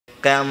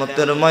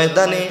কিয়ামতের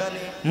ময়দানে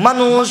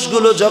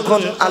মানুষগুলো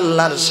যখন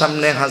আল্লাহর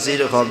সামনে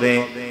হাজির হবে,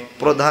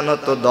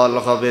 প্রধানত দল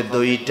হবে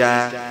দুইটা,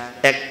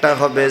 একটা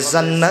হবে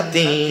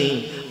জান্নাতি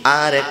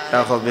আর একটা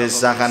হবে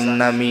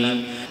জাহান্নামী।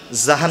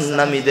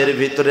 জাহান্নামীদের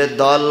ভিতরে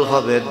দল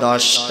হবে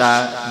 10টা।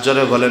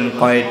 জোরে বলেন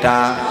কয়টা?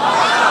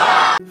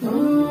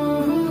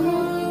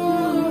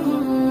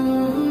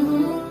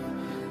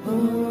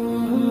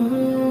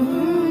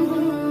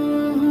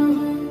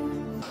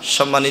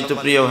 সম্মানিত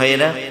প্রিয়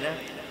ভাইরা,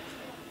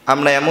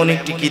 আমরা এমন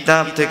একটি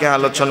কিতাব থেকে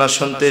আলোচনা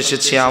শুনতে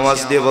এসেছি, আওয়াজ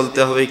দিয়ে বলতে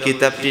হবে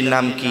কিতাবটির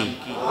নাম কি?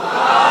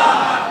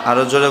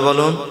 আরো জোরে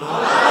বলুন।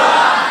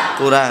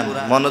 কোরআন।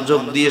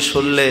 মনোযোগ দিয়ে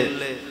শুনলে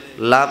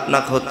লাভ না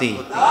ক্ষতি?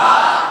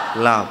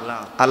 লাভ।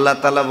 আল্লাহ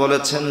তাআলা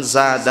বলেছেন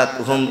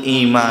জাদাতহুম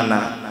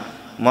ঈমানা,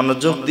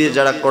 মনোযোগ দিয়ে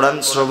যারা কোরআন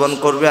শ্রবণ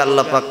করবে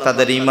আল্লাহ পাক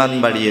তাদের ঈমান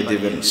বাড়িয়ে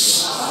দিবেন।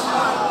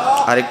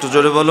 আর একটু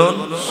জোরে বলুন।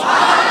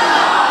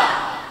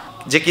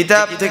 যে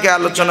কিতাব থেকে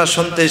আলোচনা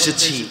শুনতে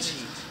এসেছি,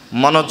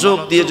 মনোযোগ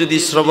দিয়ে যদি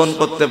শ্রবণ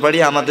করতে পারি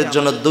আমাদের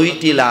জন্য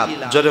 2টি লাভ।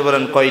 জোরে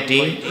বলেন কয়টি?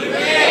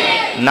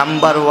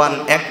 নাম্বার 1,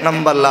 1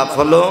 নাম্বার লাভ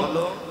হলো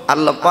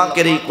আল্লাহ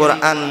পাকের এই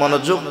কোরআন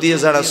মনোযোগ দিয়ে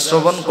যারা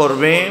শ্রবণ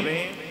করবে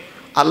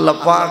আল্লাহ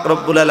পাক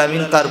রব্বুল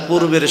আলামিন তার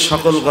পূর্বের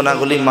সকল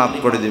গুনাহগুলি মাফ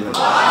করে দিবেন।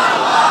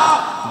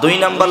 2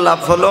 নাম্বার লাভ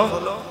হলো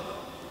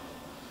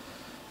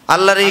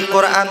আল্লাহর এই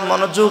কোরআন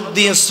মনোযোগ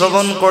দিয়ে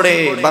শ্রবণ করে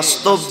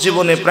বাস্তব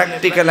জীবনে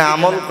প্র্যাকটিক্যালি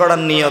আমল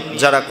করার নিয়ত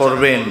যারা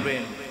করবেন,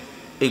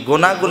 এই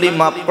গুনাহগুলি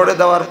মাফ করে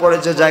দেওয়ার পরে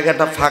যে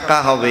জায়গাটা ফাঁকা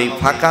হবে, এই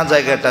ফাঁকা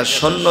জায়গাটা,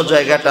 শূন্য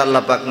জায়গাটা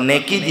আল্লাহ পাক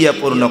নেকি দিয়ে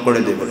পূর্ণ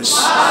করে দেবেন।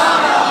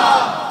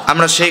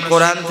 আমরা সেই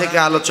কোরআন থেকে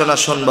আলোচনা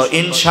শুনবো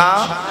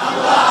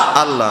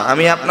ইনশাআল্লাহ।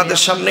 আমি আপনাদের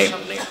সামনে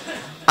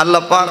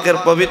আল্লাহ পাকের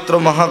পবিত্র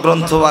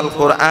মহাগ্রন্থ আল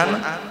কোরআন,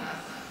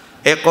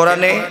 এই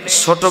কোরআনে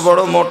ছোট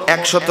বড় মোট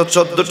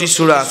 114টি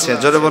সূরা আছে।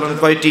 জোরে বলুন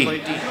কয়টি?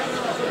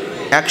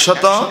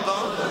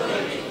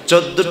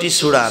 114টি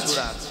সূরা আছে।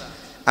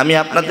 আমি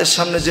আপনাদের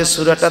সামনে যে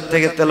সূরাটার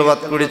থেকে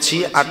তেলাওয়াত করেছি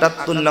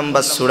 78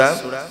 নম্বর সূরা,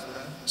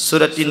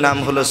 সূরাটির নাম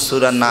হলো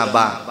সূরা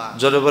নাবা।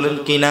 জোরে বলেন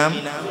কি নাম?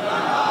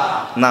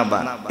 নাবা।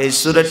 এই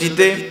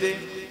সূরাটিতে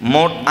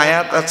মোট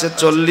আয়াত আছে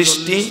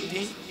 40টি,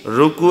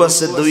 রুকু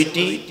আছে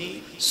 2টি।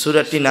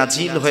 সূরাটি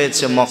নাজিল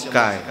হয়েছে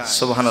মক্কায়।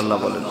 সুবহানাল্লাহ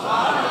বলেন।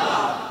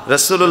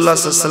 রাসূলুল্লাহ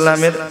সাল্লাল্লাহু আলাইহি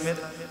ওয়াসাল্লামের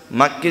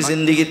মক্কি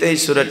জিন্দেগিতে এই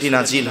সূরাটি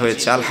নাজিল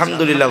হয়েছে।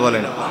 আলহামদুলিল্লাহ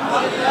বলেন।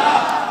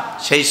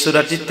 সেই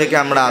সূরাটির থেকে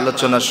আমরা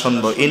আলোচনা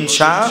শুনবো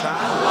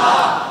ইনশাআল্লাহ।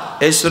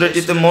 এই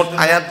সূরাটিতে মোট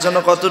আয়াত যেন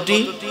কতটি?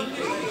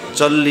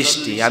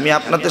 40টি। আমি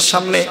আপনাদের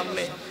সামনে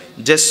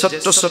যে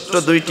ছোট্ট ছোট্ট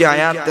 2টি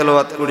আয়াত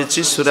তেলাওয়াত করেছি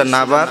সূরা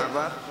নাবার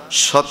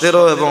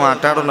 17 এবং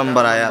 18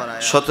 নম্বর আয়াত।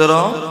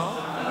 17,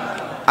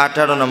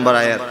 18 নম্বর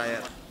আয়াত।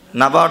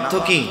 নাবা অর্থ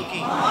কি?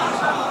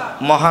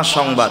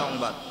 মহাসংবাদ।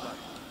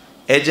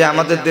 এই যে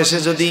আমাদের দেশে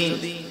যদি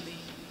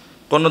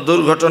কোনো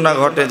দুর্ঘটনা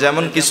ঘটে,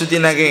 যেমন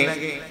কিছুদিন আগে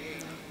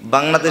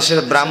বাংলাদেশের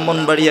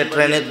ব্রাহ্মণবাড়িয়া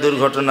ট্রেনের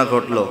দুর্ঘটনা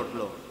ঘটলো,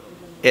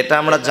 এটা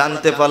আমরা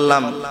জানতে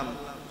পারলাম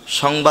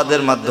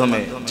সংবাদের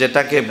মাধ্যমে,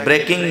 যেটাকে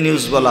ব্রেকিং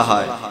নিউজ বলা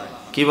হয়।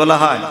 কি বলা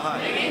হয়?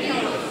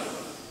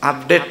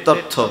 আপডেট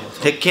তথ্য,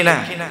 ঠিক কি না?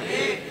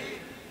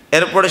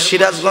 এরপরে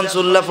সিরাজগঞ্জ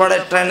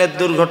উল্লাপাড়ায় ট্রেনের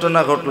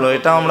দুর্ঘটনা ঘটলো,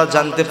 এটা আমরা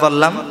জানতে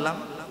পারলাম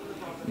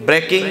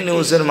ব্রেকিং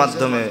নিউজের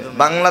মাধ্যমে।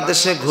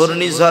 বাংলাদেশে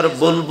ঘূর্ণিঝড়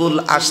বুলবুল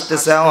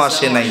আসতেছেও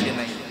আসে নাই।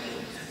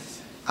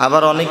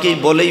 আবার অনেকেই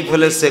বলেই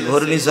ফেলেছে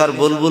ঘূর্ণিঝড়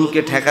বুলবুলকে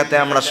ঠেকাতে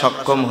আমরা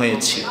সক্ষম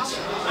হয়েছি।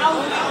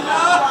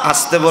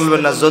 আসতে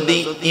বলবেন না। যদি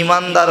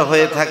ইমানদার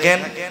হয়ে থাকেন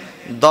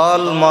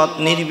দল মত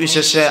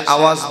নির্বিশেষে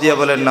আওয়াজ দিয়ে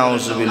বলেন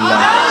নাউজুবিল্লাহ।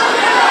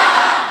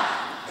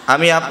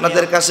 আমি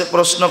আপনাদের কাছে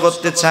প্রশ্ন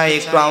করতে চাই,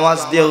 একটু আওয়াজ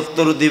দিয়ে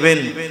উত্তর দিবেন।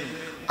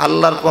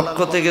 আল্লাহর পক্ষ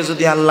থেকে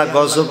যদি আল্লাহ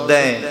গজব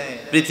দেয়,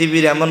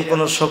 পৃথিবীর এমন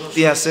কোন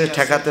শক্তি আছে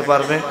ঠেকাতে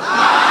পারবে?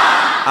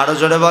 আরো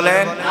জোরে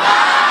বলেন।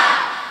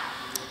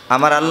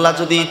 আমার আল্লাহ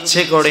যদি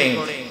ইচ্ছে করে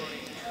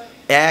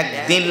 1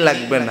 দিন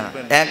লাগবে না,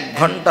 1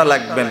 ঘন্টা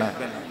লাগবে না,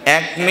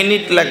 1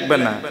 মিনিট লাগবে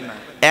না,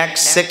 1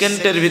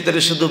 সেকেন্ডের ভিতরে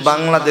শুধু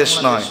বাংলাদেশ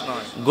নয়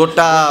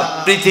গোটা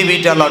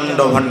পৃথিবীটা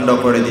লন্ডভন্ড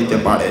করে দিতে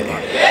পারে।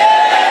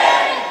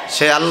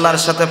 সে আল্লাহর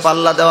সাথে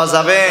পাল্লা দেওয়া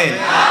যাবে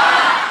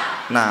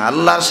না।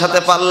 আল্লাহর সাথে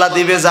পাল্লা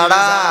দিবে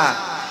যারা,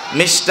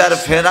 মিস্টার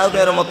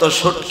ফেরাউনের মতো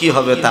শুটকি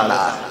হবে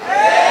তারা।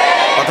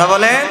 কথা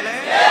বলেন।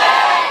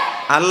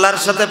 আল্লাহর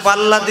সাথে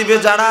পাল্লা দিবে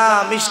যারা,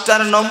 মিস্টার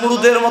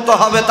নমরুদের মতো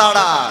হবে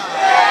তারা।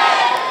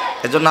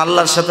 এজন্য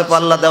আল্লাহর সাথে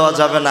পাল্লা দেওয়া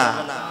যাবে না।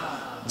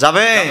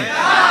 যাবে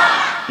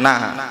না।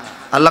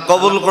 আল্লাহ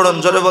কবুল করুন।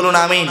 জোরে বলুন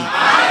আমিন।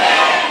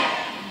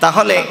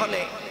 তাহলে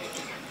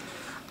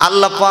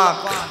আল্লাহ পাক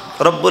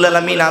রব্বুল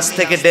আলামিন আজ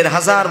থেকে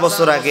 1500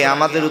 বছর আগে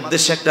আমাদের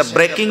উদ্দেশ্যে একটা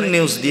ব্রেকিং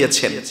নিউজ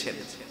দিয়েছেন,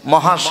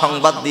 মহা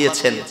সংবাদ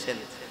দিয়েছেন।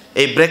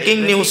 এই ব্রেকিং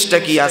নিউজটা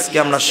কি আজকে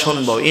আমরা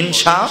শুনবো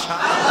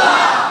ইনশাআল্লাহ।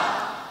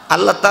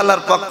 আল্লাহ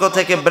তাআলার পক্ষ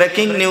থেকে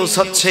ব্রেকিং নিউজ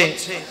হচ্ছে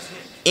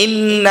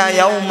ইন্না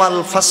ইয়াউমাল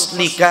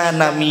ফাসলি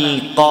কানা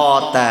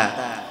মিকাতা,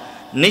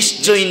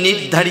 নিশ্চয়ই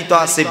নির্ধারিত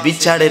আছে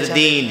বিচারের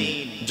দিন।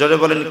 জোরে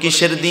বলেন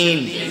কিসের দিন?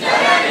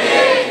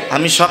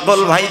 আমি সকল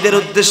ভাইদের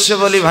উদ্দেশ্যে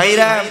বলি,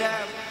 ভাইরা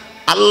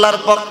আল্লাহর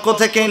পক্ষ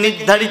থেকে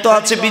নির্ধারিত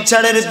আছে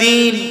বিচারের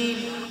দিন।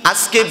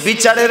 আজকে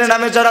বিচারের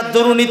নামে যারা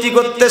দুর্নীতি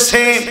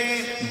করতেছে,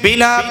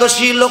 বিনা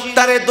দোষী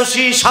লোকটারে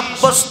দোষী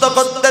সাব্যস্ত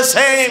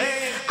করতেছে,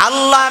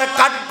 আল্লাহর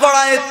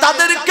কাঠগড়ায়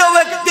তাদেরকেও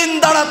একদিন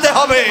দাঁড়াতে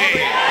হবে।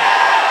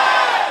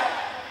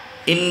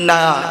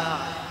 ইন্না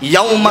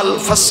ইয়াউমাল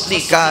ফাসলি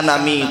কানা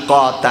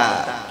মিকাতা,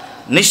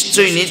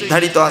 নিশ্চয়ই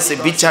নির্ধারিত আছে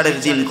বিচারের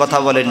দিন। কথা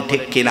বলেন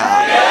ঠিক কিনা?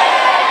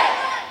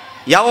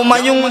 ইয়াউমা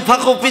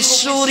ইউনফাখু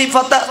ফিস-সূরি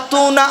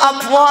ফাতাতুনা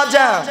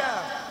আফওয়াজা,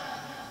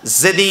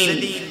 যেদিন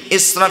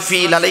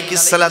ইসরাফিল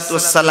আলাইহিস সালাতু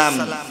ওয়াস সালাম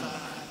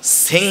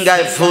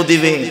সিংহায় ফু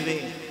দিবে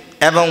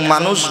এবং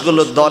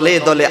মানুষগুলো দলে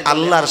দলে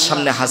আল্লাহর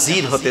সামনে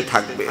হাজির হতে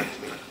থাকবে।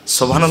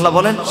 সুবহানাল্লাহ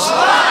বলেন,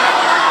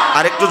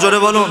 আর একটু জোরে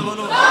বলুন।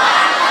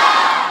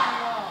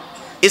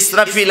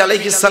 ইসরাফিল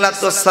আলাইহিস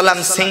সালাতু ওয়াস সালাম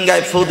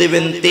সিংহায় ফু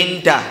দিবেন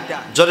তিনটা।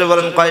 জোরে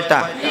বলেন কয়টা?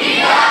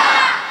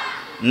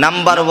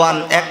 নাম্বার 1,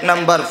 1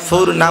 নাম্বার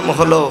ফুর নাম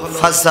হলো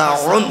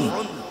ফাজাউন,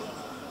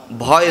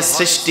 ভয়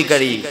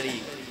সৃষ্টিকারী।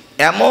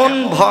 এমন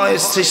ভয়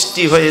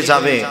সৃষ্টি হয়ে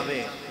যাবে,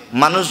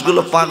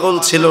 মানুষগুলো পাগল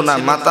ছিল না,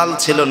 মাতাল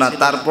ছিল না,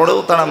 তারপরেও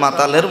তারা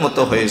মাতালের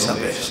মতো হয়ে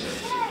যাবে।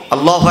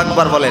 আল্লাহু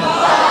আকবার বলেন।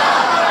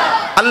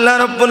 আল্লাহ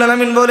রাব্বুল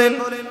আলামিন বলেন,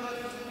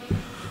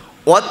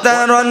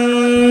 ওয়াতারান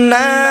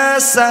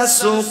নাসা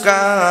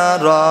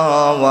সুকারা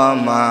ওয়া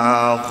মা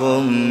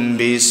হুম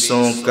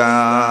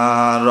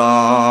বিসুকারা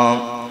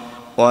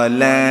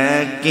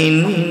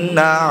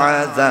ওয়ালাকিন্না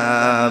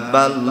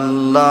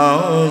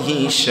আযাবাল্লাহি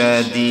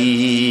শাদীদ।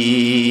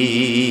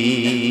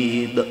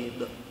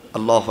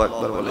 আল্লাহু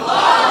আকবার বলেন,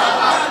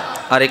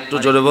 আর একটু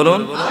জোরে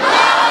বলুন।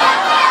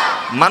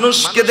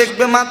 মানুষকে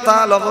দেখবে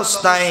মাতাল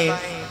অবস্থায়,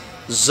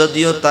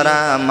 যদিও তারা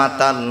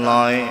মাতাল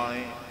নয়,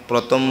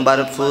 প্রথমবার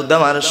ফু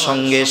দেওয়ার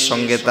সঙ্গে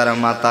সঙ্গে তারা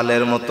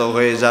মাতালের মতো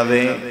হয়ে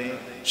যাবে।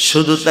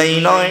 শুধু তাই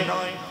নয়,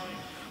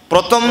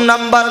 প্রথম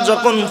নাম্বার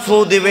যখন ফু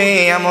দিবে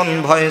এমন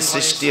ভয়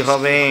সৃষ্টি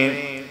হবে।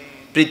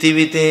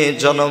 পৃথিবীতে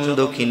জনম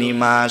দুঃখিনী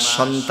মা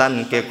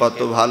সন্তানকে কত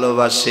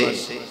ভালোবাসে।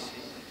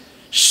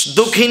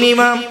 দুঃখিনী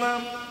মা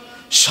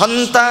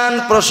সন্তান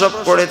প্রসব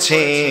করেছে,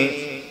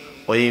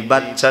 ওই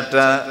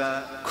বাচ্চাটা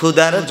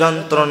ক্ষুধার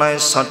যন্ত্রণায়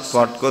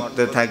ছটফট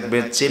করতে থাকবে,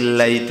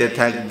 চিল্লাইতে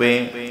থাকবে।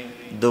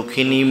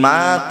 দুঃখিনী মা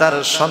তার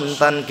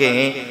সন্তানকে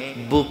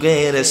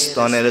বুকের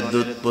স্তনের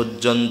দুধ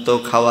পর্যন্ত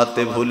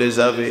খাওয়াতে ভুলে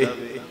যাবে।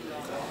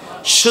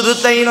 শুধু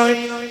তাই নয়,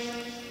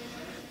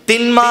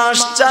 3 মাস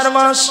 4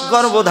 মাস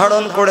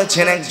গর্ভধারণ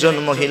করেছেন একজন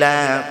মহিলা,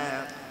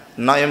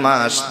 9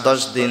 মাস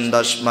 10 দিন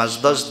 10 মাস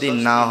 10 দিন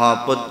না হওয়া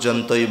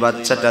পর্যন্ত এই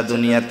বাচ্চাটা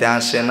দুনিয়াতে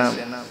আসে না।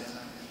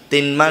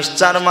 3 মাস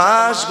 4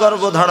 মাস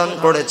গর্ভধারণ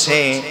করেছে।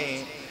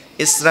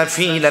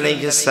 ইসরাফিল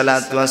আলাইহিস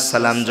সালাতু ওয়াস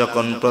সালাম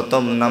যখন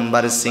প্রথম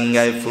নাম্বার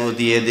সিংহায় ফু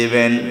দিয়ে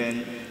দিবেন,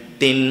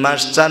 3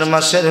 মাস 4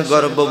 মাসের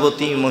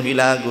গর্ভবতী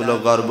মহিলাগুলো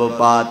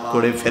গর্ভপাত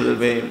করে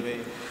ফেলবে।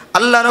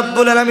 আল্লাহ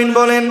রাব্বুল আলামিন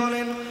বলেন,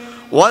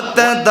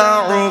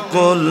 ওয়াতাদাউ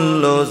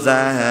কুল্লু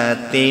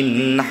যাতিন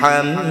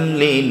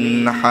হামলিন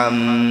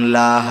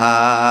হামলাহা,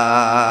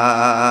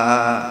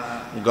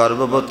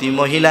 গর্ভবতী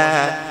মহিলা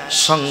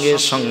সঙ্গে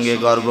সঙ্গে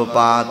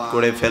গর্ভপাত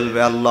করে ফেলবে।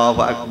 আল্লাহু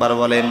আকবার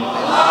বলেন।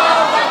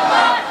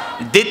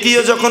 দ্বিতীয়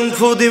যখন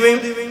ফু দিবে,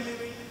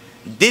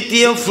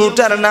 দ্বিতীয়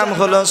ফুটার নাম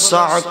হলো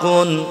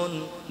সাকুন।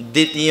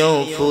 দ্বিতীয়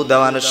ফু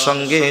দেওয়ার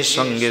সঙ্গে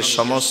সঙ্গে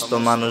সমস্ত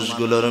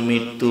মানুষগুলোর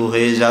মৃত্যু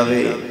হয়ে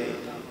যাবে।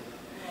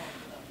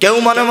 কেউ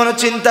মনে মনে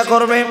চিন্তা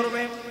করবে,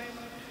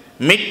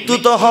 মৃত্যু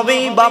তো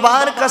হবেই,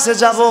 বাবার কাছে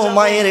যাব,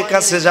 মায়ের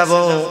কাছে যাব,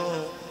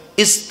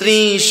 স্ত্রী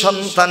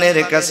সন্তানের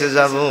কাছে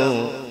যাব।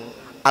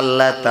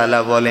 আল্লাহ তাআলা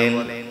বলেন,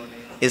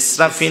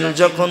 ইসরাফিল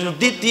যখন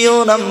দ্বিতীয়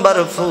নাম্বার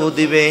ফু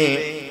দিবে,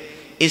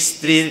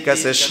 স্ত্রীর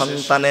কাছে,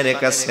 সন্তানের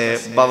কাছে,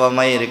 বাবা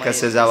মায়ের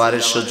কাছে যাওয়ার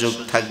সুযোগ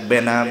থাকবে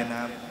না।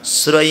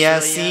 সূরা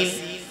ইয়াসিন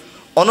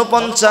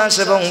 49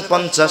 এবং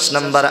 50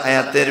 নম্বর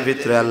আয়াতের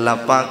ভিতরে আল্লাহ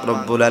পাক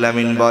রব্বুল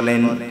আলামিন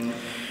বলেন,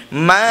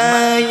 মা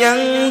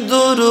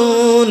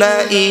ইয়ানদুরুনা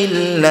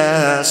ইল্লা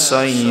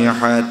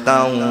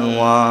সাইহাতান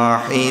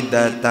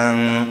ওয়াহিদাতান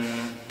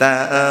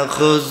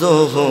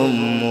তাখুযুহুম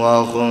ওয়া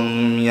হুম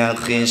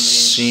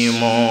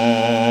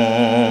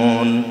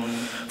ইয়াখিসিমুন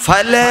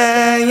ফালা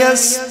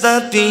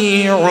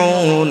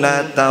ইস্তাতিউনা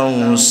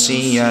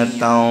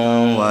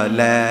তাওসিয়াতান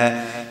ওয়ালা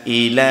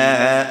ইলা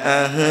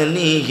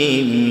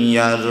আহলিহিম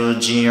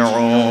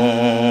ইয়ারজিউন।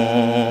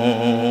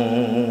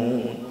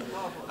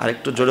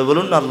 আরেকটু জোরে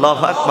বলুন না,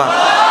 আল্লাহু আকবার।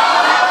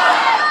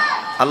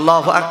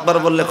 আল্লাহু আকবার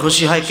বললে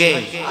খুশি হয় কে?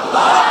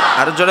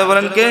 আর জোরে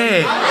বলেন কে?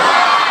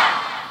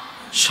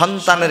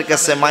 সন্তানের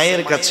কাছে,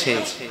 মায়ের কাছে,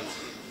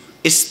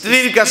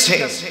 স্ত্রীর কাছে,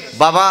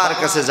 বাবার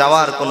কাছে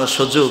যাওয়ার কোনো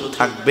সুযোগ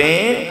থাকবে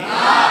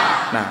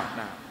না।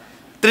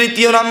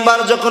 তৃতীয় নাম্বার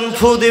যখন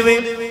ফু দিবে,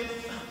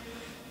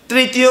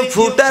 তৃতীয়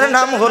ফুটার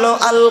নাম হলো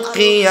আল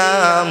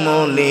কিয়ামু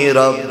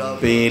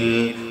লিরাব্বিল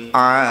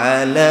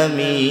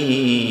আলামিন।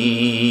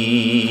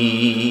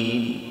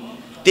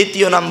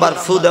 তৃতীয় নাম্বার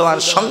ফু দেওয়ার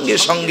সঙ্গে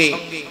সঙ্গে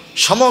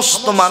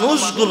সমস্ত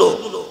মানুষগুলো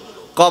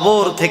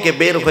কবর থেকে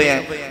বের হয়ে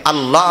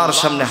আল্লাহর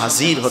সামনে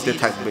হাজির হতে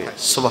থাকবে।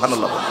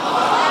 সুবহানাল্লাহ।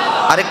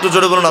 আরেকটু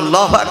জোরে বলুন,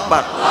 আল্লাহু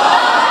আকবার।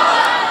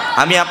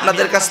 আমি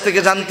আপনাদের কাছ থেকে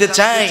জানতে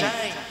চাই,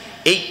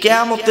 এই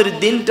কিয়ামতের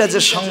দিনটা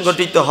যে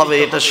সংগঠিত হবে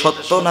এটা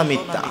সত্য না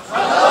মিথ্যা?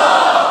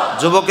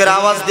 যুবকের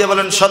আওয়াজ দিয়ে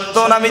বলেন, সত্য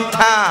না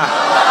মিথ্যা?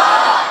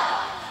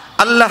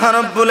 আল্লাহ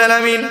রাব্বুল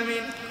আলামিন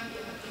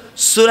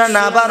সূরা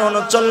নাবার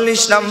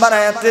 39 নম্বর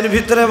আয়াতের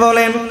ভিতরে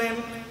বলেন,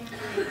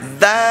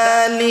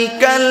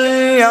 যালিকাল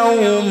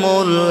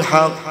ইয়াউমুল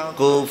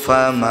হাক্কু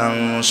ফামান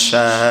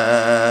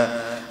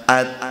শাআ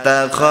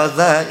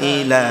আত্তাখাযা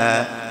ইলা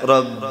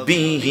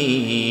রাব্বিহি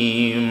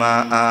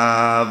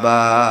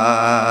মাআবা।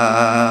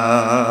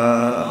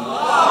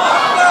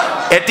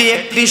 এটি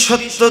একটি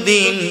সত্য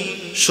দিন,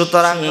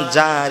 সুতরাং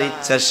যার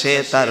ইচ্ছা সে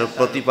তার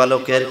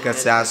প্রতিপালকের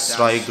কাছে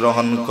আশ্রয়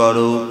গ্রহণ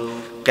করুক।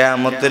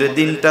 কিয়ামতের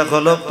দিনটা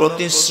হলো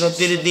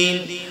প্রতিশ্রুতির দিন।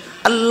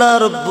 আল্লাহ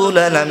রাব্বুল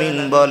আলামিন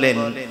বলেন,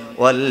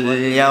 ওয়াল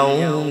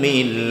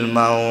ইয়াউমিল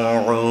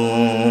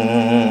মাউউদ,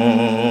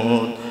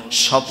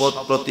 শপথ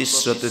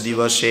প্রতিশ্রুতি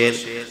দিবসের।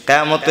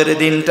 কিয়ামতের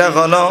দিনটা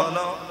হলো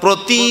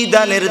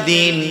প্রতিদানের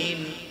দিন।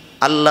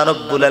 আল্লাহ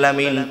রাব্বুল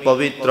আলামিন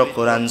পবিত্র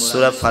কোরআন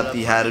সূরা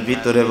ফাতিহার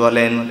ভিতরে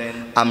বলেন,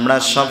 আমরা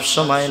সব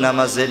সময়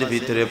নামাজের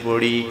ভিতরে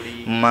পড়ি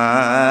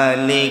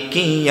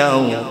মালিকি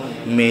ইয়াউমিদ্দিন।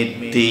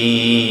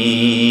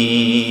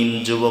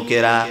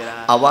 যুবকেরা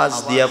আওয়াজ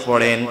দিয়া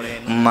পড়েন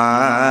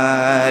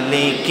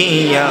মালিকি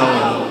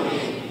ইয়াউমিদ্দিন।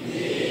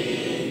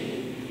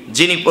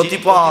 যিনি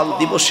প্রতিপল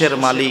দিবসের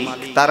মালিক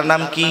তার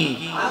নাম কি?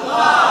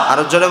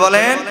 আরো জোরে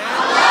বলেন।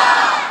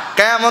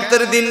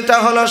 কিয়ামতের দিনটা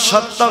হলো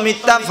সত্য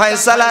মিথ্যা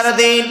ফয়সালার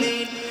দিন।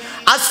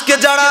 আজকে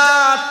যারা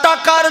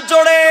টাকার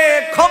জোরে,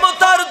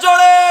 ক্ষমতার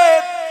জোরে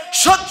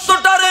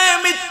সত্যটারে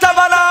মিথ্যা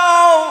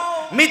বানাও,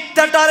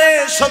 মিথ্যাটারে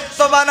সত্য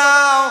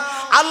বানাও,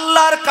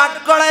 আল্লাহর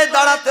কাঠগড়ায়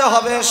দাঁড়াতে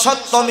হবে।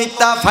 সত্য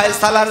মিথ্যা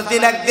ফয়সালার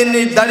দিন একদিন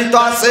নির্ধারিত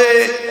আছে।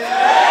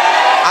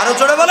 আরো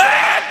জোরে বলে,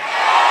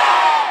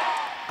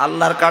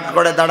 আল্লাহর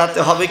কাঠগড়ায় দাঁড়াতে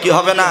হবে কি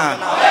হবে না?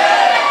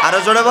 আরো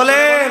জোরে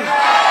বলেন।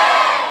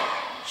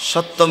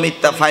 সত্য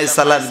মিথ্যা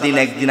ফয়সালার দিন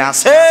একদিন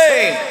আছে।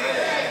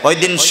 ওই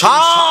দিন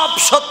সব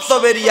সত্য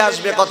বেরিয়ে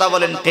আসবে। কথা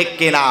বলেন ঠিক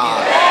কিনা?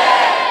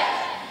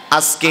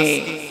 আজকে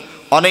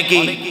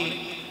অনেকেই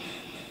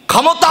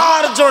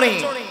ক্ষমতার জোরে,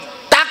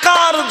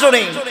 টাকার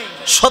জোরে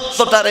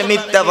সত্যটারে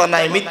মিথ্যা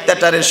বানায়,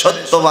 মিথ্যাটারে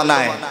সত্য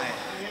বানায়।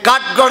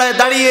 কাঠগড়ায়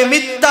দাঁড়িয়ে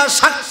মিথ্যা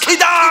সাক্ষী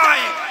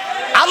দেয়।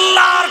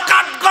 আল্লাহর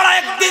কাঠগড়ায়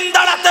একদিন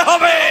দাঁড়াতে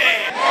হবে।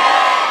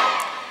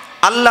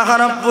 আল্লাহ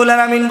রাব্বুল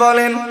আলামিন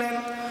বলেন,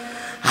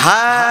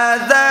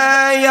 হাযা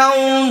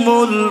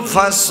ইয়াউমুল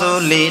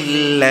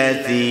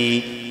ফাসলিল্লাযী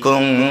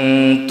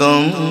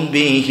কুনতুম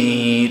বিহি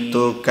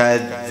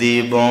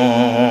তুকাজ্জিবুন।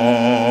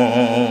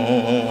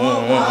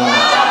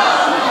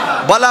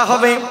 বলা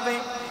হবে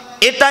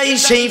এটাই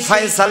সেই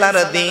ফয়সালার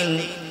দিন,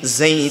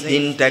 যেই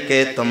দিনটাকে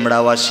তোমরা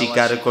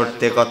অস্বীকার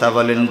করতে। কথা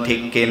বলেন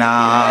ঠিক কিনা?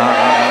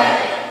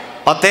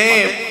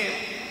 অতএব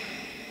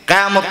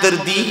কিয়ামতের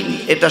দিন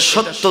এটা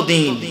সত্য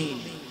দিন।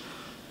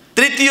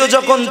 তৃতীয়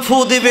যখন ফু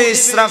দিবে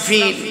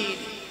ইসরাফিল,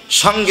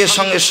 সঙ্গে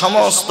সঙ্গে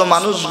সমস্ত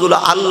মানুষগুলো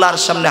আল্লাহর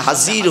সামনে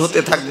হাজির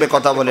হতে থাকবে।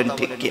 কথা বলেন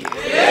ঠিক কিনা?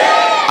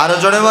 আরো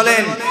জোরে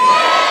বলেন।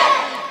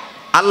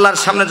 আল্লাহর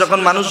সামনে যখন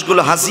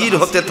মানুষগুলো হাজির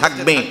হতে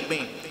থাকবে,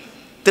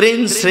 তিন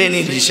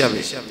শ্রেণীর হিসাবে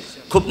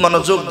খুব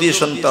মনোযোগ দিয়ে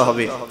শুনতে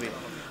হবে।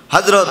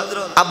 হযরত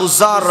আবু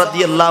যার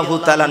রাদিয়াল্লাহু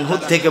তাআলা আনহু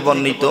থেকে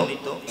বর্ণিত,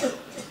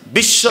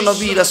 বিশ্ব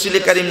নবী রাসূল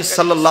করিম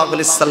সাল্লাল্লাহু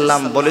আলাইহি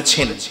সাল্লাম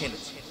বলেছেন,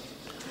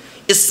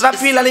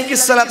 ইসরাফিল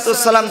আলাইহিস সালাতু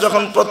সালাম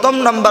যখন প্রথম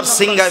নাম্বার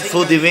সিংহায় ফু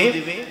দিবে,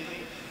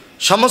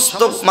 সমস্ত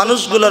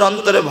মানুষগুলোর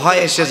অন্তরে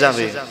ভয় এসে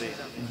যাবে।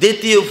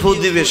 দ্বিতীয় ফু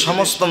দিবে,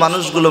 সমস্ত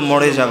মানুষগুলো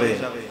মরে যাবে।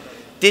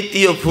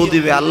 তৃতীয় ফু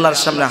দিবে, আল্লাহর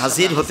সামনে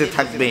হাজির হতে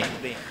থাকবে।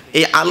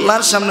 এই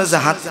আল্লাহর সামনে যে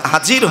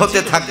হাজির হতে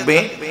থাকবে,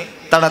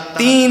 তারা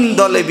তিন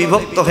দলে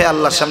বিভক্ত হয়ে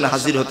আল্লাহর সামনে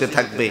হাজির হতে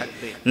থাকবে।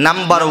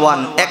 নাম্বার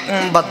 1, এক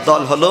নম্বর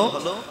দল হলো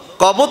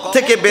কবর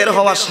থেকে বের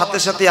হওয়ার সাথে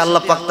সাথে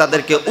আল্লাহ পাক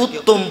তাদেরকে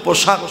উত্তম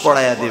পোশাক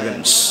পরাইয়া দিবেন।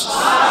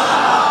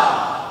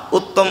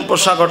 উত্তম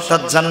পোশাক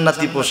অর্থাৎ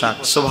জান্নাতি পোশাক।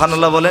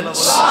 সুবহানাল্লাহ বলেন।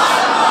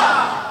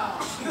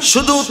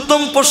 শুধু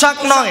উত্তম পোশাক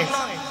নয়,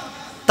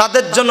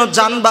 তাদের জন্য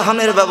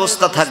যানবাহনের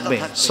ব্যবস্থা থাকবে।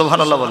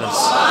 সুবহানাল্লাহ বলেন।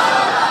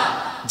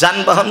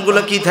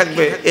 যানবাহনগুলো কি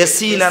থাকবে?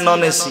 এসি না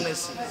নন এসি?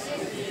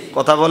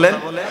 কথা বলেন।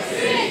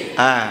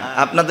 হ্যাঁ,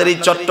 আপনাদের এই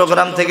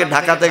চট্টগ্রাম থেকে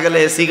ঢাকাতে গেলে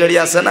এসি গাড়ি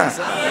আছে না?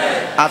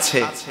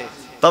 আছে।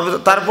 তবে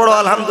তারপরও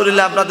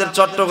আলহামদুলিল্লাহ আপনাদের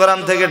চট্টগ্রাম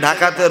থেকে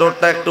ঢাকাতে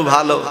রোডটা একটু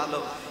ভালো,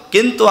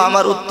 কিন্তু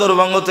আমার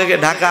উত্তরবঙ্গ থেকে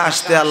ঢাকা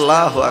আসতে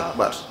আল্লাহু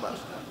আকবার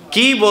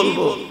কি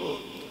বলবো।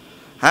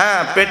 হ্যাঁ,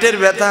 পেটের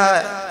ব্যথা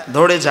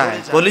ধরে যায়,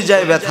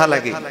 কলিজায় ব্যথা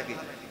লাগে,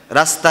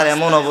 রাস্তার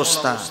এমন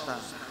অবস্থা।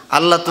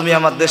 আল্লাহ তুমি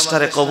আমার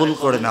দেশটারে কবুল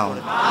করে নাও।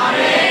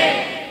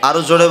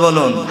 আরো জোরে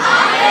বলুন।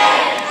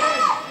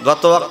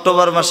 গত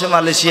অক্টোবর মাসে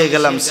মালয়েশিয়া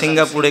গেলাম,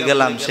 সিঙ্গাপুরে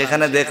গেলাম,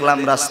 সেখানে দেখলাম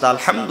রাস্তা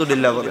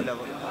আলহামদুলিল্লাহ বলেন।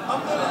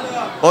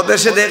 ও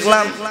দেশে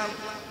দেখলাম,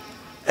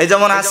 এই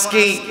যেমন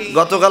আজকে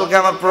গতকালকে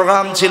আমার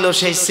প্রোগ্রাম ছিল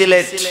সেই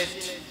সিলেট,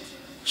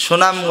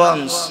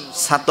 সুনামগঞ্জ,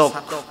 ছাতক।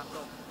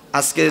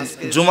 আজকে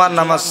জুমার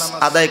নামাজ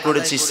আদায়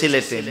করেছি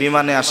সিলেটে,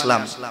 বিমানে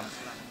আসলাম।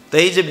 তো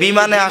এই যে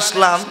বিমানে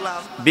আসলাম,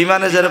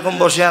 বিমানে যেরকম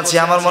বসে আছি,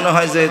 আমার মনে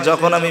হয় যে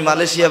যখন আমি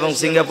মালয়েশিয়া এবং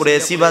সিঙ্গাপুরে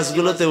এসি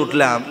বাসগুলোতে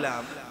উঠলাম,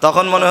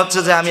 তখন মনে হচ্ছে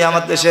যে আমি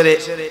আমার দেশের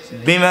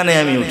বিমানে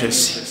আমি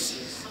উঠেছি।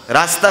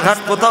 রাস্তাঘাট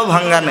কোথাও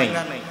ভাঙ্গা নেই,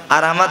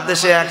 আর আমার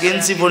দেশে 1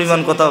 ইঞ্চি পরিমাণ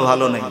কোথাও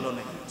ভালো নেই।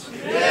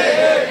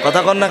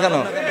 কথা কন না কেন?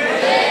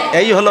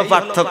 এই হলো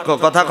পার্থক্য।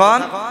 কথা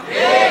কন।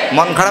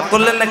 মন খারাপ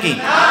করলেন নাকি?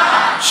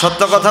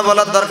 সত্য কথা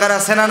বলার দরকার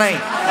আছে না নাই?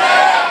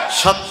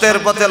 সত্যের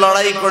পথে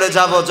লড়াই করে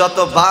যাব, যত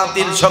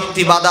বাতিল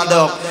শক্তি বাধা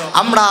দেও।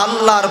 আমরা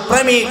আল্লাহর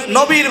প্রেমিক,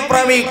 নবীর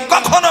প্রেমিক,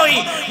 কখনোই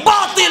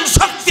বাতিল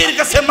শক্তির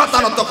কাছে মাথা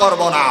নত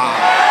করব না।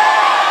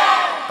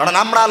 কারণ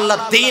আমরা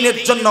আল্লাহর দ্বীনের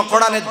জন্য,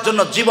 কোরআনের জন্য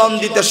জীবন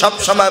দিতে সব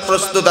সময়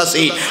প্রস্তুত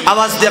আছি।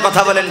 আওয়াজ দিয়ে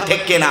কথা বলেন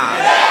ঠিক কিনা?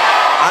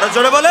 আরো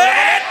জোরে বলেন।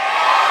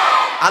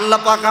 আল্লাহ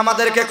পাক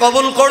আমাদেরকে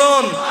কবুল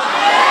করুন।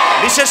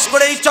 বিশেষ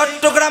করে এই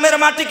চট্টগ্রামের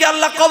মাটিকে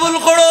আল্লাহ কবুল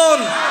করুন।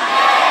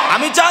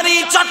 আমি জানি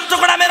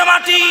চট্টগ্রামের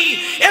মাটি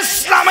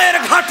ইসলামের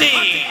ঘাঁটি।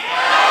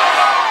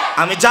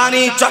 আমি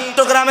জানি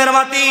চট্টগ্রামের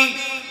মাটি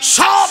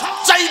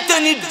সবচাইতে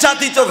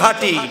নির্যাতিত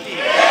ঘাঁটি।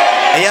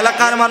 এই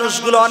এলাকার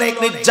মানুষগুলো অনেক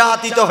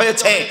নির্যাতিত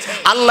হয়েছে।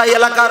 আল্লাহ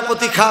এলাকার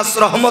প্রতি খাস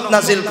রহমত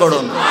নাজিল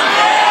করুন।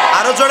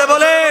 আরো জোরে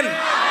বলেন।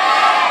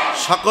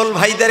 সকল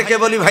ভাইদেরকে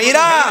বলি,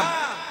 ভাইরা,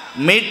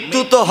 মৃত্যু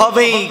তো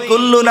হবেই,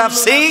 কুল্লু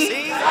নাফসিন,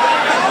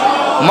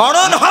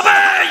 মরণ হবে।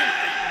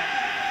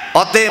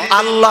 অতএব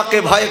আল্লাহকে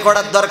ভয়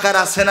করার দরকার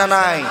আছে না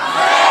নাই?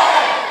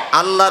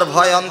 আল্লাহর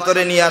ভয়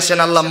অন্তরে নিয়ে আসেন,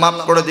 আল্লাহ মাফ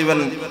করে দিবেন।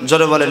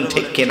 জোরে বলেন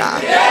ঠিক কিনা?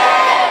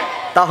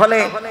 তাহলে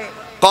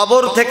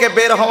কবর থেকে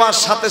বের হওয়ার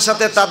সাথে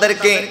সাথে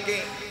তাদেরকে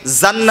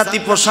জান্নাতি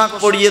পোশাক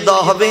পরিয়ে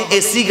দেওয়া হবে,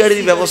 এসি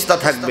গাড়ির ব্যবস্থা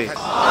থাকবে।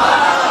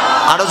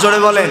 আরো জোরে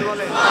বলেন।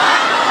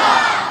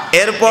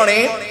 এরপরে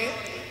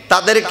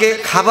তাদেরকে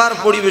খাবার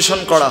পরিবেশন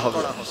করা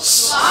হবে।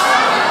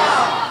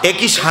 এ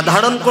কি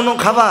সাধারণ কোনো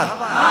খাবার?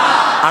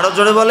 আরো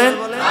জোরে বলেন।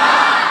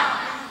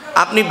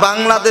 আপনি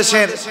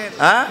বাংলাদেশের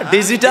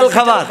ডিজিটাল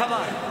খাবার,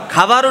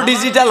 খাবারও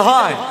ডিজিটাল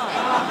হয়।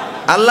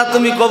 আল্লাহ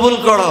তুমি কবুল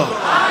করো।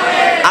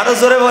 আরো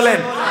জোরে বলেন।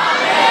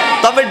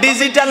 তবে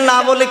ডিজিটাল না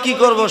বলে কি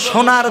করব?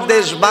 সোনার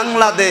দেশ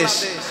বাংলাদেশ।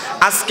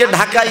 আজকে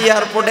ঢাকা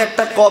এয়ারপোর্টে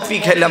একটা কফি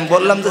খাইলাম,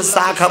 বললাম যে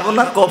চা খাবো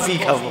না কফি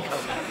খাবো।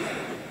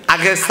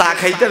 আগে চা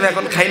খাইতাম,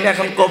 এখন খাই না,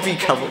 এখন কফি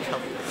খাবো।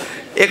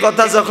 এ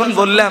কথা যখন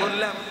বললাম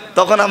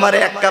তখন আমার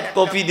 1 কাপ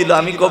কফি দিল।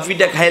 আমি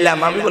কফিটা খাইলাম।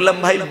 আমি বললাম,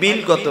 ভাই বিল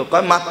কত?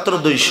 কয় মাত্র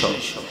 200।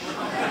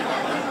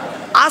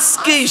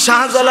 আজকেই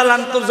শাহজালাল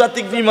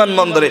আন্তর্জাতিক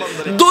বিমানবন্দরে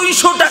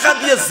 200 টাকা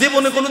দিয়ে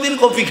জীবনে কোনোদিন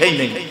কফি খাই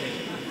নাই।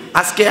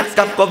 আজকে 1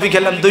 কাপ কফি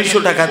খেলাম 200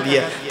 টাকা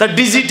দিয়ে। তা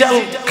ডিজিটাল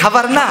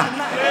খাবার না?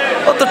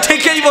 ও তো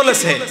ঠিকই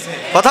বলেছে।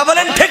 কথা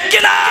বলেন ঠিক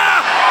কিনা?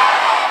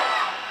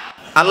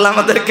 আল্লাহ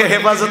আমাদেরকে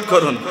হেফাজত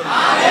করুন।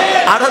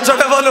 আরো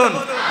জোরে বলুন।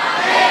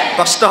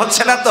 কষ্ট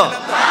হচ্ছে না তো?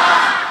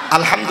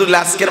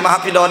 আলহামদুলিল্লাহ, আজকের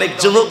মাহফিলে অনেক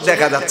যুবক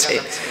দেখা যাচ্ছে।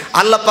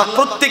 আল্লাহ পাক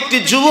প্রত্যেকটি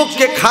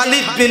যুবককে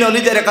খালিদ বিন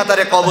ওলীদের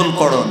কাতারে কবুল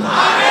করুন।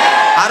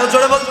 আরো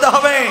জোরে বলতে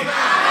হবে।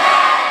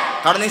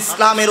 কারণ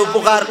ইসলামের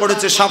উপকার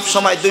করেছে সব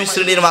সময় 2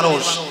 শ্রেণীর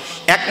মানুষ।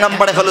 1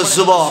 নম্বরে হলো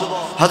যুবক।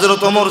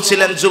 হযরত ওমর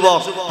ছিলেন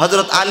যুবক,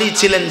 হযরত আলী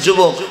ছিলেন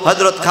যুবক,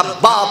 হযরত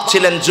খাব্বাব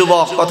ছিলেন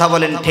যুবক। কথা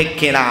বলেন ঠিক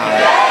কিনা?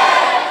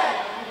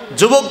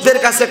 যুবকদের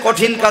কাছে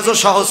কঠিন কাজও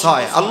সহজ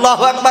হয়।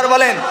 আল্লাহু আকবার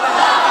বলেন।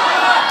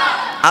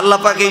 আল্লাহ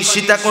পাক এই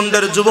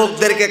সীতাকুণ্ডের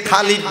যুবকদেরকে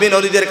খালিদ বিন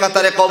ওলীদের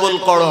কাতারে কবুল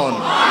করুন।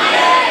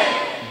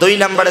 2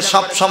 নম্বরে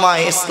সব সময়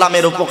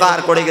ইসলামের উপকার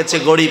করে গেছে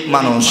গরিব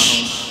মানুষ।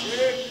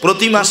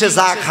 প্রতি মাসে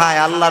যা খায়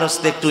আল্লাহর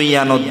রাস্তায় একটু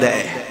ইয়ানত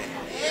দেয়।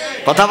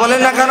 কথা বলেন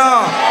না কেন?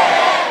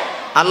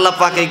 আল্লাহ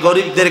পাক এই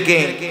গরিবদেরকে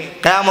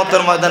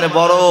কিয়ামতের ময়দানে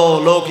বড়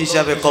লোক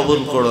হিসাবে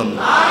কবুল করুন।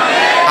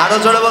 আরো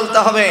জোরে বলতে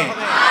হবে।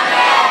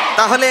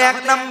 তাহলে 1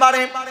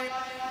 নম্বরে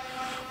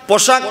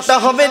পোশাকটা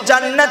হবে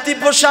জান্নাতি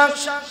পোশাক,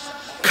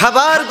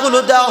 খাবারগুলো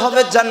দেওয়া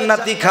হবে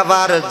জান্নাতি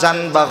খাবার,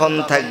 যানবাহন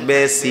থাকবে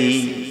এসি।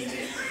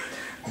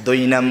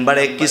 2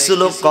 নম্বরে কিছু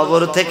লোক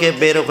কবর থেকে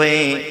বের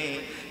হয়ে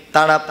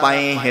তারা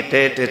পায়ে হেঁটে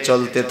হেঁটে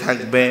চলতে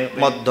থাকবে,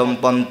 মধ্যম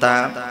পন্থা।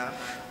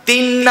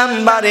 3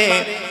 নম্বরে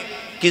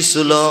কিছু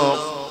লোক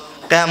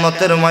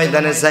কিয়ামতের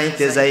ময়দানে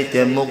যাইতে যাইতে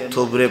মুখ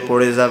থুবড়ে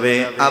পড়ে যাবে,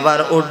 আবার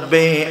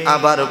উঠবে,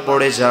 আবার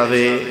পড়ে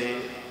যাবে,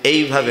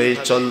 এইভাবে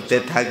চলতে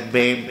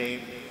থাকবে।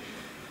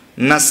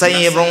 নাসাই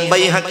এবং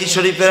বাইহাকি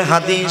শরীফের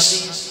হাদিস,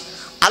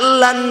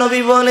 আল্লাহর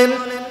নবী বলেন,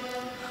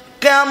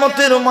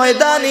 কিয়ামতের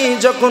ময়দানে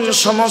যখন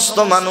সমস্ত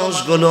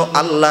মানুষগুলো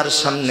আল্লাহর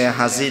সামনে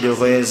হাজির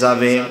হয়ে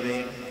যাবে,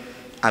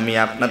 আমি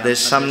আপনাদের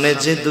সামনে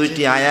যে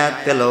 2টি আয়াত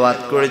তেলাওয়াত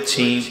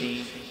করেছি,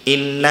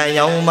 ইন্না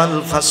ইয়াউমাল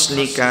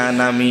ফাসলি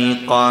কানা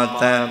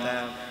মিকাতা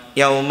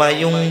ইয়াউমা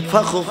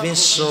ইউনফাখু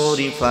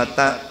ফিস-সূরি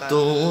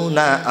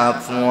ফাতাতুনা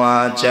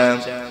আফওয়াজা।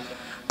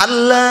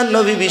 আল্লাহ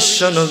নবী, বিশ্ব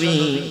নবী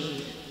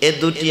এ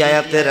 2টি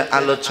আয়াতের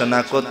আলোচনা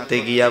করতে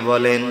গিয়া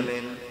বলেন,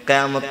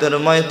 কিয়ামতের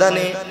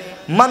ময়দানে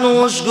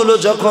মানুষগুলো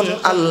যখন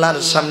আল্লাহর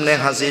সামনে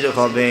হাজির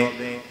হবে,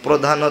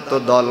 প্রধানত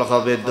দল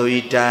হবে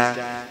 2টা।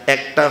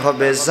 একটা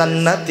হবে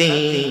জান্নাতি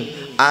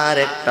আর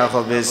একটা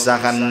হবে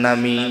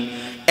জাহান্নামী।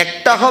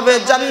 একটা হবে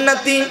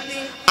জান্নাতি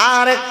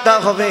আর একটা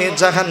হবে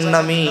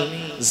জাহান্নামী।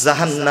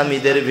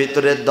 জাহান্নামীদের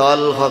ভিতরে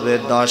দল হবে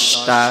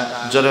 10টা।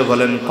 জোরে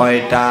বলেন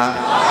কয়টা?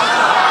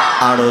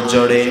 আরো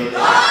জোরে।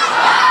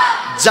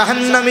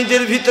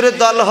 জাহান্নামীদের ভিতরে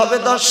দল হবে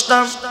 10টা।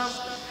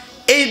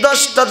 এই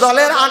 10টা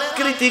দলের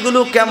আকৃতিগুলো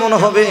কেমন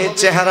হবে,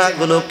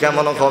 চেহারাগুলো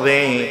কেমন হবে,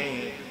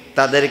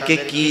 তাদেরকে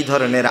কি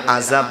ধরনের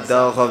আযাব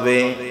দেওয়া হবে,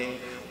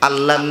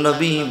 আল্লাহর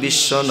নবী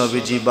বিশ্ব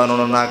নবীজি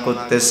বর্ণনা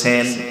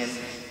করতেছেন।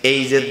 এই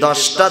যে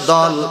 10টা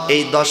দল,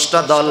 এই 10টা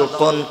দল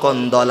কোন কোন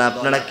দল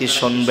আপনারা কি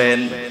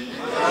শুনবেন?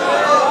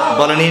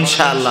 বলেন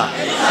ইনশাআল্লাহ।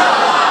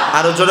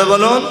 আরো জোরে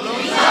বলুন।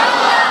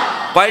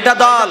 কয়টা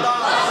দল?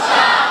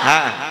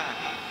 হ্যাঁ,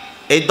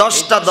 এই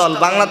 10টা দল।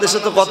 বাংলাদেশে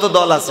তো কত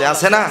দল আছে,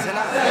 আছে না?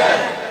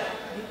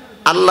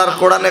 আল্লাহর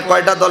কোরআনে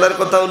কয়টা দলের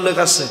কথা উল্লেখ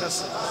আছে?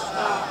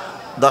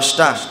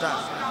 10টা।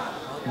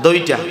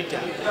 2টা।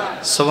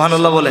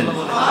 সুবহানাল্লাহ বলেন।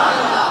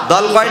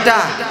 দল কয়টা?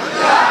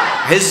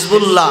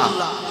 হিজবুল্লাহ,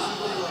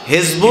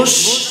 হিজবুস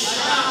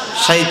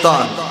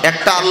শয়তান।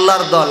 একটা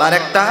আল্লাহর দল আর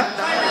একটা,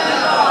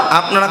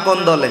 আপনারা কোন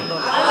দলে?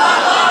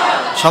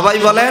 সবাই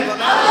বলেন।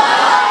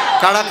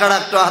 কারা কারা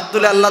একটু হাত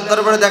তুলে আল্লাহর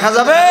দরবারে দেখা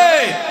যাবে?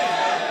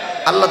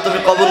 আল্লাহ তুমি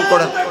কবুল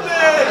করেন।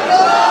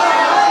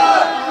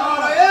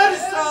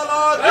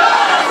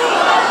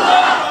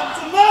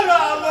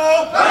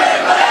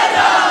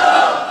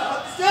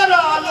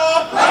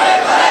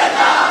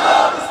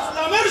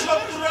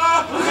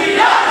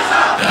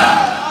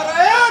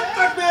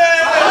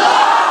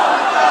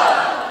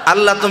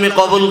 আল্লাহ তুমি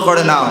কবুল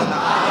করে নাও।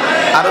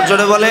 আরো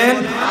জোরে বলেন।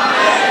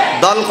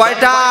 দল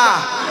কয়টা?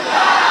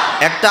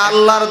 একটা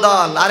আল্লাহর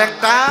দল আর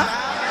একটা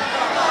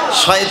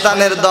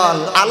শয়তানের দল।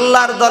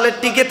 আল্লাহর দলে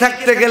টিকে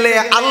থাকতে গেলে,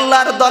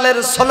 আল্লাহর দলের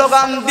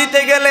স্লোগান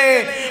দিতে গেলে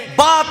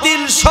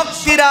বাতিল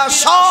শক্তিরা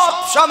সব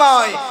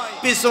সময়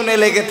পিছনে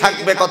লেগে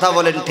থাকবে। কথা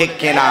বলেন ঠিক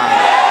কিনা?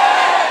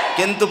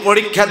 কিন্তু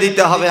পরীক্ষা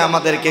দিতে হবে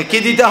আমাদেরকে। কি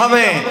দিতে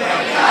হবে?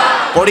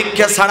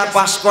 পরীক্ষা ছাড়া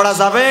পাশ করা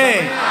যাবে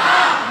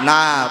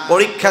না,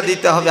 পরীক্ষা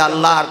দিতে হবে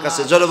আল্লাহর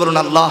কাছে। জোরে বলুন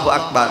আল্লাহু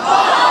আকবার।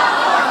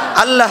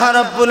 আল্লাহ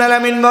রাব্বুল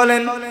আলামিন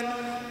বলেন,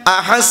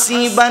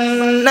 আহাসিবান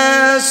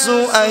নাসু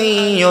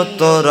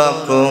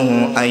আইয়ুতরাকু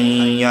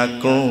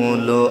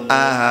আইয়াকুলু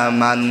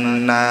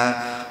আমান্না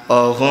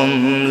ওহুম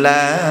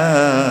লা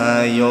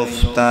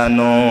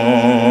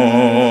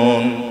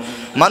ইফতানুন।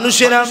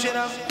 মানুষেরা,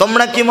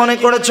 তোমরা কি মনে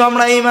করেছো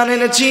আমরা ঈমান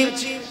এনেছি,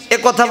 এ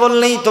কথা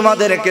বললেই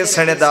তোমাদেরকে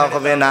ছেড়ে দেওয়া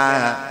হবে না?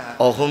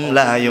 ওহুম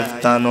লা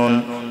ইফতানুন,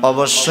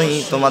 অবশ্যই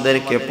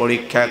তোমাদেরকে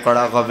পরীক্ষা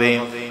করা হবে।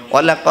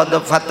 ওয়ালাকাদ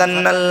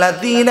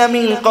ফাতান্নাল্লাযীনা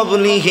মিন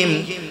ক্বাবলিহিম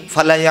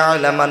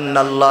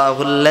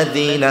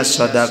ফালায়ালামান্নাল্লাহুল্লাযীনা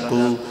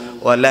সাদাকু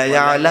ওয়ালা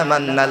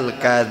ইয়ালামান্নাল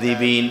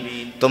কাযিবিন।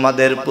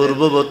 তোমাদের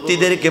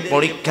পূর্ববর্তীদেরকে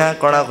পরীক্ষা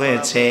করা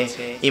হয়েছে,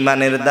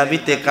 ইমানের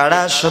দাবিতে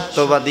কারা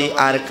সত্যবাদী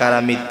আর কারা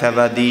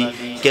মিথ্যাবাদী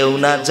কেউ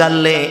না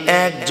জানলে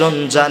একজন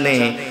জানে।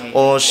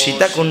 ও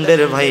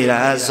সীতাকুণ্ডের ভাইরা,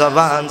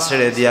 জবান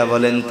ছেড়ে দিয়া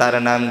বলেন তার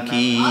নাম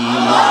কি?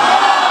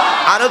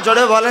 আরো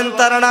জোরে বলেন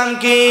তার নাম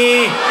কি?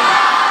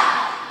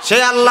 সে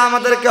আল্লাহ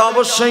আমাদেরকে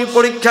অবশ্যই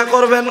পরীক্ষা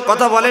করবেন।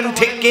 কথা বলেন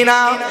ঠিক কিনা?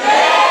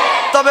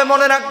 তবে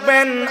মনে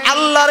রাখবেন,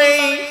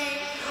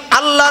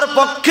 আল্লাহর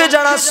পক্ষে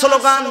যারা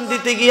স্লোগান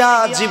দিতে গিয়া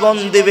জীবন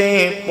দেবে,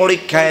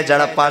 পরীক্ষায়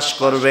যারা পাশ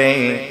করবে,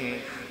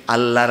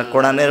 আল্লাহর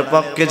কোরআনের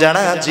পক্ষে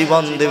যারা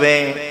জীবন দেবে,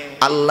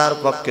 আল্লাহর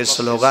পক্ষে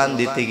স্লোগান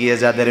দিতে গিয়ে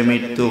যাদের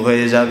মৃত্যু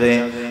হয়ে যাবে,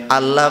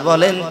 আল্লাহ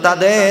বলেন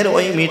তাদের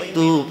ওই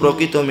মৃত্যু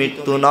প্রকৃত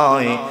মৃত্যু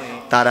নয়,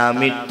 তারা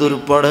মৃত্যুর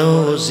পরেও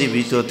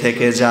জীবিত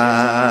থেকে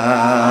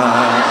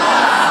যায়।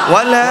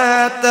 ওয়ালা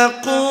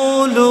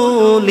তাকুলু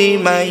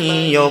লিমান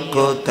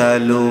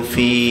ইউকতালু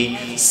ফি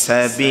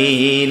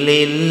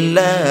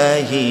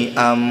সাবিলিল্লাহি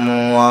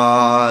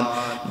আমওয়াত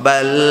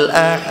বাল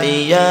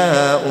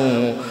আহইয়াউ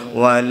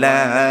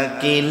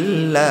ওয়ালাকিন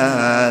লা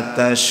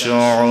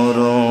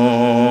তাশউরুন।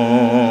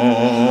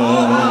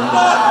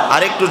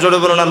 আরেকটু জোরে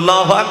বলুন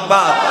আল্লাহু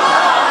আকবার।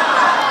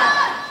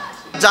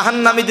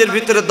 জাহান্নামীদের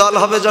ভিতরে দল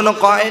হবে যেন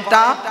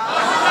কয়টা?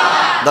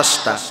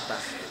 10টা।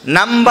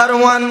 নাম্বার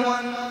 1,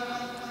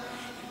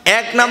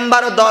 1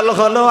 নাম্বার দল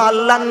হলো,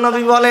 আল্লাহর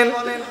নবী বলেন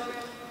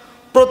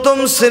প্রথম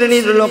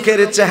শ্রেণীর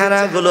লোকের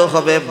চেহারাগুলো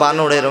হবে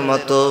বানরের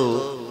মতো।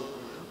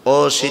 ও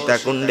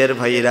সীতাকুণ্ডের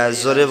ভাইরা,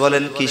 জোরে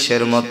বলেন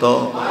কিসের মতো?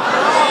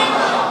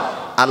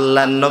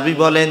 আল্লাহর নবী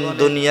বলেন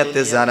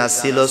দুনিয়াতে যারা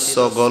ছিল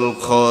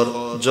ছগলখোর,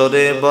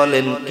 জোরে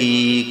বলেন কি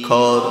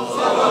খোর?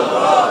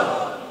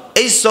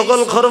 এই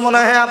ছগলখোর মনে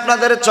হয়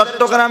আপনাদের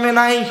চট্টগ্রামে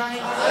নাই?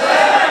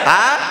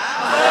 হ্যাঁ,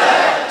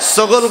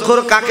 ছগলখোর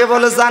কাকে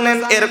বলে জানেন?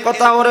 এর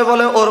কথা ওরে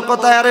বলে, ওর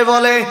কথা আরে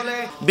বলে।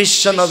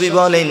 বিশ্ব নবী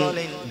বলেন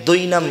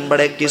 2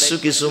 নম্বরে কিছু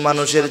কিছু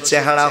মানুষের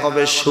চেহারা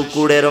হবে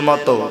শুকুরের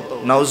মতো।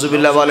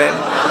 নাউজুবিল্লাহ বলেন।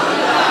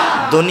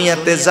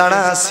 দুনিয়াতে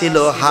যারা ছিল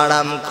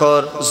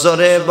হারামখোর,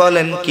 জোরে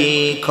বলেন কি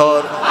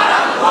খোর?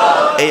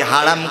 এই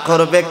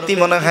হারামখোর ব্যক্তি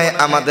মনে হয়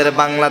আমাদের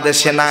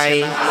বাংলাদেশে নাই।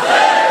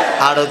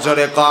 আরো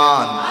জোরে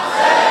কন।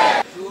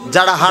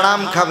 যারা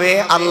হারাম খাবে,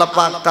 আল্লাহ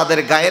পাক তাদের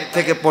গায়ের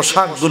থেকে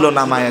পোশাকগুলো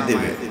নামায়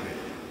দেবে।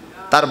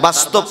 তার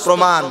বাস্তব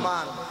প্রমাণ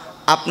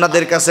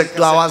আপনাদের কাছে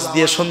একটু আওয়াজ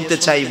দিয়ে শুনতে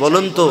চাই।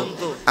 বলুন তো,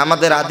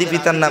 আমাদের আদি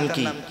পিতার নাম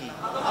কি?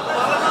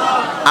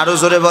 আরো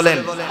জোরে বলেন।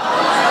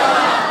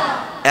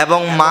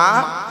 এবং মা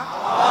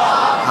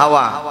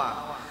হাওয়া।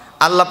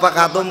 আল্লাহ পাক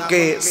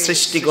আদমকে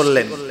সৃষ্টি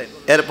করলেন,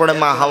 এরপরে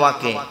মা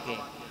হাওয়াকে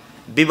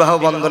বিবাহ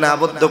বন্ধনে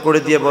আবদ্ধ করে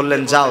দিয়ে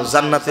বললেন, যাও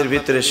জান্নাতের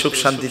ভিতরে সুখ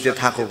শান্তিতে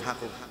থাকো।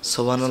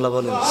 সুবহানাল্লাহ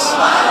বলেন,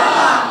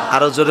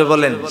 আরো জোরে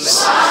বলেন।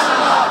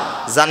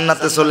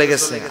 জান্নাতে চলে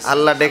গেছে।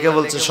 আল্লাহ ডেকে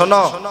বলছে,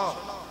 শোনো,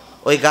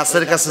 ওই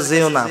গাছের কাছে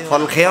যেও না,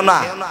 ফল খেও না।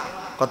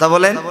 কথা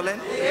বলেন,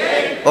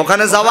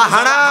 ওখানে যাওয়া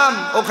হারাম।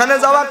 ওখানে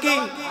যাওয়া কি?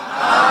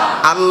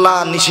 আল্লাহ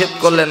নিষেধ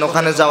করলেন,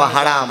 ওখানে যাওয়া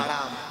হারাম।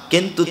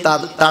 কিন্তু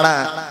তারা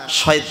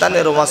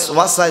শয়তানের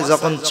ওয়াসওয়াসায়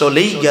যখন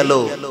চলেই গেল,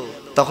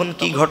 তখন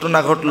কি ঘটনা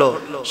ঘটলো?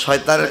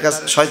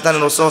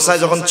 শয়তানের ওয়াসওয়াসায়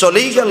যখন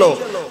চলেই গেল,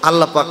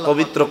 আল্লাহ পাক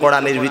পবিত্র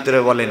কোরআনের ভিতরে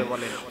বলেন,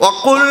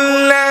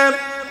 ওয়াকুল্লা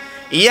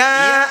ইয়া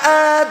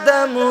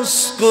আদম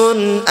উসকুন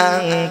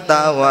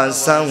আনতা ওয়া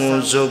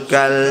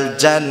যাওজুকাল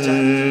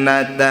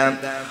জান্নাতা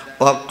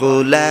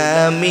ওয়াকুলা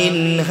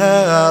মিনহা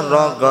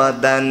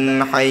রাগাদান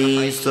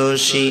হাইসু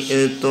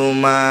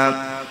শি'তুমা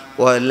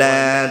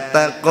ওয়ালা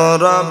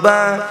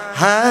তাকরাবা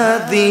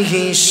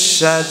হাযিহিশ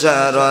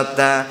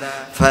শাজারাতা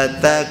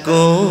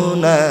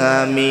ফাতাকুনা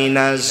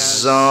মিনাজ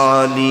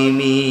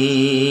জালিমিন।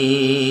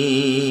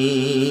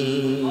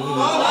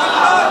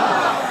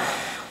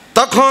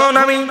 তখন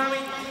আমি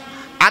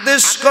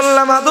আদেশ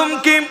করলাম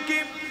আদমকে,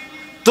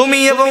 তুমি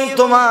এবং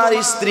তোমার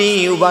স্ত্রী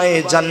উভয়ে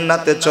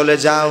জান্নাতে চলে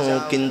যাও,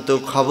 কিন্তু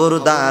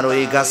খবরদার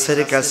ওই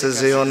গাছের কাছে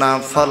যেও না,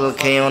 ফল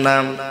খেও না।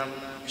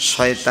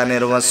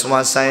 শয়তানের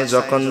ওয়াসওয়াসায়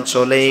যখন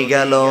চলেই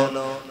গেল,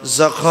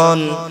 যখন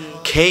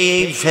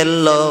খেয়েই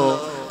ফেললো,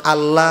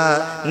 আল্লাহ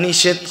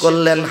নিষেধ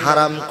করলেন,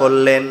 হারাম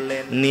করলেন,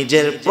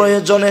 নিজের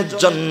প্রয়োজনের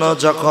জন্য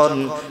যখন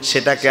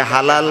সেটাকে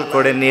হালাল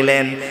করে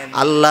নিলেন,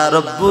 আল্লাহ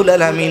রব্বুল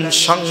আলামিন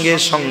সঙ্গে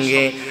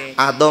সঙ্গে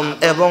আদম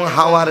এবং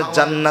হাওয়ার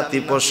জান্নাতি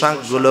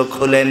পোশাকগুলো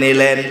খুলে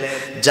নিলেন।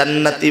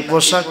 জান্নাতি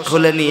পোশাক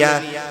খুলে নিয়া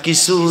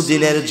কিছু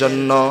দিনের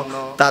জন্য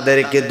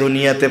তাদেরকে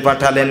দুনিয়াতে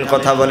পাঠালেন।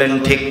 কথা বলেন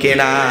ঠিক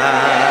কিনা?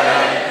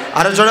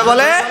 আর জোরে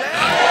বলে।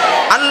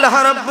 আল্লাহ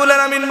রাব্বুল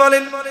আলামিন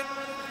বলেন,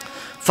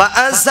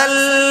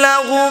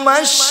 فأزلهما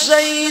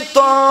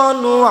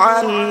الشيطان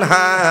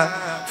عنها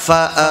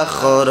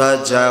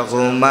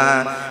فأخرجهما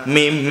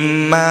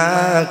مما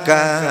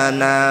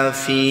كانا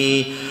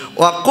فيه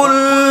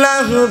وقلنا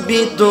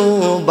اهبطوا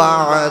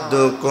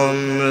بعضكم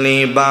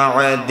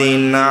لبعض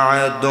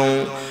عدو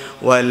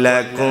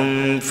ولكم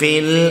في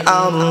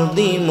الأرض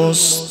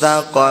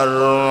مستقر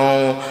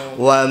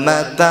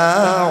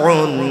ومتاع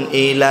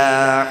إلى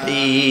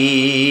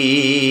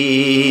حين।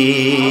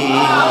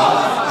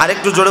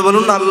 আরেকটু জোরে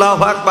বলুন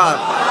আল্লাহু আকবার।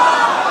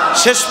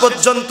 শেষ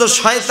পর্যন্ত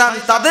শয়তান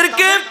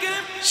তাদেরকে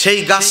সেই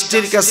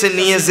গাছটির কাছে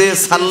নিয়ে যেয়ে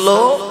ছাড়লো।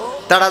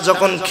 তারা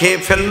যখন খেয়ে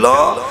ফেললো,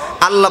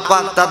 আল্লাহ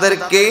পাক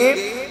তাদেরকে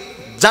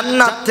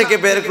জান্নাত থেকে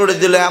বের করে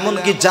দিল,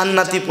 এমনকি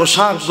জান্নাতি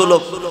পোশাকগুলো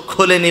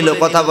খুলে নিল।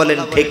 কথা বলেন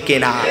ঠিক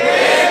কিনা?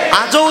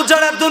 আজও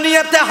যারা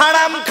দুনিয়াতে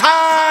হারাম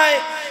খায়,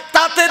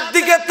 তাদের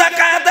দিকে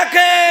তাকায়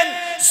দেখেন,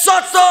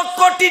 যত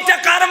কোটি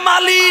টাকার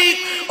মালিক,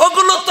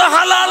 ওগুলো তো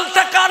হালাল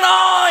টাকা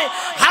নয়,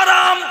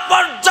 হারাম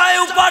পর্যায়ে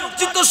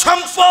উপার্জিত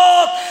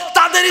সম্পদ।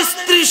 তাদের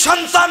স্ত্রী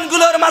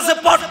সন্তানগুলোর মাঝে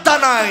পর্দা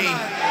নাই।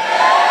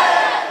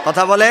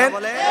 কথা বলেন।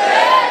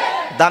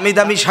 দামি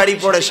দামি শাড়ি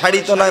পরে, শাড়ি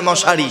তো নয়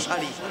মশারি।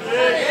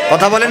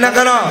 কথা বলেন না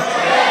কেন?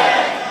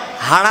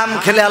 হারাম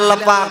খেলে আল্লাহ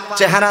পাক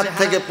চেহারা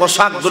থেকে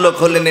পোশাকগুলো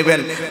খুলে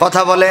নেবেন।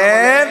 কথা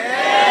বলেন।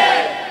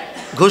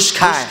 ঘুষ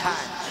খায়,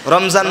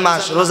 রমজান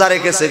মাস রোজা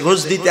রেখেছে, ঘুষ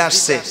দিতে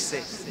আসছে,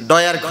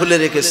 ডয়ার খুলে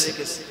রেখেছে,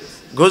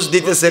 ঘুষ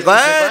দিতেছে।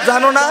 কয়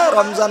জানো না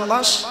রমজান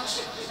মাস,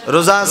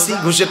 রোজা আছি,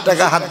 ঘুষের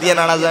টাকা হাত দিয়ে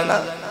নাড়া যায় না,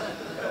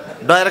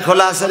 ডয়ার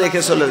খোলা আছে,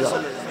 রেখে চলে যাও।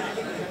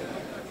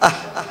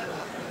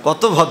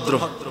 কত ভদ্র।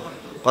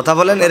 কথা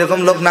বলেন। এরকম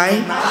লোক নাই?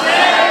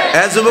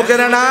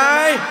 যুবকেরা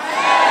নাই?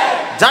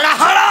 যারা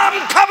হারাম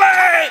খাবে,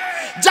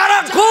 যারা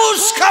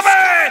ঘুষ খাবে,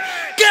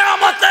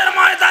 কিয়ামতের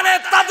ময়দানে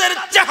তাদের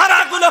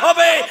চেহারাগুলো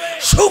হবে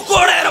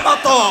শূকরের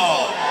মতো।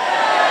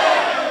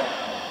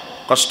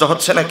 কষ্ট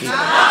হচ্ছে নাকি?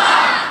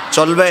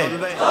 চলবে?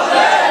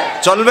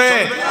 চলবে?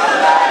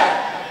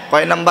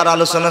 কয় নাম্বার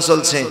আলোচনা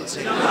চলছে?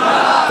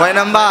 কয়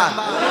নাম্বার?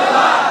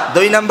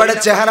 2 নাম্বারের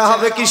চেহারা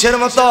হবে কিসের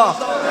মতো?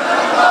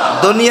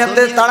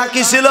 দুনিয়াতে তারা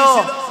কি ছিল?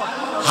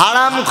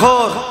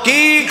 হারামখোর।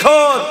 কি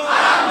খোর?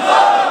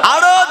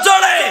 আরো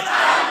জোরে।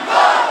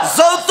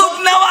 যৌতুক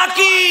নেওয়া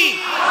কি?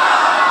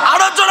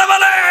 আরো জোরে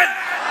বলেন।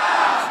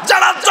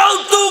 যারা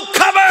যৌতুক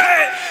খাবে,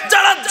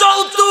 যারা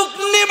যৌতুক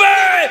নিবে,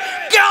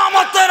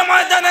 কিয়ামতের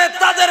ময়দানে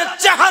তাদের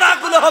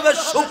চেহারাগুলো হবে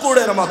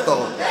শূকরের মতো।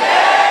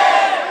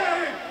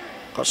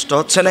 কষ্ট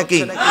হচ্ছে নাকি?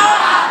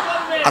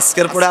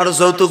 আজকের পরে আরো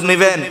যৌতুক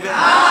নিবেন?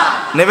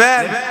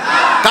 নেবেন?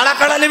 কারা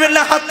কারা নিবেন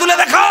না হাত তুলে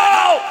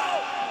দেখাও।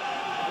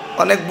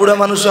 অনেক বুড়া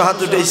মানুষও হাত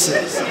উঠেছে।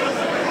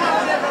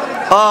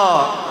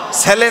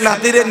 ছেলে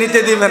নাতিরে নিতে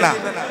দিবে না।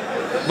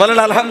 বলেন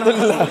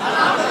আলহামদুলিল্লাহ।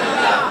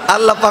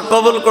 আল্লাহ পাক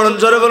কবুল করুন।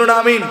 জোরে বলুন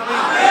আমিন।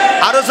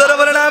 আরো জোরে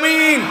বলেন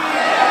আমিন।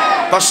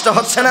 কষ্ট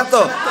হচ্ছে না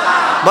তো?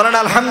 বলেন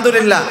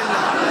আলহামদুলিল্লাহ।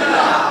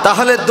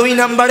 তাহলে 2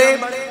 নাম্বারে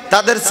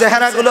তাদের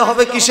চেহারাগুলো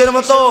হবে কিসের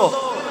মতো?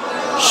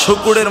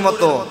 শূকরের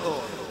মতো।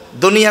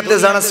 দুনিয়াতে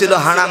যারা ছিল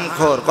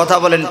হারামখোর, কথা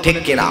বলেন ঠিক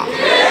কিনা?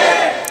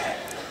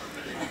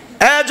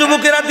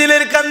 যুবকেরা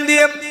দিলের কান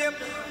দিয়ে,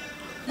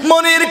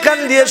 মনের কান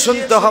দিয়ে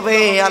শুনতে হবে।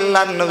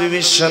 আল্লাহর নবী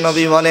বিশ্ব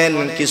নবী বলেন,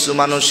 কিছু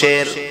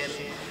মানুষের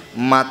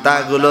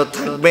মাথাগুলো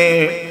থাকবে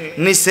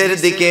নিচের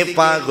দিকে,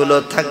 পা গুলো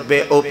থাকবে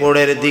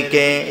উপরের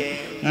দিকে।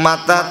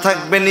 মাথা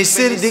থাকবে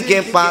নিচের দিকে,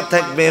 পা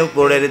থাকবে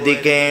উপরের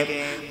দিকে।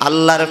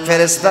 আল্লাহর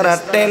ফেরেশতারা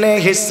টেনে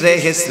হিসড়ে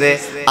হিসড়ে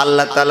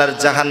আল্লাহ তাআলার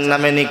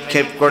জাহান্নামে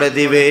নিক্ষেপ করে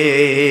দিবে।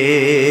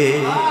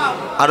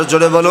 আরো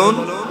জোরে বলুন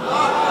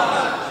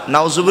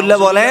নাউজুবিল্লাহ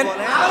বলেন।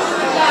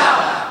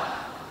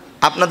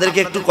 আপনাদেরকে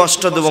একটু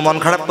কষ্ট দেব, মন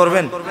খারাপ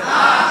করবেন?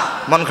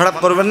 মন খারাপ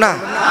করবেন না?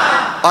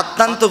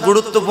 অত্যন্ত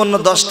গুরুত্বপূর্ণ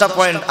 10টা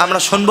পয়েন্ট আমরা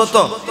শুনবো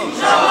তো।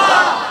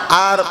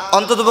 আর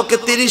অন্ততপক্ষে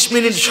 30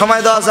 মিনিট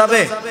সময় দেওয়া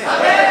যাবে?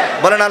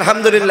 বলেন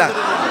আলহামদুলিল্লাহ।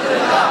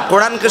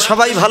 কোরআনকে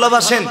সবাই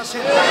ভালোবাসেন?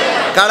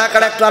 কারা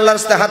কারা একটু আল্লাহর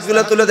রাস্তায়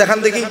হাতগুলো তুলে দেখান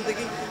দেখি।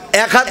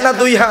 এক হাত না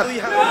দুই হাত?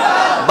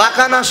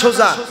 বাঁকা না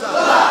সোজা?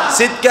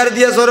 চিৎকার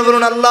দিয়ে জোরে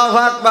বলুন আল্লাহু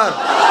আকবার।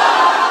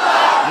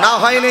 না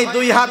হয় নাই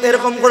দুই হাত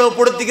এরকম করে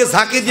উপরের দিকে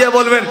ঝাঁকি দিয়ে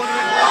বলবেন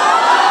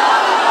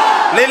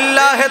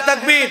লিল্লাহে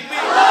তাকবীর।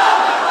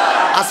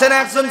 আছে না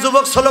একজন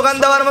যুবক স্লোগান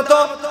দেওয়ার মতো?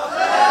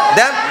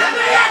 দেন।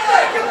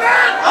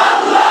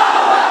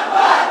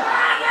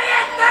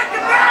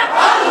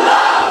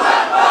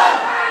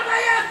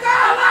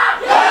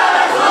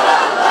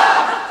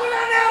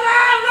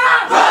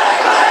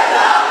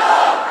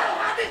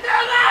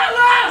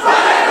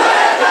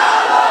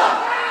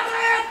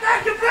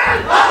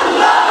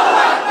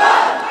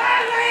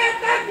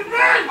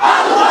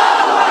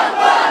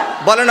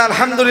 বলেন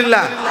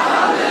আলহামদুলিল্লাহ।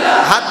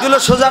 হাতগুলো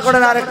সোজা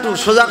করেন, আর একটু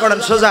সোজা করেন,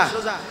 সোজা।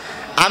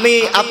 আমি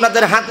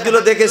আপনাদের হাতগুলো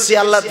দেখেছি,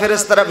 আল্লাহর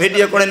ফেরেশতারা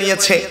ভিডিও করে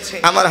নিয়েছে।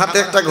 আমার হাতে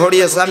একটা ঘড়ি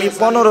আছে, আমি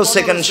 15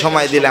 সেকেন্ড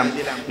সময় দিলাম।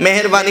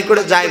 মেহেরবানি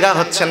করে জায়গা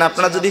হচ্ছে না,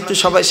 আপনারা যদি একটু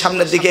সবাই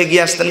সামনের দিকে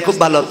এগিয়ে আসতেন খুব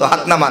ভালো হতো।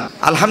 হাত নামান,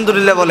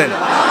 আলহামদুলিল্লাহ বলেন।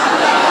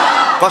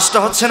 কষ্ট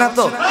হচ্ছে না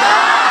তো?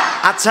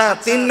 আচ্ছা,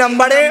 3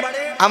 নম্বরে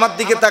আমার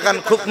দিকে তাকান,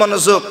 খুব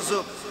মনোযোগ।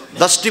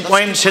 10টি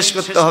পয়েন্ট শেষ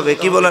করতে হবে,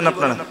 কি বলেন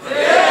আপনারা?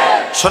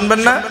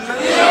 শুনবেন না?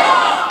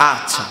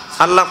 আচ্ছা,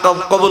 আল্লাহ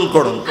কবুল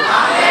করুন।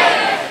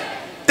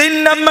 3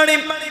 নম্বরে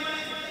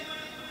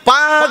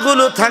পা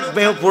গুলো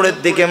থাকবে উপরের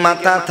দিকে,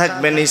 মাথা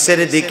থাকবে নিচের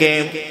দিকে।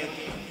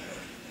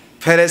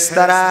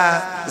 ফেরেশতারা,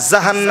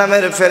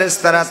 জাহান্নামের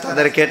ফেরেশতারা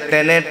তাদেরকে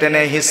টেনে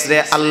টেনে হিসড়ে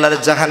আল্লাহর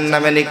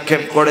জাহান্নামে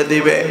নিক্ষেপ করে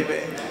দিবে।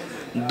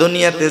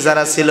 দুনিয়াতে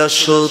যারা ছিল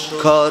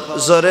সুদখোর,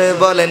 জোরে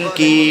বলেন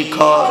কি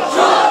খোর?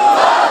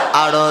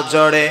 আরো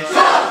জোরে।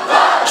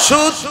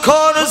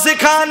 সুদখোর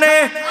যেখানে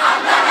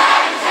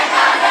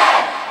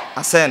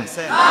আছেন,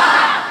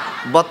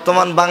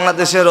 বর্তমান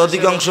বাংলাদেশের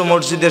অধিকাংশ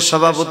মসজিদের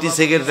সভাপতি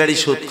সেক্রেটারি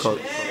সুদখোর।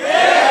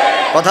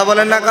 কথা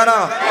বলেন না কেন?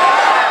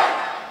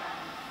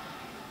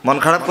 মন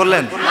খারাপ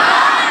করলেন?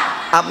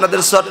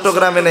 আপনাদের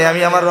চট্টগ্রামে নেই,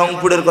 আমি আমার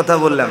রংপুরের কথা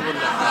বললাম।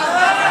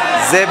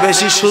 যে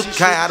বেশি সুদ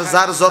খায় আর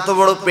যার যত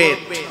বড় পেট,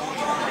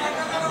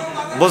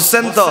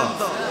 বুঝছেন তো?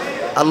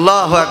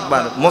 আল্লাহু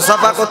আকবার।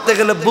 মুসাফা করতে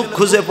গেলে বুক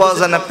খুঁজে পাওয়া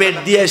যায় না, পেট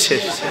দিয়ে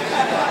শেষ।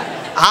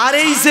 আর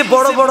এই যে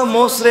বড় বড়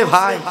মোষ রে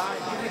ভাই,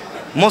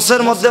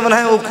 মোষের মধ্যে মনে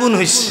হয় উকুন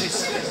হইছে,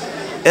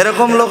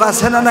 এরকম লোক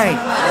আছে না নাই?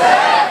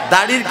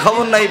 দাড়ির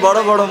খবর নাই, বড়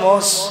বড়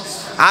মোষ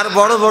আর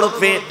বড় বড়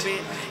পেট,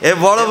 এ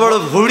বড় বড়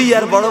ভুড়ি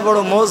আর বড় বড়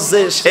মোষ,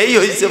 যে সেই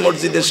হইছে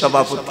মসজিদের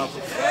সভাপতি।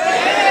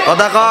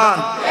 কথা কন।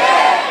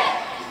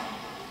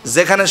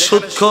 যেখানে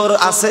সুদখোর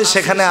আছে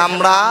সেখানে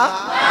আমরা,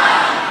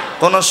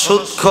 কোন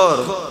সুদখোর,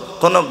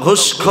 কোন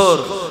ঘুষখোর,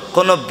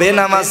 কোন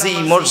বেনামাজি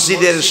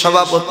মসজিদের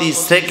সভাপতি,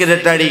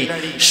 সেক্রেটারি,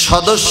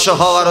 সদস্য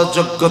হওয়ারও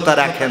যোগ্যতা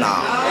রাখে না।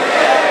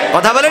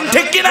 কথা বলেন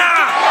ঠিক কিনা?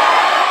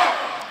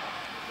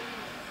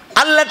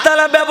 আল্লাহ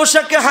তাআলা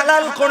ব্যবসাকে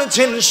হালাল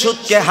করেছেন,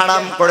 সুদকে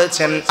হারাম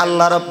করেছেন।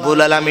 আল্লাহ রাব্বুল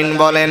আলামিন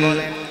বলেন,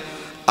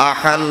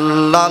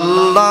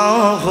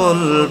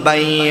 আহাল্লাল্লাহুল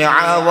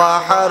বাই'a ওয়া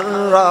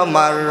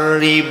হাররামার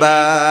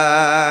রিবা।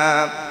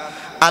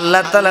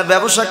 আল্লাহ তাআলা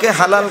ব্যবসাকে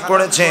হালাল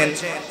করেছেন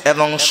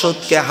এবং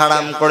সুদকে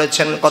হারাম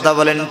করেছেন। কথা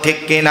বলেন ঠিক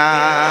কিনা?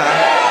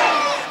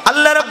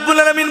 আল্লাহ রাব্বুল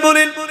আলামিন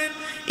বলেন,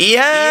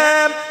 ইয়া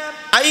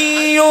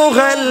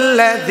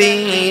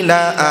আইয়ুহাল্লাযীনা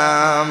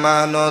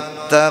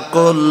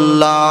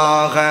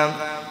আমানুত্তাকুল্লাহা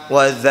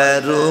ওয়া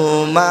যারু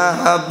মা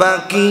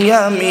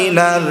বাকিয়া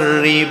মিনার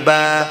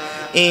রিবা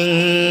ইন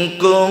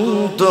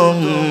কুনতুম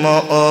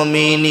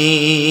মুমিনিন।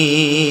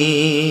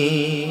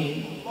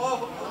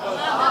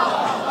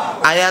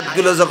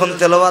 আয়াতগুলো যখন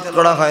তেলাওয়াত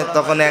করা হয়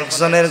তখন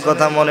একজনের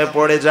কথা মনে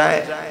পড়ে যায়,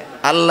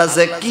 আল্লাহ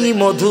যে কি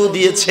মধু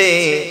দিয়েছে,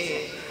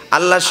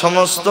 আল্লাহ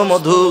সমস্ত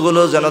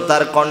মধুগুলো যেন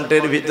তার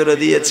কণ্ঠের ভিতরে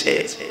দিয়েছে।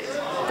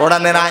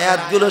 কোরআনের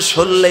আয়াতগুলো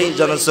শুনলেই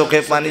যেন চোখে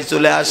পানি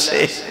চলে আসে।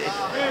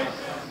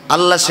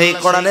 আল্লাহ সেই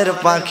কোরআনের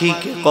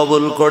পাখিকে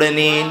কবুল করে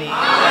নিন,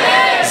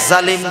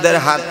 জালিমদের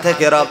হাত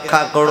থেকে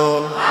রক্ষা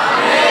করুন।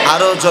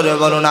 আরো জোরে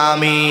বলুন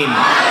আমিন।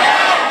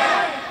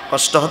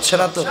 কষ্ট হচ্ছে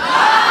না তো?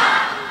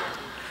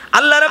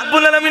 আল্লাহ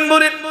রাব্বুল আলামিন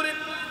বলেন,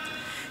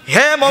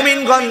 হে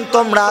মুমিনগণ,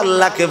 তোমরা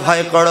আল্লাহকে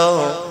ভয় করো।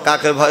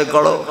 কাকে ভয়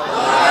করো?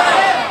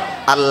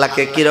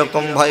 আল্লাহকে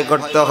কিরকম ভয়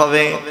করতে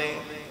হবে?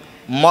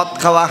 মদ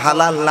খাওয়া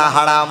হালাল না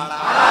হারাম?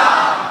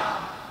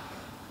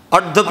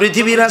 অর্ধ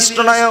পৃথিবী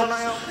রাষ্ট্রনায়ক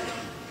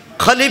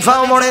খলিফা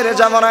ওমরের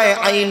জামানায়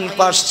আইন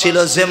পাস ছিল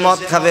যে মদ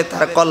খাবে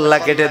তার কল্লা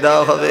কেটে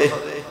দেওয়া হবে।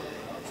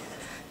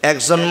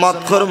 একজন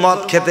মদখোর মদ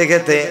খেতে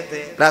খেতে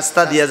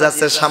রাস্তা দিয়ে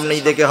যাচ্ছে,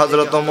 সামনেই দেখে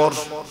হযরত ওমর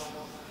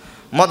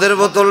মদের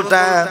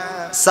বোতলটা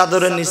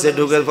চাদরের নিচে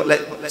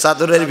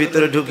চাদরের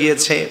ভিতরে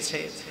ঢুকিয়েছে।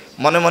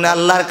 মনে মনে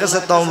আল্লাহর কাছে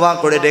তওবা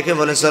করে ডেকে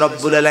বলেছে,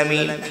 রব্বুল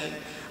আলামিন,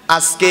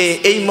 আজকে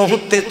এই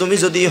মুহূর্তে তুমি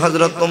যদি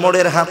হযরত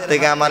ওমরের হাত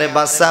থেকে আমারে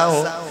বাঁচাও,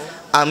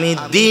 আমি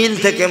দিল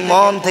থেকে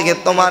মন থেকে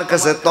তোমার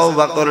কাছে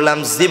তওবা করলাম,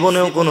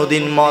 জীবনেও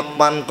কোনোদিন মদ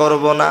পান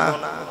করব না।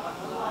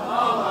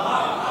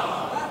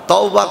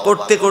 তওবা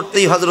করতে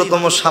করতেই হযরত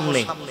ওমর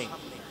সামনে,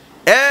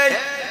 এই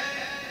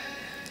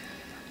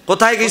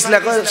কোথায় গিয়েছিলে?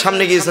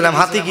 সামনে গিয়েছিলাম।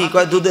 হাতে কি?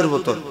 কয় দুধের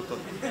বোতল।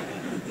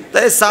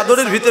 তাই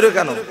চাদরের ভিতরে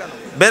কেন?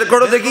 বের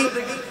করো দেখি।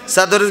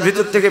 চাদরের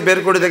ভিতর থেকে বের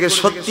করে দেখে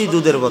সত্যি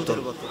দুধের বোতল।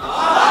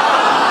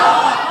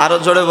 আরো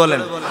জোরে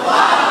বলেন।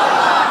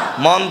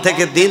 মন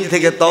থেকে দিল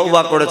থেকে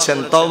তওবা করেছেন,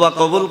 তওবা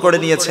কবুল করে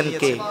নিয়েছেন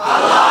কে?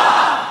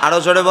 আরো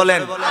জোরে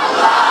বলেন।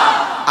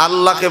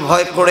 আল্লাহকে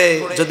ভয় করে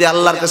যদি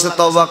আল্লাহর কাছে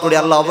তওবা করি,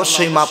 আল্লাহ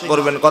অবশ্যই মাফ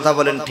করবেন। কথা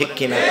বলেন ঠিক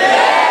কিনা?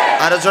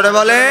 আরো জোরে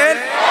বলেন।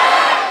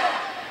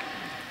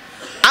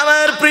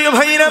 আমার প্রিয়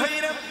ভাইরা,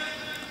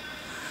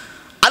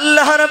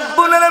 আল্লাহ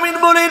রাব্বুল আলামিন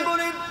বলেন,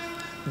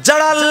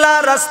 যারা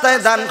আল্লাহর রাস্তায়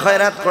দান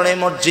খয়রাত করে,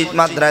 মসজিদ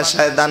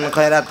মাদ্রাসায় দান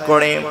খয়রাত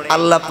করে,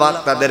 আল্লাহ পাক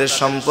তাদের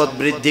সম্পদ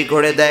বৃদ্ধি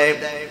করে দেয়।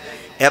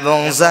 এবং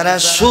যারা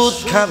সুদ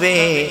খাবে,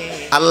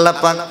 আল্লাহ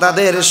পাক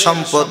তাদের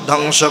সম্পদ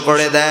ধ্বংস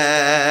করে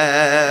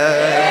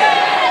দেয়।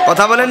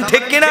 কথা বলেন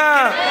ঠিক কিনা?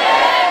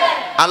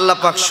 আল্লাহ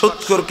পাক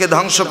সুদখোরকে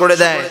ধ্বংস করে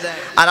দেয়।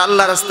 আর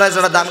আল্লাহ রাস্তায়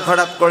যারা দান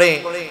খয়রাত করে,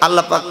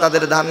 আল্লাহ পাক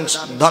তাদের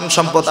ধন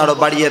সম্পদ আরো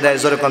বাড়িয়ে দেয়।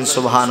 জোরে কোন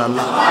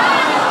সুবহানাল্লাহ।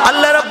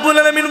 আল্লাহ রাব্বুল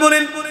আলামিন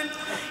বলেন,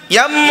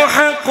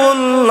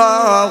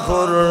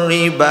 ইয়ামহাকুল্লাহুর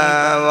রিবা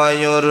ওয়া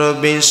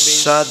ইউরবিস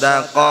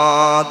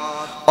সাদাকাত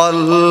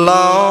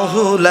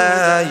আল্লাহু লা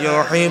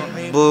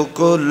ইউহিব্বু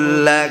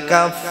কুল্লা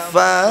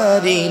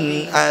কাফফারিন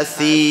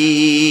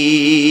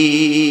আসীম।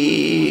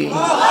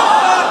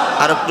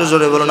 আর একটু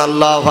জোরে বলুন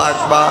আল্লাহু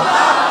আকবার।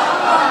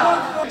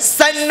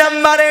 4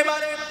 নম্বরে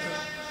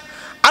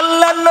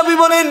আল্লাহর নবী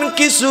বলেন,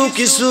 কিছু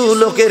কিছু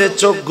লোকের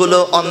চোখগুলো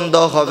অন্ধ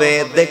হবে,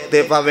 দেখতে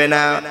পাবে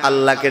না।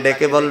 আল্লাহকে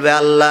ডেকে বলবে,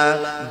 আল্লাহ,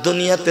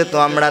 দুনিয়াতে তো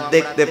আমরা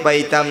দেখতে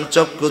পাইতাম,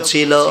 চক্ষু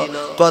ছিল,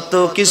 কত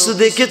কিছু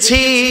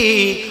দেখেছি।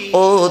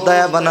 ও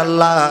দয়াবান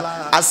আল্লাহ,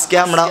 আজকে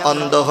আমরা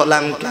অন্ধ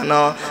হলাম কেন?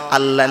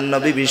 আল্লাহর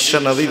নবী বিশ্ব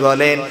নবী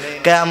বলেন,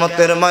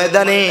 কিয়ামতের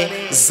ময়দানে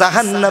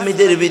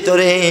জাহান্নামীদের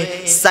ভিতরে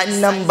 4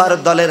 নাম্বার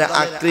দলের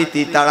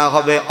আকৃতি, তারা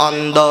হবে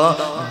অন্ধ।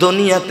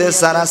 দুনিয়াতে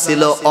যারা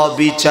ছিল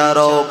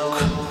অবিচারক।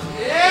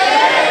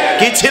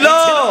 কি ছিল?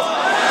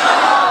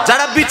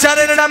 যারা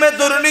বিচারের নামে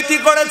দুর্নীতি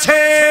করেছে,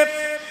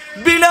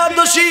 বিনা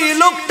দোষী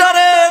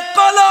লোকটারে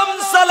কলম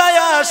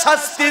চালায়া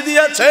শাস্তি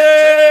দিয়েছে।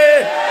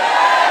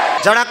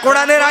 যারা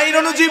কোরআনের আইন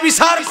অনুযায়ী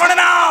বিচার করে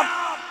না,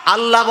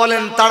 আল্লাহ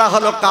বলেন তারা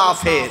হলো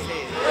কাফের।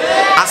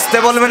 আস্তে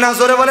বলবেন না,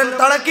 জোরে বলেন,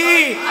 তারা কি?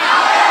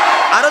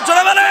 আরো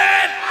জোরে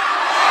বলেন।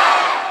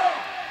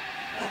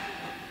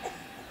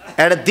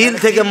 এর দিল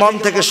থেকে মন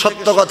থেকে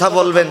সত্য কথা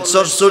বলবেন।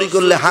 চোর চুরি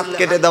করলে হাত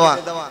কেটে দেওয়া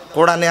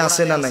কোরআনে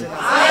আছে না নাই?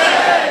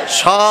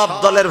 সব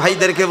দলের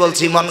ভাইদেরকে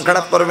বলছি, মন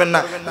খারাপ করবেন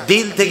না,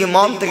 দিল থেকে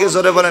মন থেকে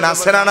জোরে বলেন,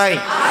 আছে না নাই?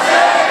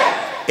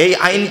 এই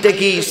আইনটা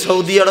কি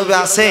সৌদি আরবে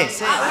আছে?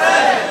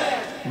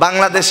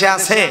 বাংলাদেশে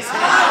আছে?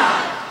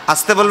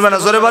 আস্তে বলবেন না,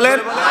 জোরে বলেন।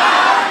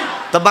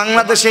 তো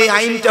বাংলাদেশে এই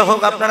আইনটা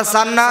হোক, আপনারা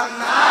চান না?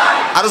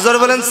 আর জোরে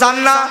বলেন, চান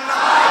না?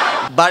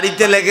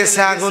 বাড়িতে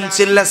লেগেছে আগুন,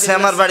 চিল্লাচ্ছে,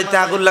 আমার বাড়িতে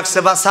আগুন লাগছে,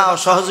 বাঁচাও,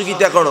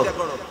 সহযোগিতা করো।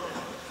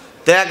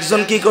 তো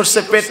একজন কি করছে,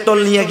 পেট্রোল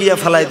নিয়ে গিয়ে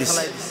ফেলাই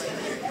দিছে।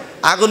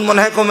 আগুন মনে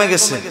হয় কমে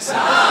গেছে।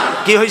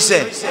 কি হয়েছে?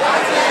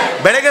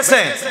 বেড়ে গেছে।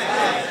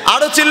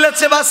 আরো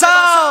চিল্লাচ্ছে,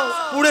 বাঁচাও,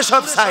 পুড়ে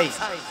সব ছাই।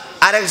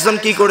 আর একজন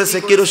কি করেছে,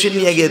 কেরোসিন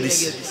নিয়ে গিয়ে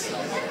দিছে।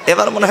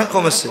 এবার মনে হয়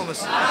কমেছে,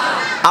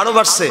 আরো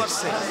বাড়ছে।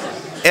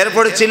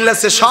 এরপরে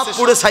চিল্লাচ্ছে, সব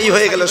পুড়ে ছাই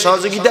হয়ে গেল,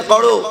 সহযোগিতা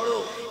করো।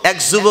 এক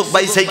যুবক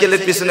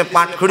বাইসাইকেলের পিছনে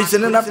পাটখড়ি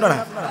চেনেন আপনারা?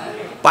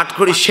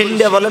 পাটখড়ি,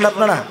 সিন্ডা বলেন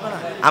আপনারা?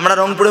 আমরা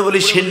রংপুরে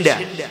বলি সিন্ডা,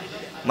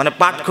 মানে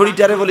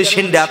পাটখড়িটারে বলি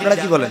সিন্ডা। আপনারা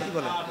কি বলেন?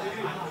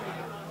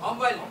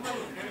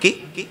 কি?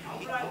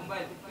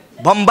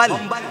 ভম্বাইল,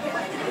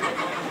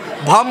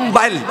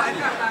 ভম্বাইল,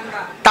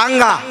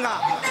 টাঙ্গা,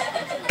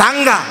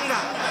 টাঙ্গা।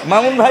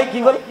 মামুন ভাই কি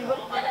বলে?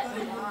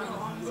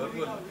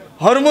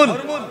 হরমোন।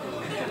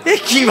 এ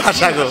কি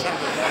ভাষা গো?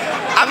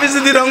 আমি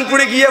যদি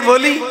রংপুরে গিয়ে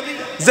বলি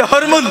যে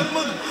হরমোন,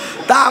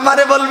 তা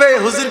আমারে বলবে,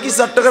 হুজুর কি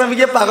চট্টগ্রামে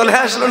গিয়ে পাগল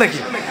হয়ে আসলো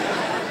নাকি?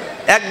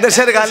 এক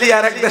দেশের গালি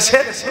আর এক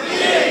দেশের,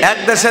 এক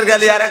দেশের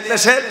গালি আর এক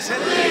দেশের।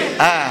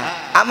 হ্যাঁ,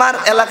 আমার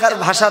এলাকার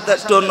ভাষা তো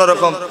একটু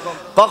অন্যরকম।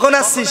 কখন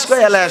আসছিস?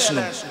 কই এলায়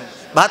আসনু।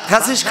 ভাত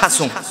খাচ্ছিস?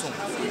 খাসুম।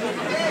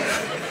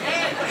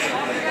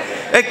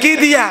 এ কি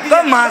দিয়া?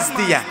 কই মাছ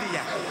দিয়া।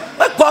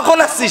 কখন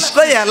আসছিস?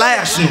 কই এলায়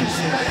আসনু।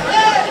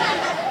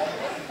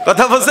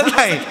 কথা বলছেন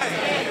নাই?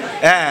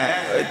 হ্যাঁ,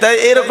 তাই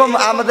এরকম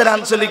আমাদের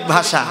আঞ্চলিক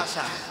ভাষা।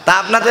 তা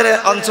আপনাদের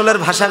অঞ্চলের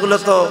ভাষাগুলো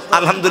তো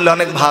আলহামদুলিল্লাহ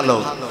অনেক ভালো।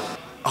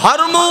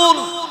 হরমোন,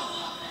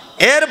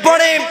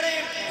 এরপরে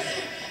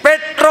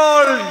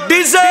পেট্রোল,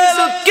 ডিজেল,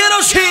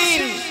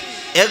 কেরোসিন,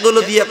 এগুলো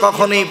দিয়ে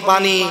কখনোই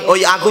পানি ওই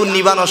আগুন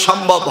নিভানো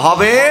সম্ভব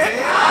হবে?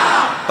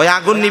 ওই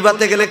আগুন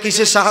নিভাতে গেলে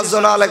কিসের সাহায্য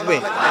নেওয়া লাগবে?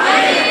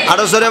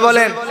 আরো জোরে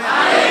বলেন।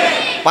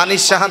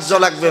 পানির সাহায্য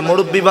লাগবে।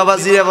 মুরব্বী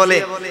বাবাজিরা বলে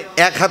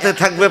এক হাতে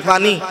থাকবে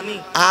পানি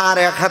আর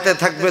এক হাতে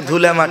থাকবে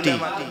ধুলা মাটি।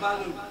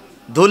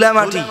 ধুলা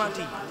মাটি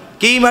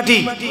কি মাটি?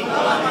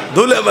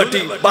 ধুলা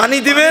মাটি। পানি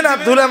দিবেন আর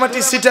ধুলা মাটি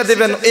ছিটা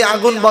দিবেন, এই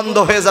আগুন বন্ধ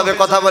হয়ে যাবে।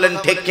 কথা বলেন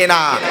ঠিক কিনা?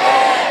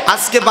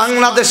 আজকে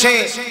বাংলাদেশে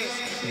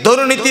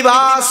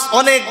দুর্নীতিবাজ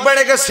অনেক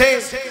বেড়ে গেছে।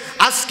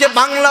 আজকে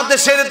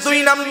বাংলাদেশের 2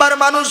 নাম্বার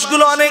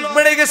মানুষগুলো অনেক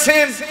বেড়ে গেছে।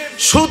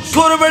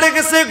 সুদখোর বেড়ে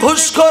গেছে,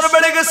 ঘুষখোর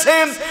বেড়ে গেছে,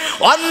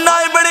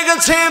 অন্যায় বেড়ে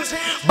গেছে।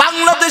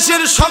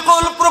 বাংলাদেশের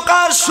সকল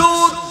প্রকার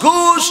সুদ,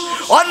 ঘুষ,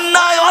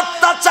 অন্যায়,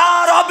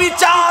 অত্যাচার,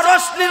 অবিচার,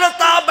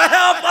 অশ্লীলতা,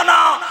 বেহায়াপনা,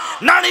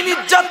 নারী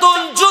নির্যাতন,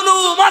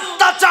 জুলুম,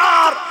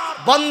 অত্যাচার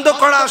বন্ধ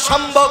করা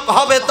সম্ভব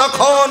হবে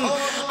তখন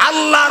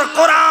আল্লাহর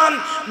কোরআন,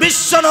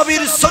 বিশ্ব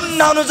নবীর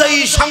সুন্নাহ অনুযায়ী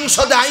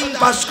সংসদে আইন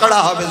পাস করা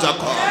হবে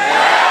যখন।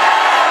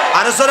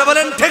 আর জোরে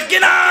বলেন ঠিক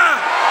কিনা?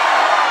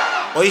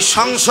 ওই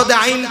সংসদে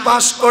আইন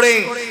পাস করে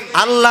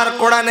আল্লাহর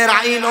কোরআনের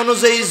আইন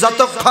অনুযায়ী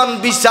যতক্ষণ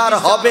বিচার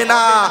হবে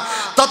না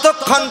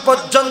ততক্ষণ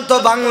পর্যন্ত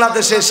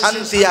বাংলাদেশে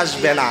শান্তি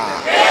আসবে না।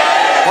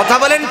 কথা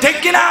বলেন ঠিক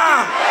কিনা?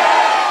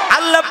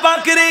 আল্লাহ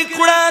পাকের এই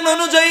কোরআন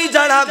অনুযায়ী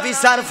যারা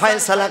বিচার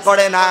ফয়সালা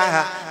করে না,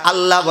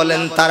 আল্লাহ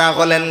বলেন তারা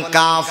হলেন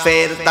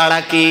কাফের। তারা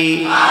কি?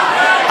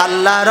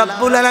 আল্লাহ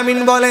রাব্বুল আলামিন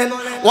বলেন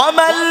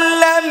ওয়ামান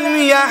লাম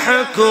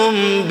ইয়াহকুম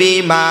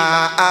বিমা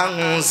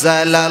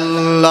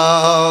আনজালাল্লাহু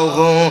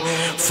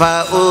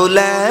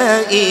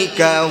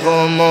ফাউলাইকা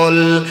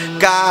হুমুল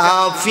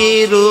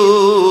কাফিরুন।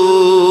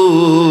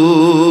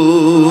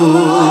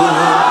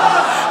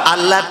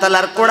 আল্লাহ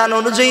তাআলার কোরআন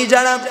অনুযায়ী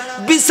যারা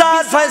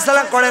বিচার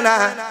ফয়সালা করে না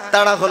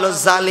তারা হলো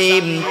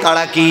জালিম।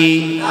 তারা কি?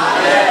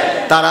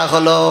 তারা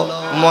হলো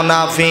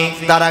মুনাফিক।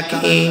 তারা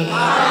কি?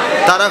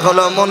 তারা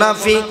হলো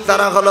মুনাফিক,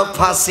 তারা হলো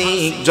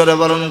ফাসিক। জোরে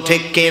বলুন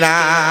ঠিক কিনা?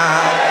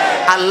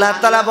 আল্লাহ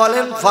তাআলা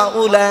বলেন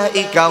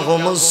ফাউলাইকা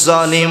হুমুজ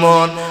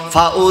জালিমুন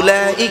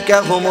ফাউলাইকা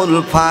হুমুল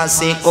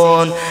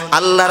ফাসিকুন।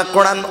 আল্লাহর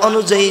কোরআন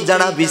অনুযায়ী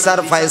যারা বিচার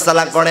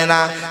ফয়সালা করে না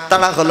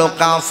তারা হলো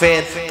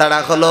কাফের, তারা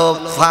হলো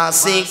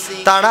ফাসিক,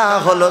 তারা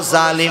হলো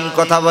জালিম।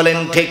 কথা বলেন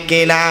ঠিক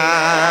কিনা?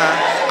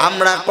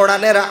 আমরা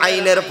কোরআনের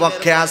আইনের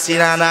পক্ষে আছি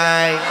না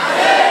নাই?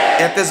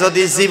 এতে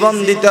যদি জীবন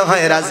দিতে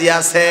হয় রাজি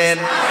আছেন?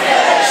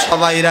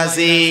 সবাই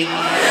রাজি?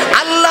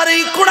 আল্লাহর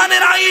এই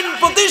কোরআনের আইন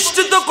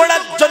প্রতিষ্ঠিত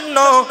করার জন্য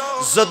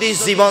যদি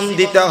জীবন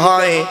দিতে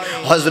হয়,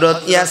 হযরত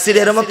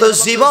ইয়াসিরের মতো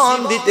জীবন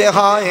দিতে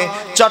হয়,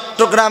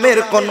 চট্টগ্রামের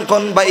কোন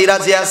কোন ভাই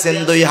রাজি আছেন?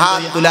 2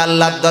 হাত তুলে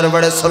আল্লাহর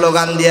দরবারে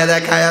স্লোগান দিয়ে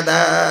দেখায়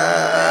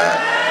দেয়।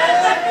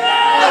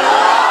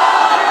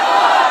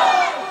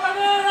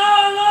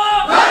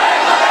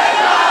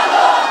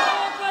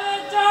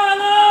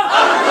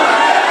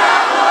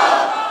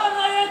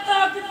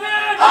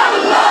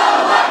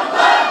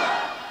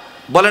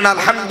 বলেন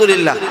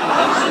আলহামদুলিল্লাহ।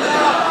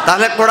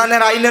 তাহলে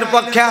কোরআনের আইনের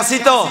পক্ষে আছি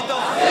তো?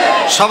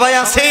 সবাই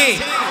আছি?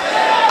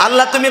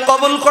 আল্লাহ তুমি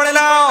কবুল করে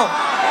নাও।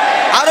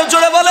 আরো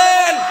জোরে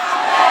বলেন।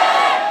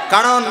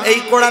 কারণ এই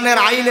কোরআনের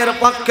আইনের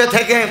পক্ষে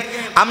থেকে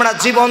আমরা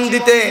জীবন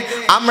দিতে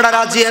আমরা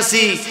রাজি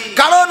আছি।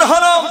 কারণ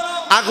হলো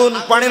আগুন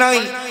পড়ে নাই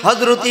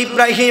হযরত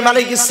ইব্রাহিম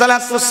আলাইহিস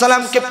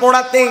সালামকে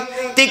পোড়াতে,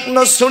 তীক্ষ্ণ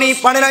ছুরি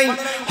পড়ে নাই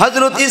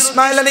হযরত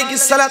ইসমাঈল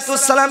আলাইহিস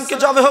সালামকে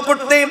জবাহ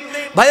করতে,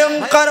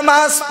 ভয়ঙ্কর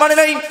মাছ পড়ে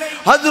নাই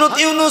হযরত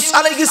ইউনূস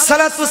আলাইহিস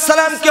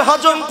সালামকে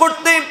হজম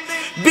করতে,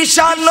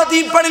 বিশাল নদী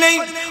পড়ে নাই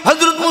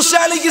হযরত মুসা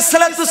আলাইহিস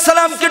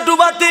সালামকে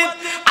ডুবাতে।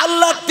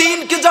 আল্লাহ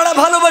দ্বীনকে যারা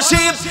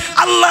ভালোবাসে,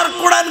 আল্লাহর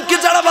কোরআনকে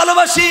যারা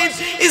ভালোবাসে,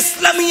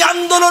 ইসলামী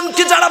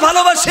আন্দোলনকে যারা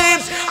ভালোবাসে,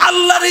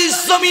 আল্লাহর এই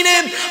জমিনে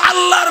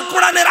আল্লাহর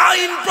কোরআনের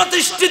আইন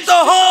প্রতিষ্ঠিত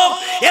হোক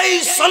এই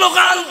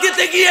স্লোগান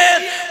দিতে গিয়ে,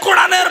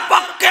 কোরআনের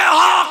পক্ষে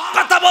হক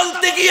কথা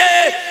বলতে গিয়ে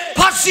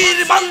ফাঁসির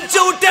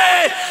মঞ্চে উঠে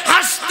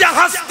হাসতে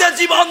হাসতে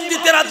জীবন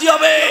দিতে রাজি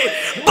হবে,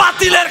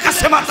 বাতিলের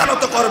কাছে মাথা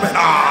নত করবে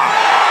না।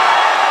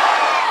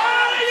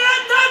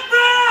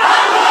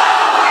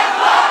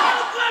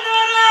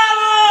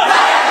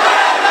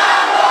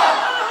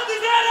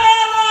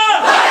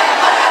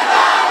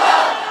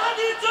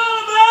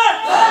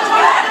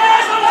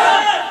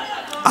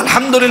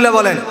 আলহামদুলিল্লাহ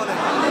বলেন।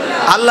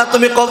 আল্লাহ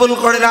তুমি কবুল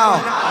করে নাও।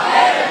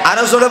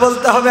 আরো জোরে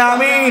বলতে হবে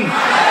আমিন।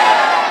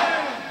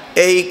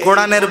 এই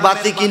কোরআনের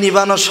বাতি কি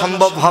নিভানো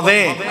সম্ভব হবে?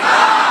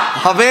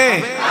 হবে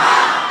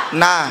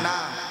না।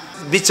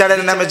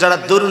 বিচারের নামে যারা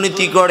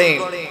দুর্নীতি করে,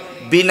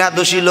 বিনা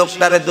দোষী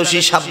লোকটারে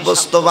দোষী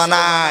সাব্যস্ত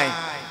বানায়।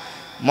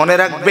 মনে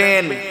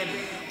রাখবেন,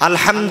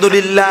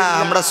 আলহামদুলিল্লাহ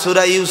আমরা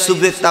সূরা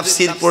ইউসুফের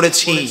তাফসীর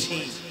পড়েছি,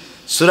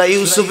 সূরা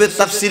ইউসুফের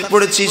তাফসীর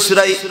পড়েছি।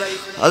 সূরা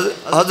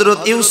হযরত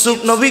ইউসুফ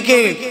নবীকে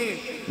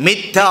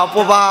মিথ্যা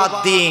অপবাদ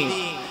দিয়ে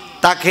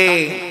তাকে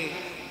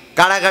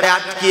কারাগারে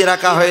আটকিয়ে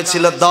রাখা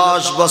হয়েছিল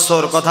 10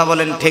 বছর। কথা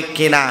বলেন ঠিক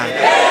কিনা?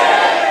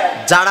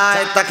 যারা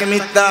তাকে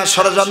মিথ্যা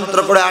ষড়যন্ত্র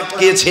করে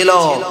আটকিয়েছিল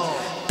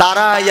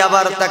তারাই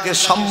আবার তাকে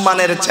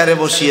সম্মানের চেয়ারে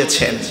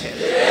বসিয়েছেন,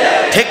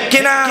 ঠিক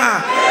কিনা?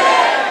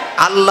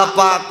 আল্লাহ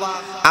পাক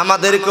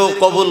আমাদেরকেও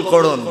কবুল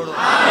করুন,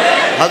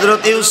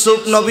 হযরত ইউসুফ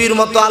নবীর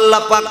মতো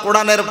আল্লাহ পাক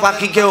কোরআনের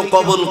পাখিকেও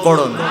কবুল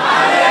করুন।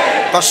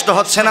 কষ্ট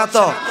হচ্ছে না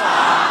তো?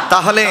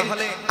 তাহলে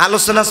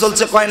আলোচনা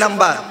চলছে কয়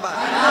নাম্বার?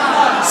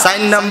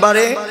 4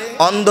 নাম্বারে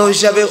অন্ধ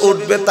হিসাবে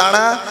উঠবে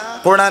তারা,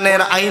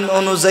 কোরআনের আইন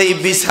অনুযায়ী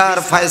বিচার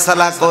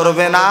ফয়সালা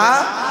করবে না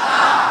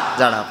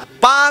যারা।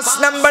 5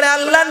 নম্বরে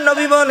আল্লাহর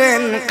নবী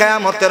বলেন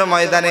কিয়ামতের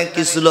ময়দানে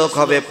কিছু লোক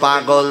হবে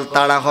পাগল,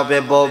 তারা হবে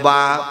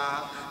বোবা।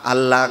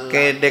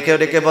 আল্লাহকে ডেকে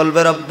ডেকে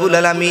বলবে রব্বুল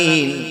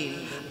আলামিন,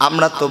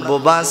 আমরা তো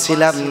বোবা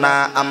ছিলাম না,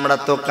 আমরা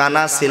তো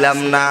কানা ছিলাম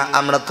না,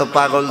 আমরা তো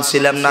পাগল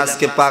ছিলাম না,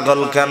 আজকে পাগল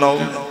কেন?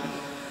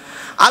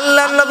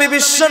 আল্লাহর নবী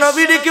বিশ্ব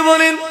নবী ডেকে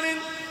বলেন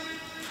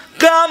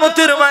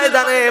কিয়ামতের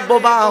ময়দানে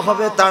বোবা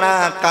হবে তারা,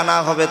 কানা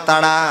হবে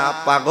তারা,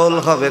 পাগল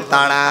হবে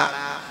তারা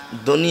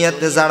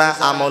দুনিয়াতে যারা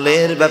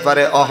আমলের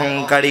ব্যাপারে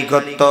অহংকারী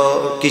করত।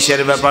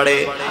 কিসের ব্যাপারে?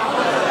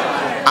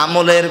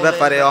 আমলের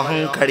ব্যাপারে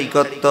অহংকারী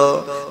করত।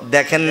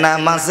 দেখেন না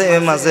মাঝে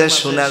মাঝে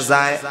শোনা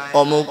যায়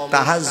অমুক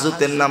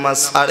তাহাজ্জুদের নামাজ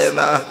ছাড়ে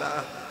না,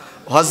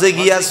 হজে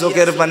গিয়া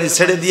চোখের পানি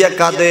ছেড়ে দিয়া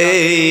কাঁদে।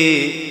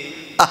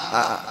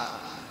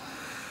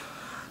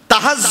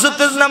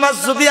 তাহাজ্জুদের নামাজ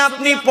যদি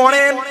আপনি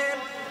পড়েন,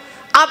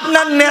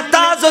 আপনার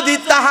নেতা যদি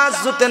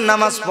তাহাজ্জুদের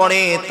নামাজ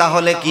পড়ে,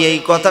 তাহলে কি এই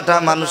কথাটা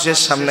মানুষের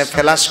সামনে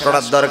ফ্ল্যাশ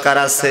করার দরকার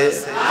আছে?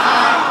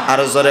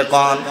 আরো জোরে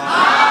কোন।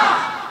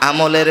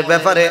 আমলের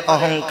ব্যাপারে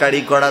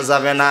অহংকারী করা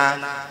যাবে না।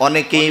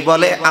 অনেকেই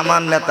বলে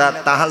আমার নেতা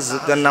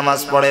তাহাজ্জুদের নামাজ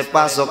পড়ে,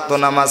 5 ওয়াক্ত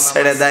নামাজ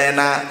ছেড়ে দেয়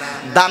না,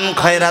 দান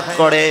খয়রাত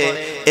করে।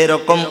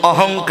 এরকম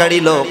অহংকারী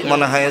লোক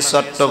মনে হয়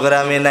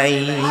চট্টগ্রামে নাই।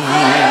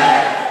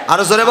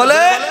 আরো জোরে বলে।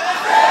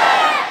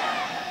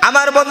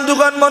 আমার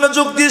বন্ধুগণ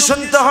মনোযোগ দিয়ে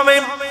শুনতে হবে।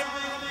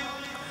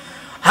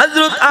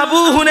 হযরত আবু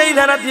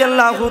হুরায়রা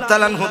রাদিয়াল্লাহু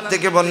তাআলা আনহু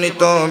থেকে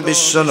বর্ণিত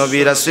বিশ্ব নবী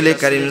রাসূল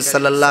করিম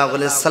সাল্লাল্লাহু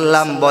আলাইহি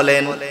সাল্লাম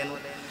বলেন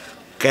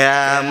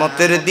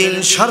কিয়ামতের দিন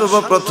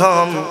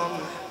সর্বপ্রথম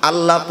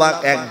আল্লাহ পাক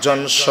একজন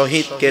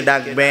শহীদকে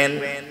ডাকবেন।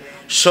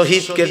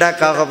 শহীদকে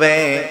ডাকা হবে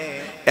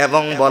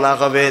এবং বলা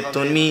হবে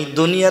তুমি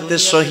দুনিয়াতে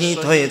শহীদ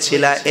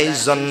হয়েছিলা, এই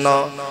জন্য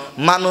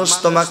মানুষ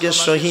তোমাকে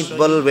শহীদ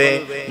বলবে,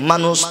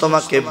 মানুষ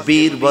তোমাকে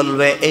বীর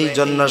বলবে, এই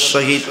জন্য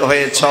শহীদ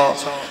হয়েছ।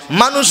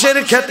 মানুষের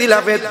খ্যাতি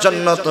লাভের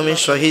জন্য তুমি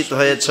শহীদ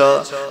হয়েছ,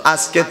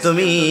 আজকে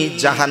তুমি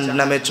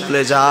জাহান্নামে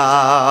চলে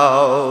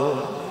যাও।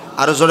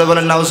 আরো জোরে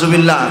বলেন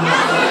নাউজুবিল্লাহ।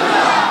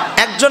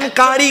 একজন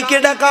কারীকে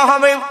ডাকা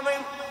হবে,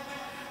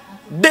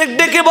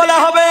 ডেকে বলা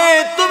হবে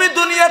তুমি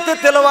দুনিয়াতে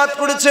তেলাওয়াত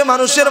করেছে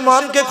মানুষের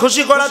মনকে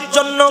খুশি করার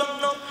জন্য,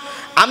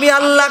 আমি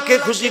আল্লাহকে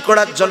খুশি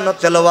করার জন্য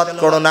তেলাওয়াত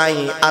করো নাই,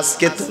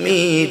 আজকে তুমি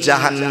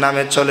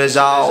জাহান্নামে চলে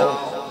যাও।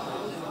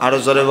 আরো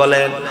জোরে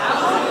বলেন।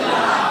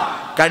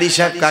 কারি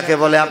সাহেব কাকে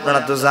বলে আপনারা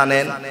তো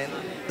জানেন,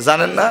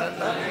 জানেন না?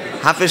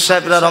 হাফেজ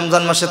সাহেবরা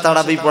রমজান মাসে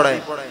তারাবি পড়ে,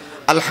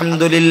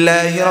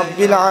 আলহামদুলিল্লাহি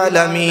রাব্বিল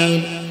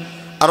আলামিন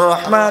আর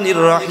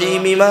রহমানির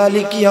রহিম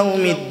মালিকি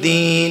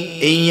ইয়াউমিদ্দিন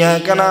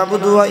ইয়্যাকা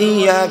না'বুদু ওয়া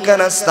ইয়্যাকা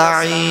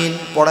নাস্তাঈন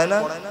পড়ে না?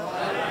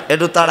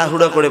 একটু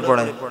তাড়াহুড়া করে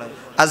পড়ে।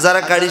 আর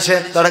যারা কারি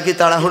সাহেব তারা কি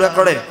তাড়াহুড়া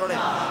করে?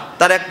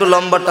 তারা একটু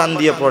লম্বা টান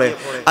দিয়ে পড়ে,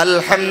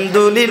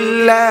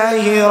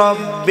 আলহামদুলিল্লাহি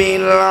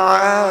রাব্বিল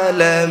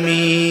আলামিন।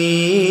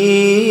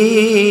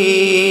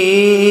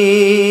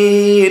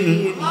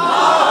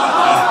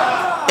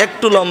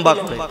 একটু লম্বা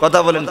করে কথা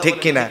বলেন, ঠিক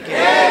কিনা?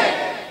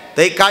 তো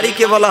এই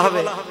কারিকে বলা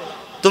হবে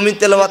তুমি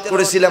তেলাওয়াত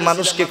করেছিলে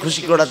মানুষকে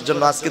খুশি করার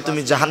জন্য, আজকে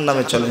তুমি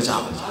জাহান্নামে চলে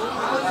যাও।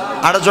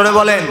 আরো জোরে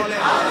বলেন।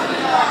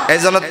 এই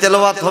জন্য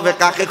তেলাওয়াত হবে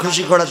কাকে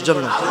খুশি করার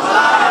জন্য?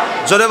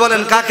 জোরে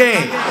বলেন কাকে?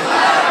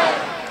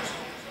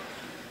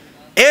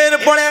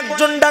 এরপরে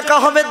একজন ডাকা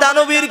হবে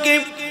দানবীরকে,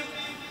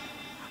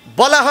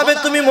 বলা হবে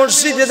তুমি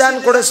মসজিদে দান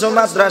করেছো,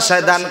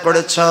 মাদ্রাসায় দান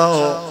করেছো,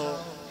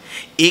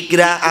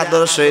 ইকরা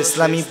আদর্শ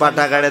ইসলামী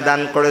পাঠাগারে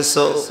দান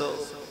করেছো,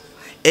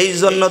 এই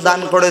জন্য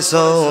দান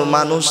করেছো,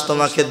 মানুষ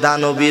তোমাকে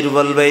দানবীর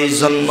বলবে, এই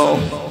জন্য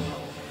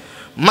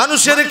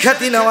মানুষের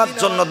খ্যাতি নেওয়ার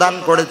জন্য দান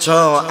করেছো,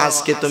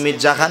 আজকে তুমি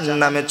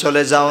জাহান্নামে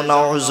চলে যাও।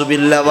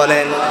 নাউজুবিল্লাহ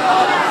বলেন।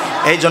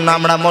 এই জন্য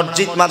আমরা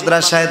মসজিদ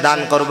মাদ্রাসায় দান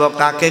করব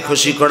কাকে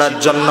খুশি করার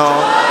জন্য?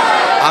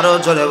 আরো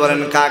জোরে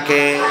বলেন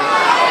কাকে?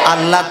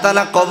 আল্লাহ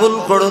তাআলা কবুল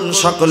করুন,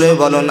 সকলে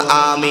বলুন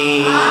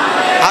আমিন।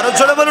 আরো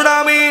জোরে বলুন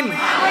আমিন।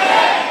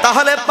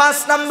 তাহলে 5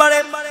 নম্বরে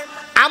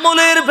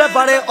আমলের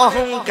ব্যাপারে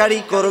অহংকারী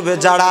করবে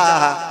যারা,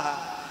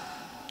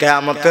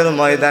 কিয়ামতের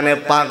ময়দানে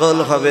পাগল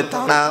হবে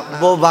তারা,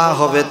 বোবা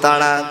হবে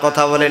তারা।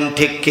 কথা বলেন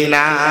ঠিক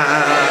কিনা?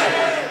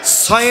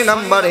 6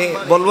 নম্বরে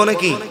বলবো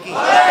নাকি?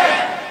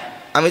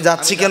 আমি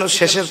যাচ্ছি কেন,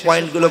 শেষের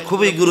পয়েন্টগুলো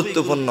খুবই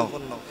গুরুত্বপূর্ণ,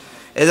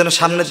 এই জন্য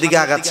সামনের দিকে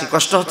আগাচ্ছি।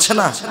 কষ্ট হচ্ছে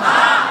না?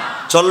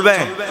 চলবে?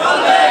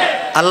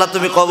 আল্লাহ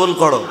তুমি কবুল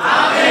করো।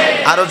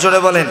 আরো জোরে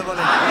বলেন।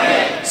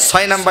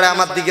 6 নম্বরে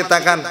আমার দিকে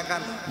তাকান।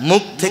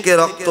 মুখ থেকে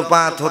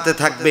রক্তপাত হতে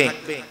থাকবে,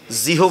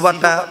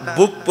 জিহ্বাটা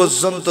বুক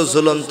পর্যন্ত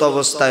ঝুলন্ত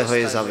অবস্থায়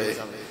হয়ে যাবে।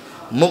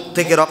 মুখ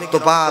থেকে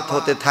রক্তপাত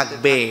হতে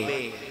থাকবে।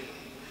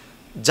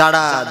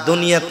 যারা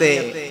দুনিয়াতে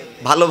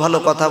ভালো ভালো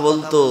কথা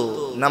বলতো,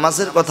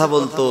 নামাজের কথা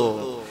বলতো,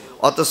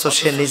 অথচ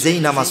সে নিজেই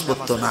নামাজ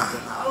পড়তো না।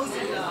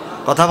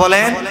 কথা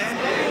বলেন,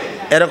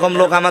 এরকম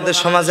লোক আমাদের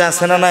সমাজে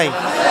আছে না নাই?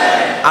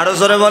 আরো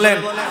জোরে বলেন।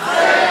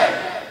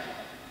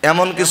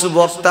 এমন কিছু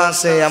বক্তা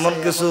আছে, এমন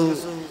কিছু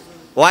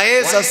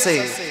ওয়াইজ আছে,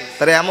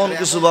 তারা এমন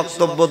কিছু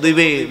বক্তব্য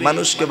দিবে,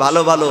 মানুষকে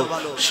ভালো ভালো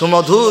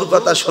সুমধুর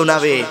কথা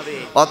শোনাবে,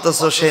 অথচ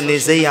সে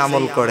নিজেই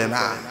আমল করে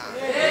না।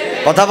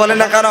 কথা বলে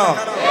না কেন?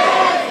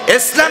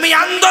 ইসলামী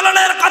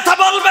আন্দোলনের কথা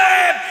বলবে,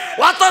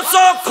 অথচ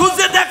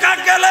খুঁজে দেখা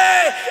গেলে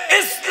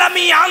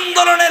ইসলামী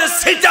আন্দোলনের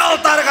সিটাও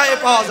তার গায়ে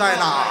পাওয়া যায়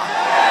না।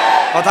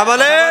 কথা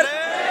বলেন,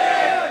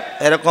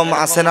 এরকম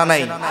আছে না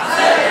নাই?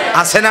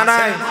 আছে না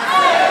নাই?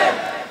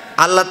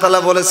 আল্লাহ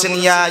তাআলা বলেছেন,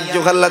 ইয়া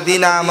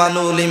আইয়ুহাল্লাযীনা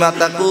আমানু লিমা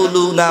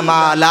তাকুলুনা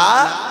মা লা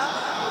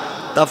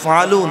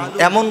তাফআলুন।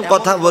 এমন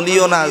কথা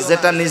বলিও না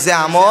যেটা নিজে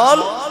আমল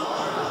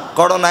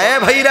করো না। এ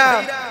ভাইরা,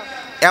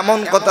 এমন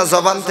কথা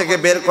জবান থেকে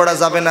বের করা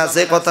যাবে না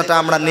যে কথাটা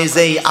আমরা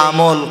নিজেই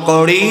আমল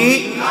করি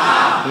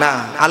না।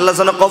 আল্লাহ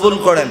যেন কবুল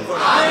করেন।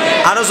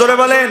 আরো জোরে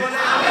বলেন।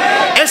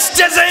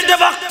 স্টেজে যে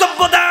বক্তব্য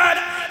দেন,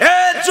 এ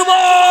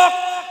যুবক,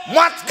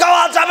 মদ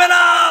খাওয়া যাবে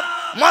না,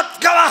 মদ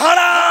খাওয়া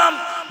হারাম,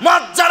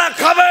 মদ যারা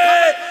খাবে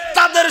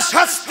তাদের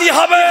শাস্তি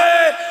হবে,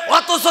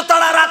 অথচ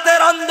তারা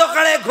রাতের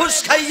অন্ধকারে ঘুষ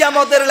খাইয়া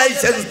মদের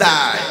লাইসেন্স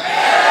দেয়।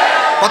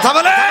 কথা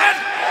বলেন,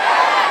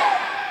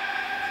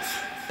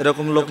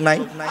 এরকম লোক নাই?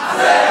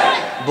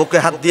 বুকে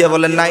হাত দিয়ে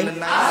বলেন নাই?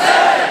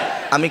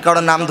 আমি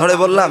কারো নাম ধরে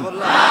বললাম?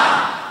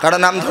 কারো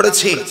নাম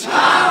ধরেছি?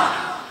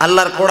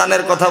 আল্লাহর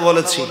কোরআনের কথা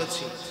বলেছি।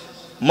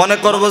 মনে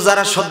করব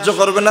যারা সহ্য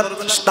করবে না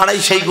তারাই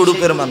সেই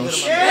গ্রুপের মানুষ।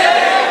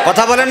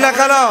 কথা বলেন না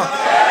কেন?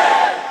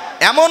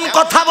 এমন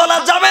কথা বলা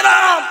যাবে না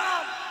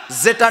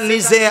যেটা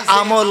নিজে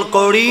আমল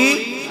করি।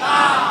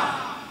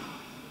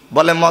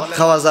 বলে মদ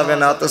খাওয়া যাবে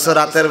না, অথচ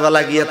রাতের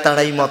বেলা গিয়ে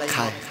তারাই মদ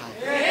খায়।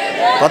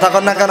 কথা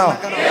কন না কেন?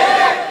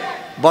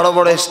 বড়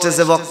বড়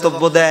স্টেজে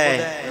বক্তব্য দেয়,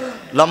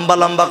 লম্বা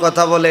লম্বা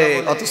কথা বলে,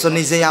 অথচ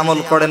নিজেই আমল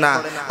করে না।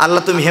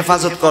 আল্লাহ তুমি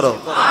হেফাজত করো।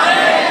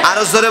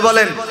 আরো জোরে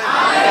বলেন।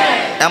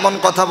 এমন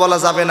কথা বলা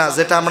যাবে না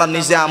যেটা আমরা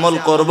নিজে আমল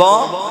করব।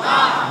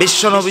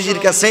 বিশ্ব নবীজির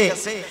কাছে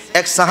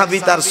এক সাহাবী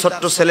তার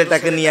ছোট্ট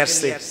ছেলেটাকে নিয়ে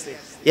আসছে।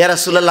 ইয়া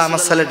রাসূলুল্লাহ,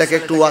 আমার ছেলেটাকে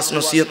একটু ওয়াজ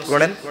নসিহত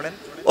করেন,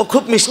 ও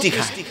খুব মিষ্টি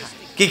খায়।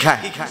 কি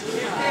খায়?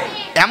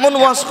 এমন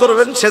ওয়াজ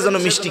করবেন সে যেন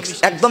মিষ্টি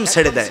একদম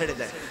ছেড়ে দেয়।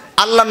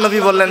 আল্লাহর নবী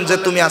বললেন যে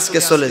তুমি আজকে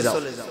চলে যাও,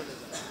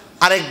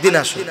 আরেকদিন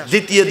আসো।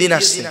 দ্বিতীয় দিন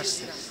আসছে,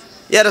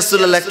 ইয়া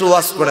রাসূলুল্লাহ একটু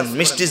ওয়াজ করেন,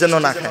 মিষ্টি যেন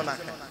না খায়।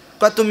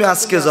 কয় তুমি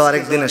আজকে যাও,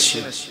 আরেকদিন আসি।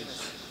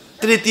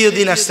 তৃতীয়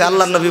দিন আসছে,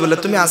 আল্লাহর নবী বলে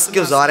তুমি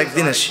আজকেও যাও,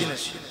 আরেকদিন আসি।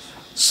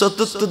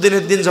 চতুর্থ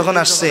দিনের দিন যখন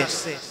আসছে,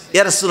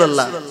 ইয়া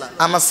রাসূলুল্লাহ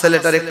আমার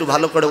ছেলেটার একটু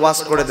ভালো করে ওয়াজ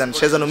করে দেন,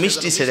 সে যেন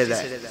মিষ্টি ছেড়ে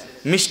দেয়,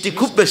 মিষ্টি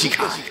খুব বেশি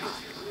খায়।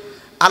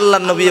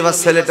 আল্লাহর নবী এবার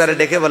ছেলেটারে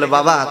ডেকে বলে,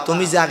 বাবা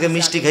তুমি যে আগে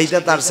মিষ্টি খাইতে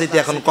তার চাইতে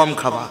এখন কম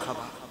খাবা।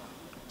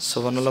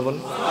 সুবহানাল্লাহ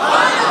বলেন।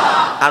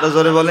 আরো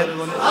জোরে বলেন।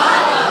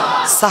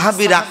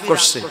 সাহাবী রাগ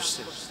করছে,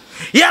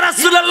 ইয়া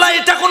রাসূলুল্লাহ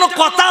এটা কোনো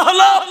কথা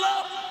হলো?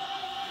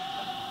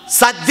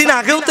 7 দিন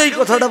আগেও তো এই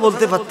কথাটা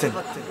বলতে পারতেন।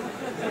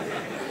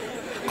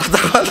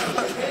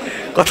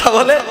 কথা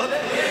বলে,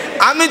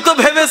 আমি তো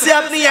ভেবেছি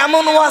আপনি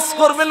এমন ওয়াজ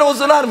করবেন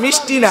ওজন আর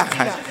মিষ্টি না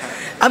খায়।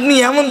 আপনি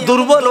এমন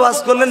দুর্বল ওয়াজ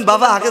করলেন,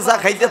 বাবা আগে যা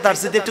খাইতে তার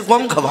সাথে একটু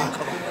কম খাবা।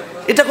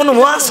 এটা কোনো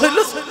ওয়াজ হইল?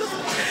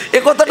 এ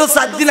কথাটা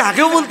 4 দিন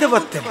আগেও বলতে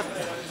পারতেন।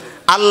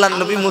 আল্লাহর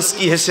নবী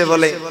মুস্কি হেসে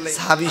বলে,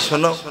 সাহাবী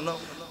শোনো,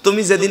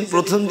 তুমি যেদিন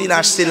প্রথম দিন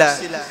আসছিলা,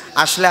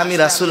 আসলে আমি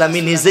রাসূল, আমি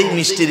নিজেই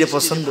মিষ্টিরে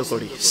পছন্দ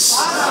করি।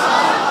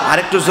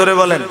 আরেকটু জোরে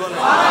বলেন।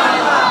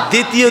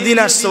 দ্বিতীয় দিন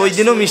আসছো, ওই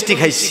দিনও মিষ্টি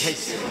খাইছি।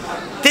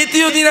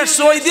 তৃতীয় দিন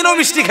আসছো, ওই দিনও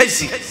মিষ্টি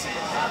খাইছি।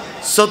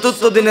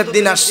 চতুর্থ দিনের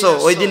দিন আসছো,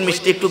 ওই দিন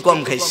মিষ্টি একটু কম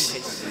খাইছি।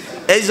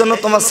 এই জন্য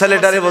তোমার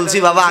ছেলেটারে বলছি,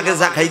 বাবা আগে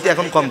যা খাইতে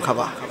এখন কম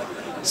খাবা।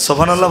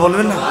 সুবহানাল্লাহ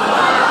বলবেন না?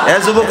 এ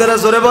যুবকেরা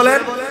জোরে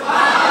বলেন।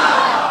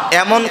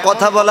 এমন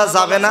কথা বলা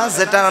যাবে না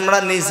যেটা আমরা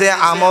নিজে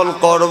আমল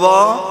করব।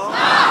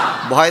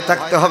 ভয়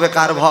থাকতে হবে।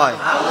 কার ভয়?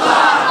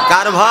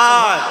 কার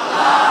ভয়?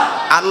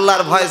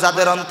 আল্লাহর ভয়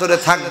যাদের অন্তরে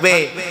থাকবে,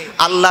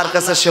 আল্লাহর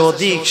কাছে সে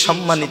অধিক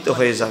সম্মানিত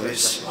হয়ে যাবে।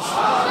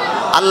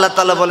 আল্লাহ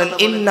তাআলা বলেন,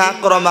 ইন্না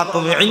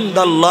আকরামাকুম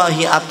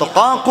ইনদাল্লাহি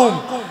আতকাকুম।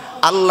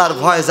 আল্লাহর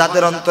ভয়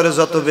যাদের অন্তরে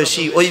যত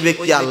বেশি, ওই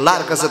ব্যক্তি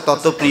আল্লাহর কাছে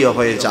তত প্রিয়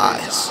হয়ে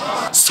যায়।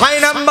 6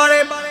 নম্বরে,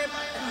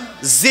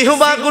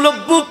 জিহ্বাগুলো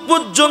বুক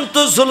পর্যন্ত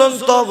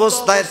ঝুলন্ত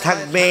অবস্থায়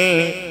থাকবে,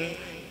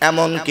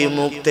 এমনকি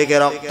মুখ থেকে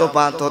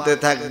রক্তপাত হতে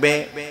থাকবে।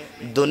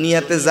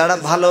 দুনিয়াতে যারা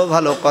ভালো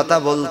ভালো কথা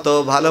বলতো,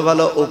 ভালো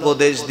ভালো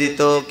উপদেশ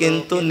দিত,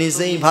 কিন্তু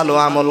নিজেই ভালো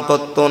আমল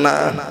করতো না।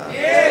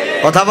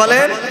 কথা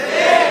বলেন।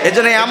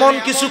 এজন্য এমন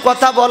কিছু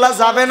কথা বলা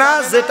যাবে না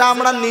যেটা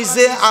আমরা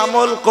নিজে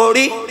আমল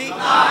করি।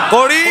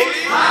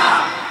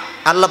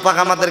 আল্লাহ পাক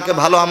আমাদেরকে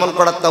ভালো আমল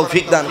করার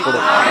তৌফিক দান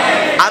করুন।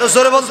 আরো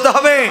জোরে বলতে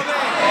হবে।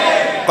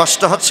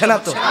 কষ্ট হচ্ছে না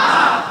তো?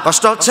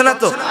 কষ্ট হচ্ছে না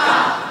তো?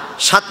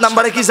 7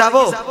 নম্বরে কি যাব?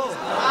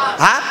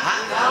 হ্যাঁ,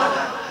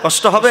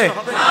 কষ্ট হবে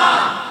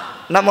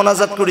না?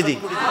 মোনাজাত করে দিই।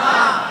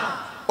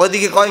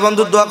 ওইদিকে কয়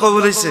বন্ধুর দোয়া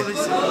কবুল হয়েছে?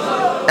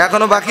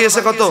 এখনো বাকি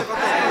আছে কত?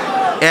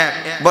 1।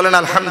 বলেন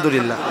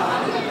আলহামদুলিল্লাহ।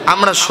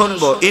 আমরা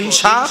শুনবো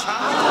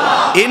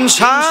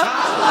ইনশাআল্লাহ।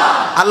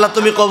 আল্লাহ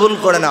তুমি কবুল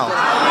করে নাও।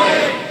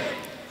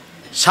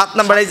 7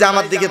 নম্বর, এই যে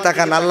আমার দিকে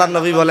তাকান, আল্লাহর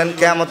নবী বলেন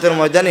কিয়ামতের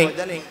ময়দানে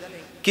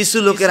কিছু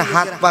লোকের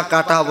হাত পা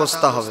কাটা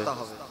অবস্থা হবে।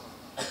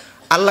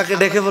 আল্লাহকে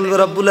ডেকে বলবে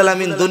রব্বুল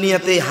আলামিন,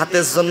 দুনিয়াতে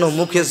হাতের জন্য,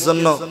 মুখের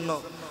জন্য,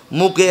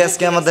 মুখে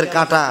আজকে আমাদের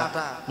কাটা,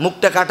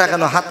 মুখটা কাটা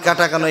কেন, হাত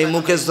কাটা কেন? এই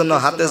মুখের জন্য,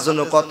 হাতের জন্য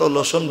কত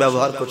লোশন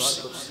ব্যবহার করছি,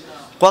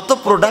 কত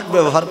প্রোডাক্ট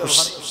ব্যবহার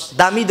করছি,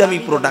 দামি দামি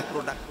প্রোডাক্ট।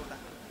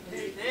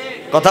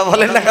 কথা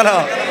বলেন না কেন?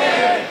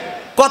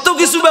 কত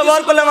কিছু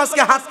ব্যবহার করলাম,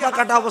 আজকে হাত পা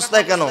কাটা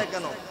অবস্থায় কেন?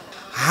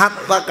 হাত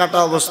পা কাটা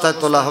অবস্থায়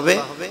তোলা হবে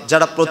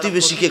যারা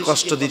প্রতিবেশীকে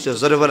কষ্ট দিত।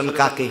 জোরে বলেন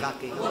কাকে?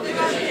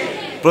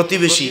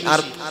 প্রতিবেশী।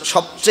 আর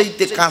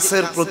সবচেয়ে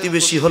কাছের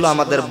প্রতিবেশী হলো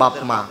আমাদের বাপ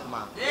মা।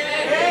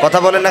 কথা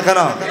বলেন না কেন?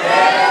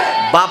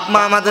 বাপ মা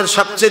আমাদের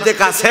সবচেয়ে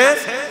কাছের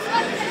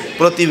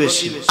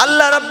প্রতিবেশী।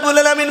 আল্লাহ রাব্বুল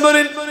আলামিন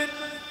বলেন,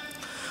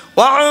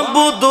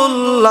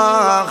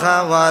 ওয়া'বুদুল্লাহা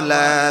ওয়া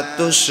লা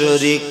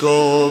তুশরিকু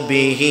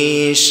বিহি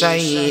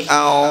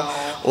শাইআ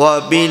ওয়া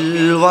বিল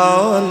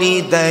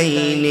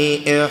ওয়ালিদাইনি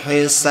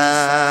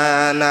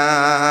ইহসানা।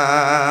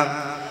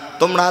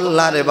 তোমরা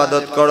আল্লাহর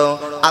ইবাদত করো,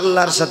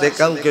 আল্লাহর সাথে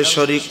কাউকে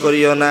শরীক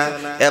করিও না,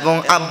 এবং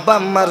আব্বা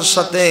আম্মার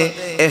সাথে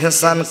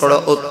ইহসান করো,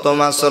 উত্তম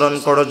আচরণ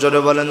করো।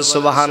 জোরে বলেন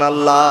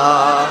সুবহানাল্লাহ।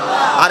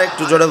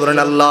 আরেকটু জোরে বলেন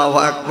আল্লাহু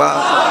আকবার।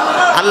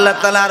 আল্লাহ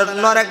তাআলা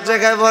আর এক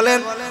জায়গায় বলেন,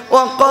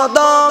 ওয়া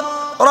ক্বাদা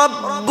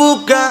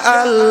রাব্বুকা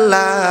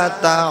আল্লা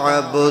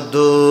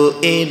তা'বুদু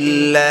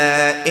ইল্লা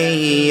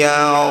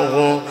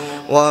ইয়্যাহু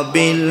ওয়া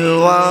বিল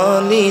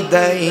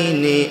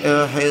ওয়ালিদাইনি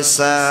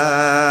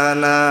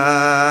ইহসানা।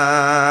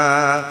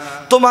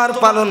 তোমার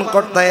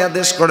পালনকর্তা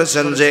আদেশ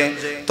করেছেন যে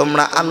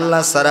তোমরা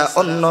আল্লাহ ছাড়া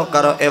অন্য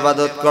কারো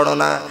ইবাদত করো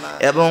না,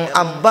 এবং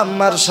আব্বা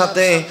আম্মার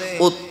সাথে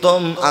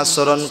উত্তম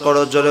আচরণ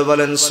করো। জোরে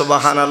বলেন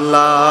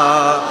সুবহানাল্লাহ।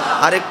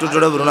 আর একটু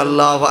জোরে বলুন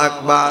আল্লাহু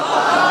আকবার।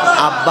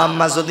 আব্বা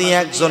আম্মা যদি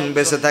একজন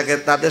বেঁচে থাকে,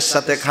 তাদের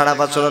সাথে খারাপ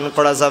আচরণ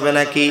করা যাবে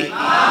নাকি?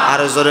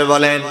 আরো জোরে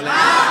বলেন।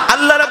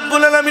 আল্লাহ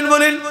রাব্বুল আলামিন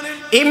বলেন,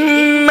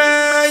 ইম্মা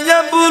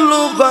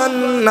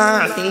ইয়াবলুগান্না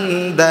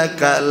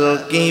ইনদাকাল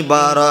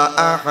কিবারা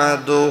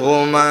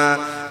আহাদুহুমা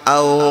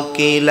আও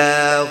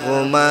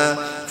কিলাহুমা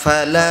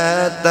ফালা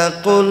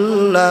তাকুল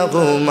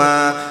লাহুমা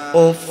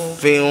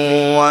উফফিন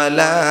ওয়া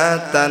লা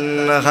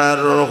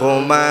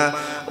তানহারহুমা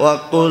ওয়া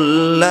কুল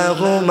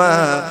লাহুমা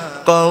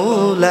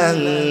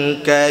কাওলান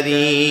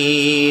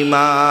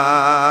কারীমা।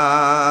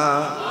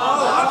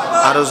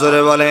 আরো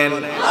জোরে বলেন,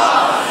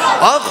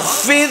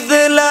 اخفض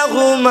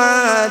لهما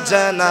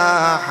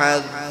جناح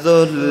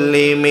الذل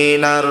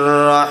من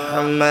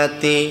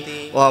الرحمة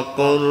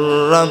وقل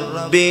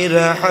رب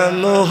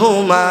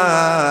ارحمهما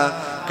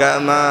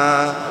كما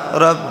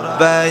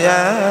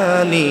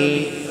ربياني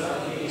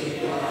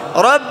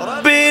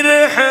رب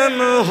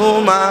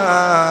ارحمهما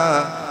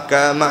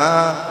كما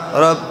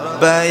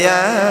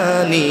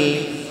ربياني।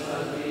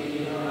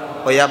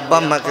 ওই আব্বা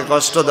আম্মাকে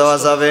কষ্ট দেওয়া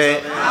যাবে,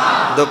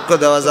 দুঃখ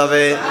দেওয়া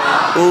যাবে,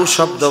 ও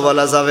শব্দ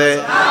বলা যাবে,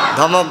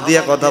 ধমক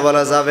দিয়ে কথা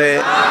বলা যাবে।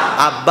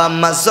 আব্বা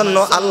আম্মার জন্য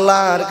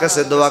আল্লাহর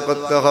কাছে দোয়া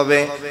করতে হবে।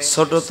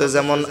 ছোটতে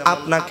যেমন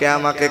আপনাকে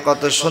আমাকে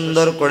কত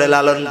সুন্দর করে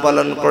লালন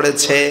পালন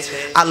করেছে,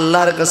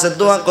 আল্লাহর কাছে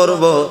দোয়া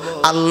করব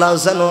আল্লাহ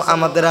যেন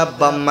আমাদের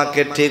আব্বা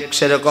আম্মাকে ঠিক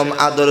সেরকম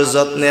আদর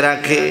যত্নে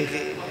রাখে।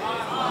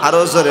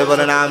 আরো জোরে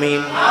বলেন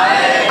আমিন।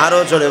 আরো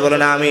জোরে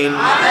বলেন আমিন।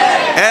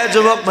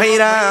 যুবক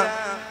ভাইরা,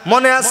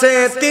 মনে আছে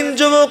 3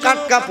 যুবক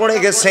আটকা পড়ে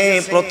গেছে।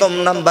 প্রথম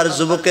নাম্বার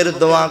যুবকের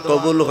দোয়া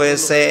কবুল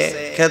হয়েছে।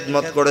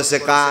 খেদমত করেছে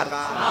কার?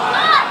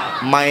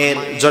 মায়ের।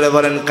 জোরে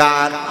বলেন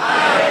কার?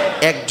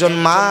 একজন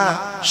মা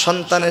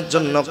সন্তানের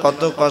জন্য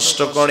কত কষ্ট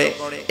করে,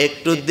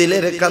 একটু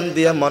দিলের কান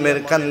দিয়ে, মনের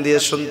কান দিয়ে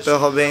শুনতে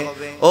হবে।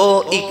 ও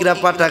ইকরা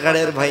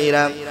পাটাগারের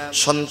ভাইরা,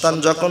 সন্তান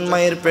যখন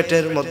মায়ের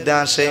পেটের মধ্যে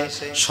আসে,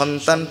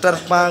 সন্তানটার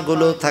পা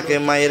গুলো থাকে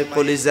মায়ের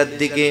কলিজার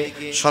দিকে,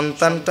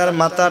 সন্তানটার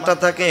মাথাটা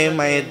থাকে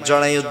মায়ের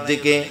জরায়ুর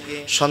দিকে।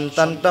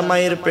 সন্তানটা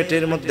মায়ের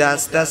পেটের মধ্যে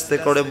আস্তে আস্তে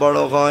করে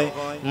বড় হয়,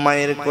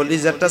 মায়ের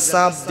কলিজাটা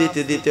চাপ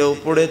দিতে দিতে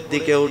উপরের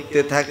দিকে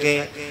উঠতে থাকে।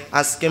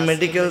 আজকে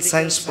মেডিকেল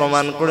সায়েন্স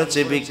প্রমাণ করেছে,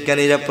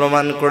 বিজ্ঞানীরা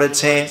প্রমাণ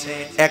করেছে,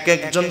 এক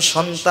একজন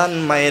সন্তান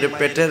মায়ের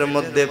পেটের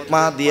মধ্যে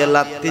পা দিয়ে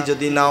লাত্তি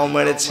যদি নাও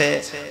মেরেছে,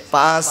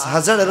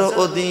 5000-এরও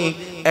অধিক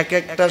এক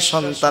একটা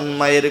সন্তান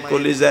মায়ের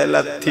কলিজায়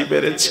লাত্তি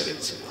মেরেছে।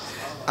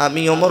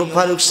 আমি ওমর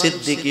ফারুক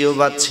সিদ্দিকিও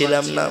বাদ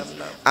ছিলাম না,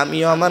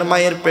 আমিও আমার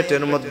মায়ের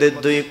পেটের মধ্যে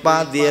 2 পা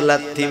দিয়ে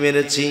লাথি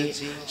মেরেছি।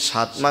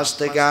 7 মাস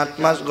থেকে 8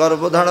 মাস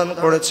গর্ভধারণ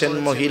করেছেন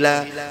মহিলা,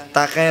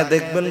 তাকায়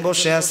দেখবেন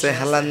বসে আছে,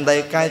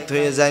 হেলান্দায় কায়ত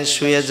হয়ে যায়,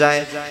 শুয়ে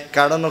যায়।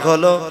 কারণ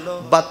হলো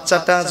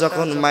বাচ্চাটা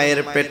যখন মায়ের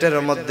পেটের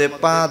মধ্যে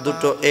পা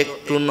দুটো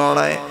একটু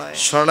নড়ায়,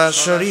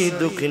 সরাসরি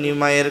দুঃখিনী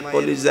মায়ের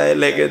কলিজায়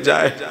লেগে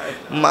যায়।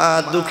 মা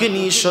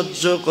দুঃখিনী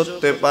সহ্য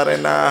করতে পারে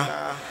না।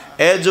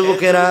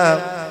 যুবকেরা,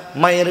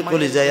 মায়ের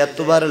কলিজায়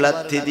এতবার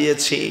লাথি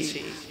দিয়েছি।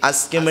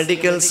 আজকে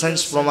মেডিকেল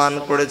সায়েন্স প্রমাণ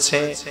করেছে,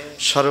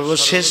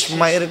 সর্বশেষ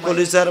মায়ের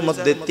কলিজার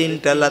মধ্যে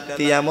 3টা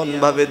লাথি এমন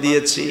ভাবে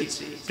দিয়েছি,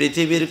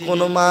 পৃথিবীর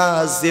কোনো মা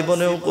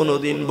জীবনেও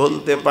কোনোদিন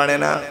বলতে পারে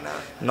না।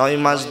 9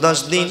 মাস 10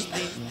 দিন,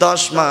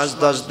 10 মাস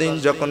 10 দিন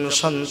যখন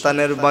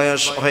সন্তানের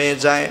বয়স হয়ে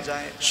যায়,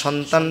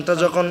 সন্তানটা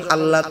যখন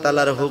আল্লাহ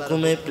তাআলার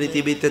হুকুমে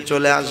পৃথিবীতে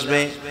চলে আসবে,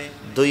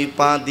 দুই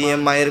পা দিয়ে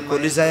মায়ের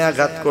কলিজায়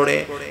আঘাত করে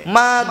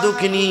মা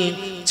দুঃখিনী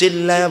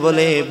চিল্লায়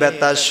বলে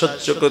ব্যথা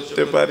সহ্য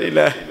করতে পারি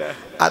না,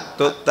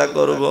 আত্মহত্যা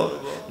করব।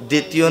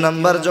 দ্বিতীয়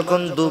নাম্বার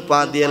যখন দু পা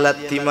দিয়ে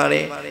লাথি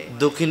মারে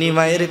দুঃখিনী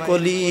মায়ের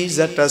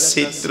কলিজাটা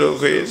ছিদ্র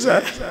হয়ে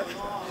যায়,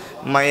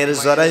 মায়ের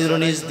জরায়ুর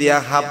নিচ দিয়া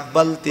হাফ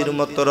বালতির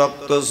মতো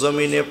রক্ত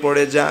জমিনে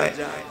পড়ে যায়।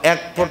 এক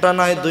ফোঁটা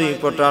নয়, দুই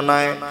ফোঁটা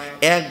নয়,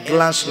 এক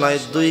গ্লাস নয়,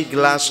 দুই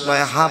গ্লাস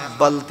নয়, হাফ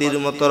বালতির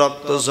মতো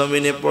রক্ত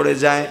জমিনে পড়ে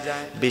যায়।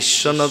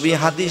 বিশ্বনবী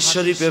হাদিস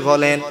শরীফে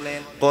বলেন,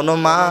 কোন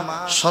মা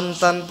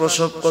সন্তান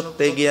প্রসব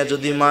করতে গিয়া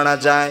যদি মারা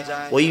যায়,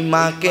 ওই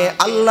মাকে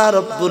আল্লাহ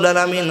রব্বুল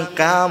আলামিন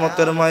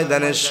কিয়ামতের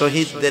ময়দানে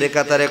শহীদদের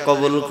কাতারে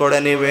কবুল করে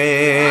নেবে।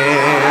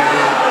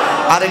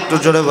 আরেকটু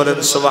জোরে বলেন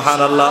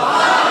সুবহানাল্লাহ।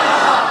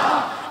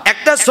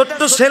 একটা ছোট্ট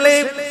ছেলে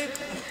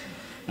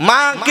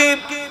মাকে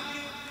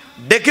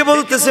ডেকে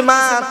বলতেছে, মা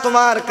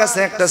তোমার কাছে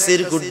একটা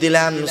চিরকুট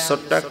দিলাম,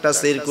 ছোট্ট একটা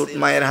চিরকুট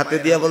মায়ের হাতে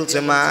দিয়া বলছে,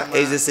 মা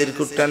এই যে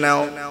চিরকুটটা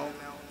নাও,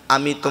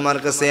 আমি তোমার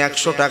কাছে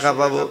 100 টাকা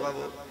পাবো।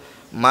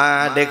 মা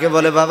ডেকে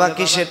বলে, বাবা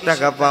কিসের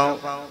টাকা পাও?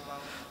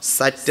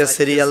 4টা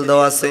সিরিয়াল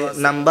দেওয়া আছে।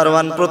 নাম্বার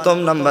 1 প্রথম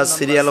নাম্বার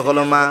সিরিয়াল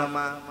হলো মা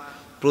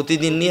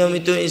প্রতিদিন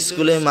নিয়মিত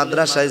স্কুলে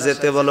মাদ্রাসায়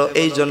যেতে বলো,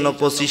 এই জন্য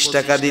 25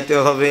 টাকা দিতে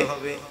হবে।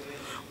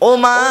 ও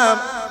মা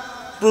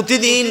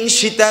প্রতিদিন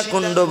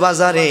সীতাকুণ্ড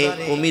বাজারে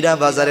কুমিরা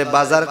বাজারে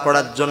বাজার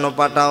করার জন্য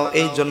পাঠাও,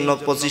 এই জন্য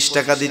 25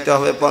 টাকা দিতে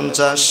হবে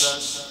 50।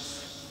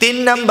 3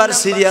 নাম্বার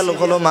সিরিয়াল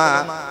হলো মা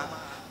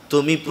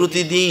তুমি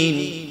প্রতিদিন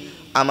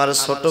আমার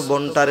ছোট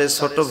বোনটারে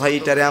ছোট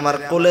ভাইটারে আমার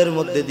কোলের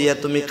মধ্যে দিয়া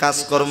তুমি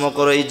কাজকর্ম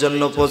করো, এই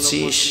জন্য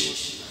 25।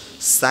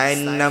 4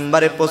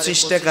 নাম্বারে 25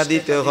 টাকা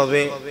দিতে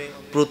হবে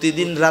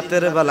প্রতিদিন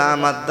রাতের বেলা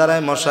আমার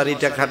দ্বারায়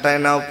মশারিটা খাটায়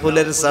নাও,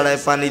 ফুলের চাড়ায়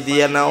পানি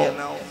দিয়ে নাও,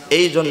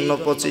 এই জন্য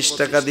 25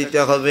 টাকা দিতে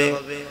হবে।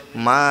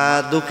 মা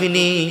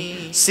দুঃখিনী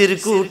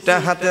চিরকুটটা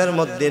হাতের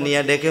মধ্যে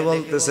নিয়ে ডেকে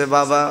বলতেছে,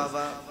 বাবা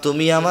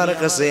তুমি আমার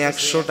কাছে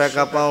 100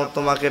 টাকা পাও,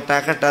 তোমাকে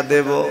টাকাটা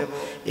দেব।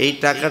 এই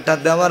টাকাটা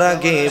দেওয়ার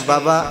আগে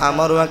বাবা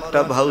আমারও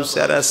একটা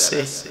ভাউচার আছে,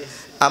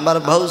 আমার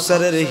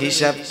ভাউচারের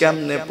হিসাব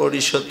কেমনে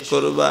পরিশোধ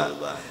করবা?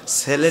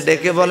 ছেলে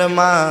ডেকে বলে,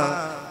 মা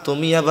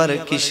তুমি আবার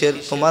কিসের,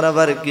 তোমার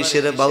আবার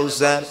কিসের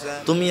ভাউচার?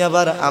 তুমি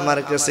আবার আমার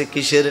কাছে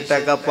কিসের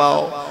টাকা পাও?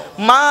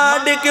 মা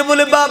ডেকে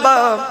বলে, বাবা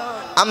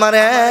আমার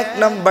 1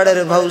 নাম্বারের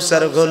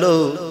ভাউচার হলো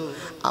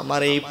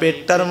আমার এই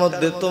পেটটার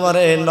মধ্যে তোমার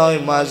 9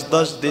 মাস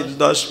 10 দিন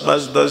 10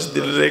 মাস 10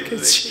 দিন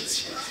রেখেছি,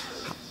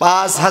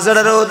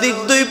 5000-এর অধিক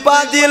 2 পা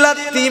দিয়ে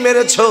লাথি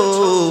মেরেছো।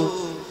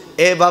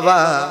 এ বাবা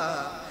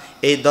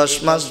এই 10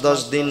 মাস 10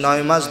 দিন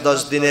 9 মাস 10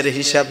 দিনের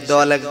হিসাব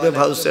দেওয়া লাগবে,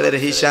 ভাউচারের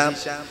হিসাব।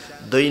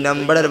 2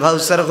 নাম্বারের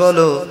ভাউচার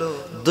হলো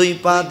 2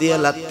 পা দিয়ে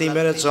লাথি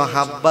মেরেছো,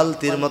 হাফ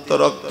বালতির মতো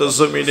রক্ত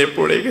জমিনে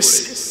পড়ে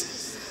গেছে,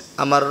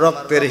 আমার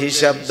রক্তের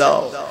হিসাব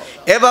দাও।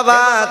 এ বাবা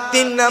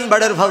 3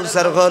 নাম্বারের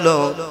ভাউচার হলো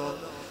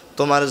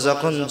তোমার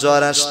যখন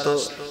জ্বর আসতো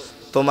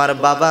তোমার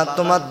বাবা,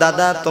 তোমার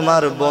দাদা,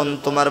 তোমার বোন,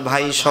 তোমার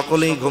ভাই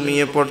সকলেই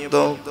ঘুমিয়ে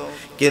পড়তো,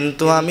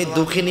 কিন্তু আমি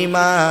দুঃখিনী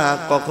মা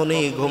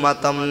কখনোই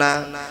ঘুমাতাম না।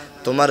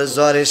 তোমার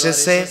জ্বর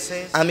এসেছে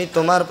আমি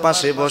তোমার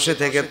পাশে বসে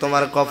থেকে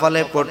তোমার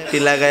কপালে পট্টি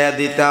লাগাইয়া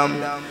দিতাম।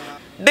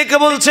 ডেকে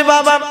বলছে,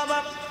 বাবা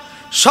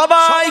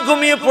সবাই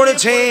ঘুমিয়ে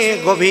পড়েছে,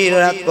 গভীর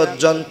রাত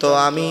পর্যন্ত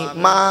আমি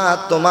মা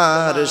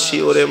তোমার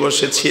শিওরে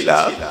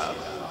বসেছিলাম।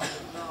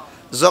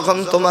 যখন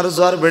তোমার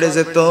জ্বর বেড়ে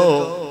যেত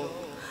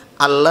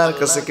আল্লাহর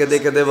কাছে কেঁদে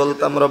কেঁদে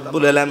বলতাম,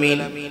 রব্বুল আলামিন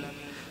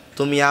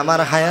তুমি আমার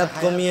হায়াত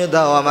কমিয়ে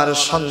দাও, আমার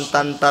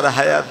সন্তানটার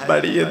হায়াত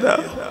বাড়িয়ে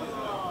দাও।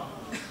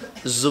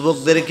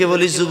 যুবকদেরকে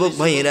বলি, যুবক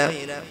ভাইরা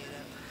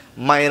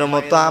মায়ের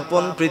মতো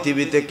আপন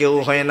পৃথিবীতে কেউ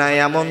হয় না,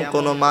 এমন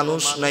কোনো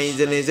মানুষ নাই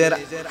যে নিজের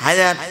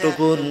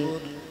হায়াতটুকুন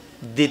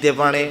দিতে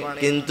পারে,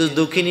 কিন্তু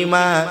দুঃখিনী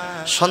মা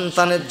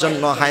সন্তানের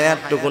জন্য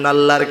হায়াতটুকুন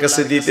আল্লাহর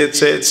কাছে দিতে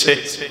চেয়েছে।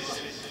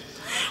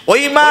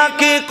 ওই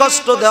মাকে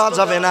কষ্ট দেওয়া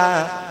যাবে না,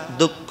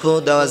 দুঃখ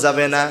দেওয়া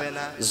যাবে না।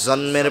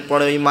 জন্মের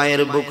পরে ওই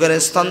মায়ের বুকের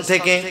স্তন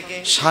থেকে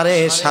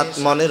 7.5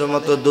 মণের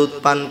মতো দুধ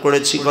পান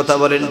করেছি, কথা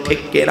বলেন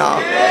ঠিক কিনা?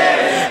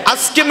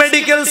 আজকে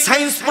মেডিকেল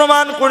সায়েন্স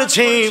প্রমাণ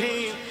করেছে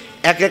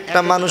এক একটা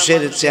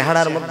মানুষের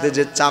চেহারার মধ্যে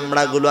যে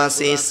চামড়াগুলো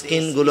আছে,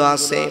 স্কিনগুলো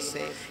আছে,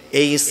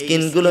 এই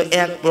স্কিনগুলো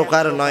এক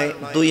প্রকার নয়,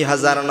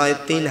 2000 নয়,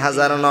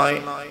 3000 নয়।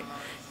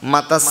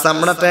 মাথার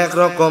চামড়াটা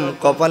একরকম,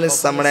 কপালের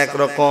চামড়া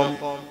একরকম,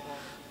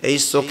 এই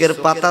চোখের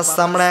পাতার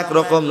চামড়া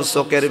একরকম,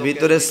 চোখের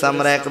ভিতরের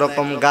চামড়া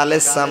একরকম,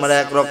 গালের চামড়া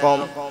একরকম,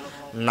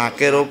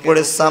 নাকের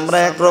ওপরের চামড়া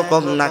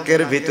একরকম,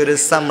 নাকের ভিতরের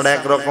চামড়া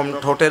একরকম,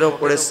 ঠোঁটের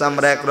ওপরের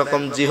চামড়া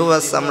একরকম,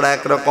 জিহ্বার চামড়া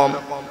একরকম।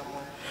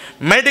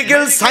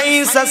 মেডিকেল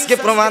সায়েন্স আজকে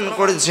প্রমাণ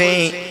করেছে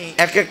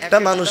এক একটা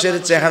মানুষের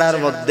চেহারার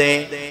মধ্যে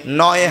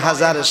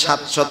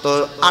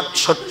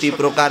 9768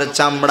 প্রকার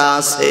চামড়া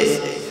আছে।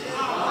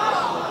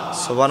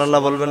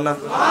 সুবহানাল্লাহ বলবেন না?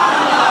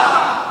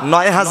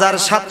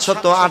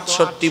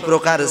 9768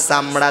 প্রকার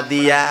চামড়া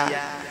দিয়া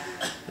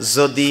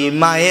যদি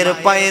মায়ের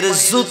পায়ের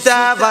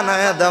জুতা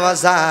বানায় দেওয়া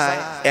যায়,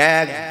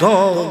 1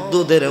 ঢোক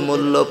দুধের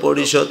মূল্য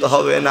পরিশোধ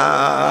হবে না।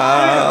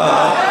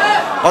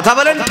 কথা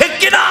বলেন ঠিক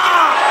কিনা?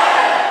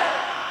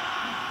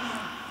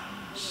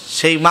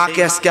 সেই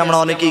মাকে আজকে আমরা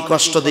অনেকেই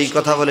কষ্ট দিই,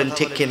 কথা বলেন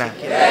ঠিক কিনা?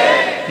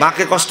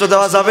 মাকে কষ্ট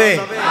দেওয়া যাবে?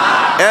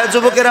 এ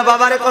যুবকেরা,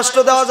 বাবারে কষ্ট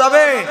দেওয়া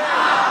যাবে?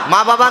 মা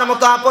বাবার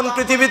মতো আপন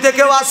পৃথিবীতে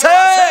কেউ আছে?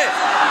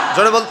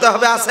 জোরে বলতে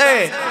হবে, আছে?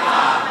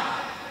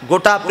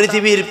 গোটা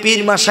পৃথিবীর পীর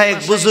মাশায়েখ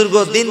বুজুর্গ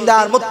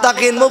দিনদার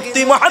মুত্তাকিন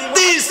মুফতি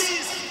মুহাদ্দিস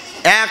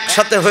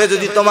একসাথে হয়ে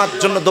যদি তোমার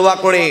জন্য দোয়া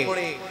করে,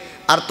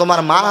 আর তোমার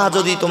মা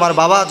যদি, তোমার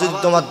বাবা যদি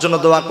তোমার জন্য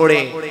দোয়া করে,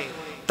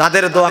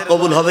 তাদের দোয়া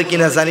কবুল হবে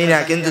কিনা জানি না,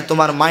 কিন্তু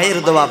তোমার মায়ের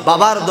দোয়া,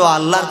 বাবার দোয়া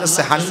আল্লাহর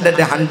কাছে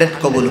 100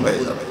 কবুল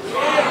হয়ে যাবে।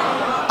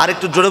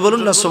 আরেকটু জোরে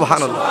বলুন না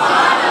সুবহানাল্লাহ।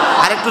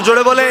 আরেকটু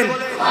জোরে বলেন।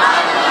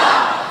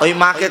 ওই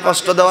মাকে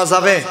কষ্ট দেওয়া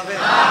যাবে?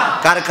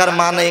 কার কার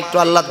মা নাই একটু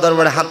আল্লাহর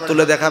দরবারে হাত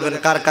তুলে দেখাবেন।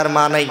 কার কার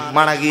মা নাই,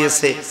 মারা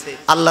গিয়েছে?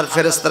 আল্লাহর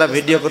ফেরেশতারা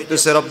ভিডিও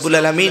করতেছে, রব্বুল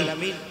আলামিন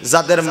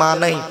যাদের মা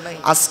নাই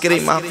আজকের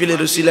এই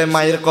মাহফিলের উসিলায়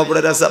মায়ের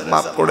কবরের আযাব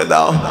মাফ করে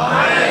দাও,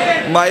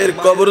 মায়ের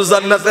কবর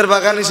জান্নাতের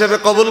বাগান হিসেবে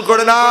কবুল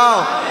করে নাও।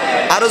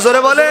 আরো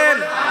জোরে বলেন।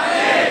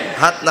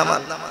 হাত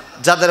নামান।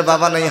 যাদের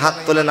বাবা নেই হাত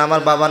তোলেন।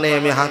 আমার বাবা নেই,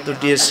 আমি হাত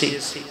উঠিয়েছি।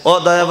 ও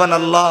দয়াবান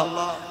আল্লাহ,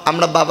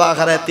 আমরা বাবা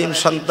হারা এতিম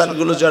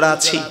সন্তানগুলো যারা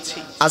আছি,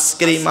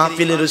 আজকের এই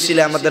মাহফিলের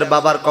উসিলায় আমাদের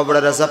বাবার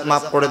কবরের আযাব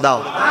মাফ করে দাও,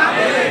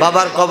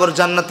 বাবার কবর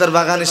জান্নাতের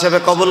বাগান হিসেবে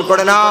কবুল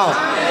করে নাও।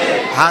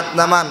 হাত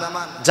নামান।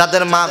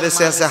 যাদের মা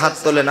বেঁচে আছে হাত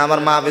তোলেন। আমার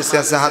মা বেঁচে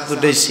আছে, হাত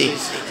উঠেছি।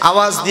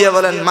 আওয়াজ দিয়ে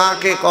বলেন,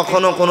 মাকে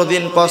কখনো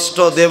কোনোদিন কষ্ট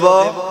দেব?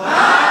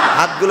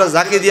 হাতগুলো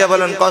ঝাঁকি দিয়ে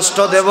বলেন, কষ্ট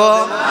দেব,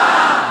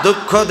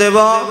 দুঃখ দেব,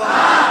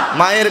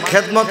 মায়ের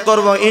খেদমত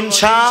করব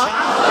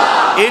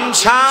ইনশাআল্লাহ।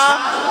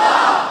 ইনশাআল্লাহ।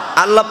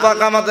 আল্লাহ পাক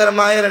আমাদের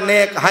মায়ের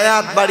নেক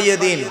হায়াত বাড়িয়ে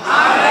দিন।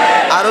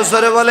 আরো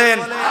জোরে বলেন।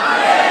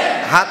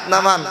 হাত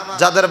নামান।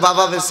 যাদের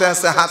বাবা বেঁচে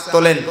আছে হাত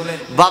তোলেন।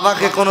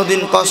 বাবাকে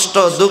কোনোদিন কষ্ট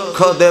দুঃখ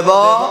দেব,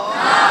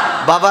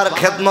 বাবার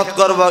খেদমত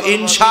করব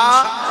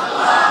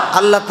ইনশাআল্লাহ।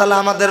 আল্লাহ তাআলা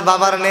আমাদের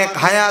বাবার নেক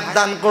হায়াত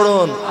দান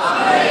করুন।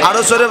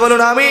 আরো জোরে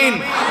বলুন আমিন।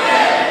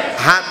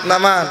 হাত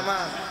নামান।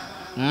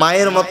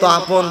 মায়ের মতো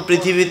আপন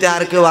পৃথিবীতে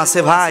আর কেউ আছে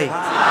ভাই?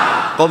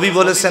 কবি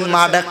বলেছেন,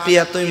 মা ডাকটি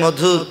এতই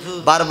মধুর,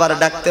 বারবার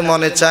ডাকতে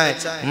মনে চায়,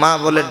 মা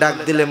বলে ডাক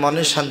দিলে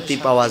মনে শান্তি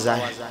পাওয়া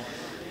যায়।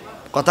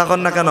 কথা কন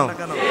না কেন?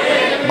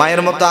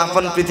 মায়ের মতো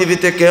আপন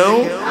পৃথিবীতে কেউ।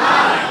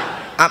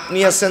 আপনি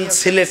আছেন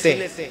সিলেটে,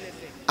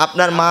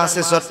 আপনার মা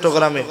আছে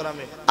চট্টগ্রামে।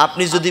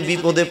 আপনি যদি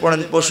বিপদে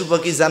পড়েন, পশু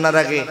পাখি জানার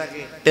আগে,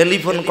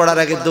 টেলিফোন করার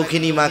আগে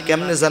দক্ষিণী মা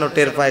কেমনে যেন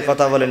টের পায়।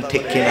 কথা বলেন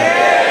ঠিক কিনা?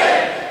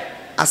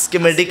 আজকে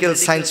মেডিকেল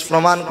সায়েন্স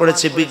প্রমাণ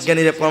করেছে,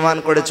 বিজ্ঞানীরা প্রমাণ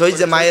করেছে, ওই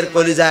যে মায়ের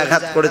কলিজায়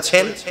আঘাত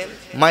করেছেন,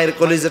 মায়ের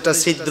কলিজাটা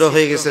ছিদ্র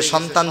হয়ে গেছে।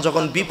 সন্তান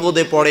যখন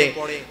বিপদে পড়ে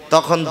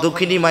তখন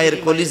দুঃখিনী মায়ের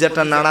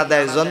কলিজাটা নাড়া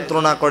দেয়,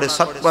 যন্ত্রণা করে,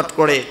 ছটফট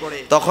করে,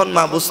 তখন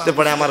মা বুঝতে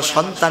পারে আমার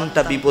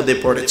সন্তানটা বিপদে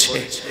পড়েছে।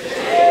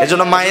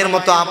 এজন্য মায়ের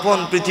মতো আপন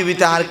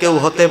পৃথিবীতে আর কেউ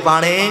হতে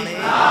পারে।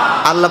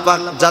 আল্লাহ পাক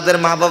যাদের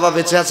মা বাবা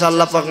বেঁচে আছে,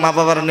 আল্লাহ পাক মা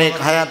বাবার নেক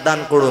হায়াত দান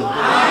করুন।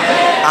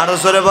 আরো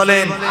জোরে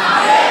বলেন।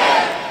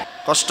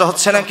 কষ্ট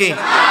হচ্ছে নাকি?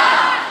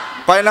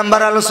 কয়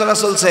নাম্বার আলোচনা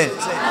চলছে?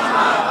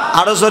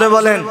 আরো জোরে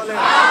বলেন।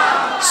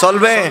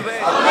 চলবে?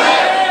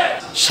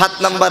 7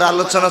 নাম্বার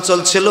আলোচনা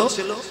চলছিল।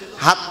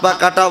 হাত পা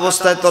কাটা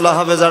অবস্থায় তোলা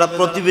হবে যারা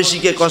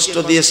প্রতিবেশীকে কষ্ট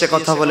দিয়েছে।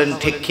 কথা বলেন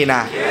ঠিক কিনা?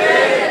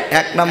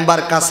 1 নাম্বার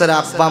কাছের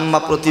আব্বা আম্মা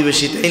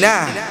প্রতিবেশী, তাই না?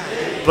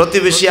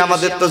 প্রতিবেশী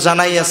আমাদের তো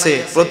জানাই আছে,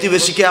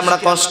 প্রতিবেশীকে আমরা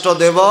কষ্ট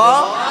দেব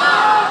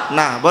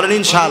না। বলেন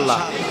ইনশাআল্লাহ।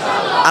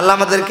 আল্লাহ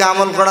আমাদেরকে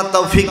আমল করার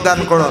তৌফিক দান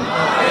করুন।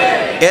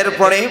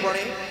 এরপরে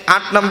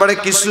 8 নম্বরে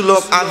কিছু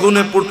লোক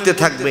আগুনে পুড়তে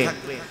থাকবে।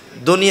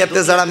 দুনিয়াতে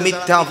যারা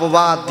মিথ্যা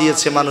অপবাদ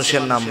দিয়েছে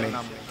মানুষের নামে,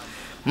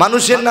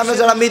 মানুষের নামে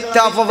যারা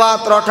মিথ্যা অপবাদ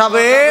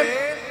রটাবে,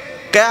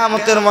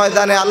 কিয়ামতের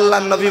ময়দানে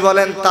আল্লাহর নবী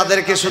বলেন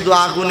তাদেরকে শুধু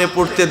আগুনে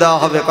পুড়তে দেওয়া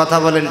হবে। কথা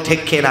বলেন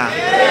ঠিক কিনা?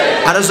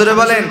 আরো জোরে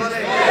বলেন।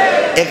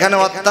 এখানে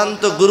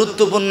অত্যন্ত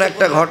গুরুত্বপূর্ণ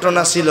একটা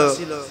ঘটনা ছিল,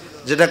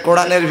 যেটা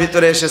কোরআনের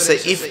ভিতরে এসেছে,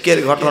 ইফকের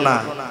ঘটনা।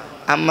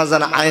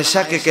 আম্মাজান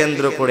আয়েশাকে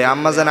কেন্দ্র করে,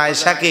 আম্মাজান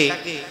আয়েশাকে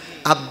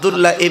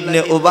আব্দুল্লাহ ইবনে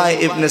উবাই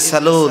ইবনে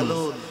সালুল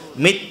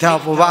মিথ্যা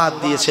অপবাদ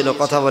দিয়েছিল।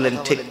 কথা বলেন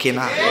ঠিক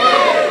কিনা?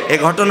 এই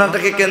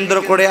ঘটনাটাকে কেন্দ্র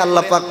করে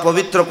আল্লাহ পাক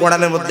পবিত্র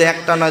কোরআনের মধ্যে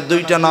একটা নয়,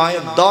 দুইটা নয়,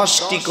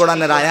 10টি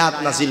কোরআনের আয়াত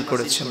নাজিল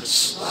করেছেন।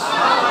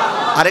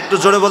 আরেকটু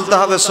জোরে বলতে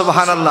হবে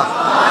সুবহানাল্লাহ।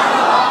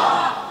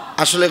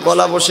 আসলে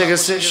গলা বসে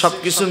গেছে,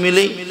 সবকিছু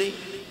মিলেই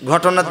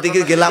ঘটনার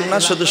দিকে গেলাম না,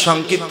 শুধু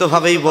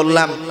সংক্ষিপ্তভাবেই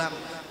বললাম।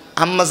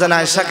 আম্মাজান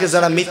আয়েশাকে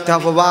যারা মিথ্যা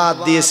অপবাদ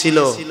দিয়েছিল,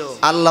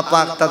 আল্লাহ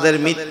পাক তাদের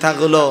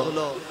মিথ্যাগুলো,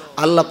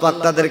 আল্লাহ পাক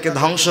তাদেরকে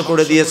ধ্বংস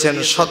করে দিয়েছেন।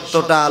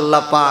 সত্যটা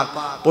আল্লাহ পাক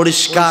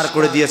পরিষ্কার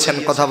করে দিয়েছেন।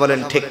 কথা বলেন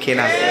ঠিক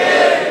কিনা?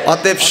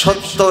 অতএব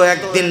সত্য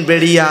একদিন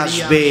বেরিয়ে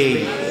আসবে,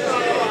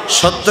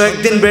 সত্য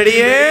একদিন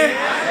বেরিয়ে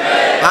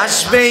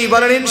আসবেই।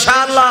 বলেন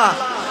ইনশাআল্লাহ।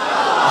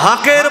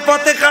 হকের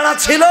পথে কারা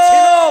ছিল?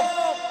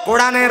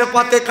 কোরআনের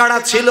পথে কারা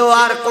ছিল?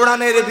 আর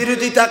কোরআনের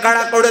বিরোধিতা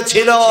কারা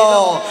করেছিল?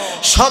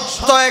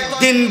 সত্য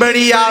একদিন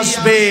বেরিয়ে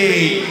আসবে।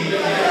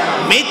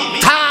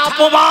 মিথ্যা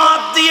অপবাদ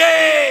দিয়ে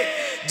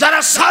যারা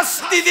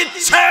শাস্তি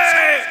দিচ্ছে,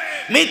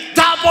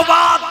 মিথ্যা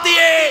অপবাদ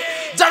দিয়ে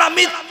যারা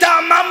মিথ্যা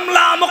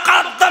মামলা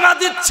মোকদ্দমা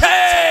দিচ্ছে,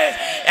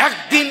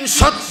 একদিন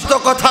সত্য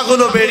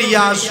কথাগুলো বেরিয়ে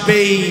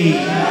আসবে।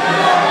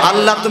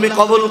 আল্লাহ তুমি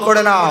কবুল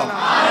করে নাও।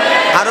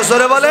 আরো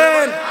জোরে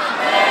বলেন।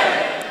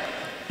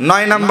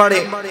 9 নম্বরে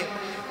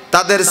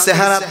তাদের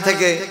চেহারা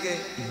থেকে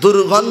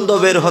দুর্গন্ধ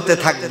বের হতে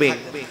থাকবে।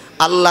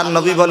 আল্লাহর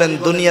নবী বলেন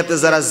দুনিয়াতে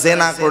যারা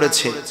জেনা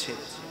করেছে,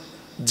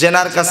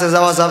 জেনার কাছে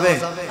যাওয়া যাবে?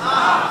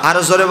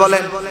 আরো জোরে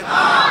বলেন।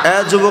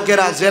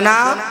 যুবকেরা, জেনা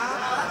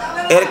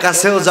এর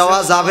কাছেও যাওয়া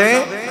যাবে?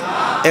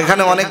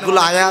 এখানে অনেকগুলো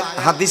আয়াত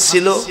হাদিস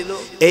ছিল,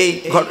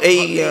 এই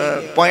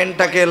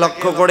পয়েন্টটাকে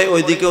লক্ষ্য করে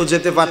ওই দিকেও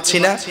যেতে পারছি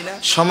না,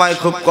 সময়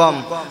খুব কম।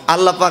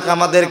 আল্লাহ পাক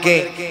আমাদেরকে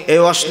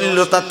এই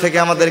অশ্লীলতার থেকে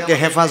আমাদেরকে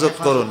হেফাজত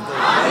করুন।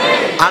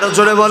 আরো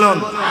জোরে বলুন।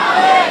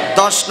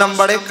 10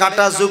 নম্বরে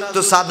কাঁটাযুক্ত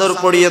চাদর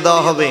পরিয়ে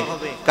দেওয়া হবে।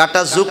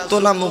 কাঁটাযুক্ত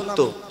না মুক্ত?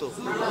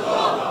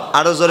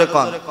 আরো জোরে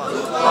কন।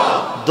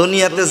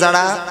 দুনিয়াতে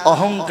যারা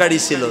অহংকারী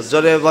ছিল,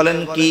 জোরে বলেন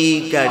কি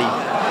গাড়ি?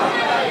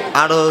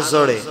 আরো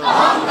জোরে।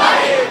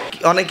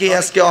 অনেকেই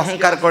আজকে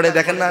অহংকার করে,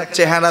 দেখেন না,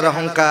 চেহারার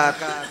অহংকার,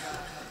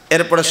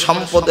 এরপরে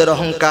সম্পদের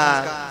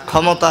অহংকার,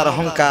 ক্ষমতার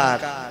অহংকার।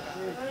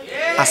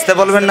 আসতে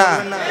বলবেন না।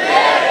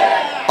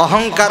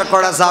 অহংকার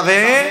করা যাবে?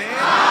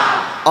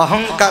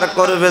 অহংকার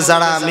করবে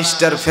যারা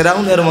মিস্টার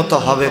ফেরাউনের মতো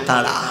হবে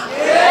তারা।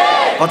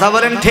 কথা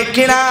বলেন ঠিক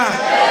কিনা?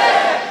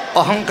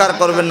 অহংকার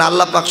করবেন না।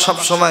 আল্লাহ পাক সব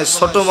সময়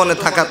ছোট মনে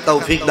থাকার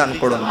তৌফিক দান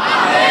করুন।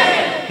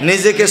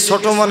 নিজেকে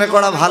ছোট মনে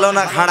করা ভালো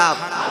না খারাপ?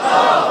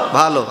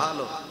 ভালো।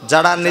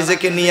 যারা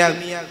নিজেকে নিয়ে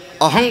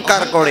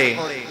অহংকার করে,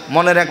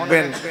 মনে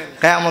রাখবেন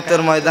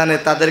কিয়ামতের ময়দানে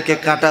তাদেরকে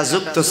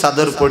কাঁটাযুক্ত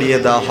চাদর পরিয়ে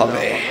দেওয়া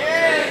হবে।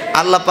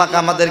 আল্লাহ পাক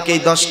আমাদেরকে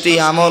এই 10টি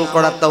আমল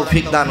করার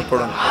তৌফিক দান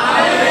করুন।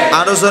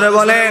 আরো জোরে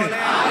বলেন।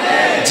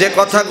 যে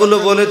কথাগুলো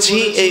বলেছি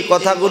এই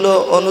কথাগুলো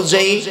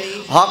অনুযায়ী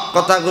হক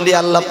কথাগুলি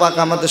আল্লাহ পাক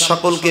আমাদের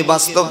সকলকে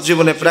বাস্তব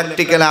জীবনে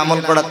প্র্যাকটিক্যালি আমল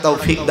করার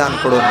তৌফিক দান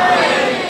করুন।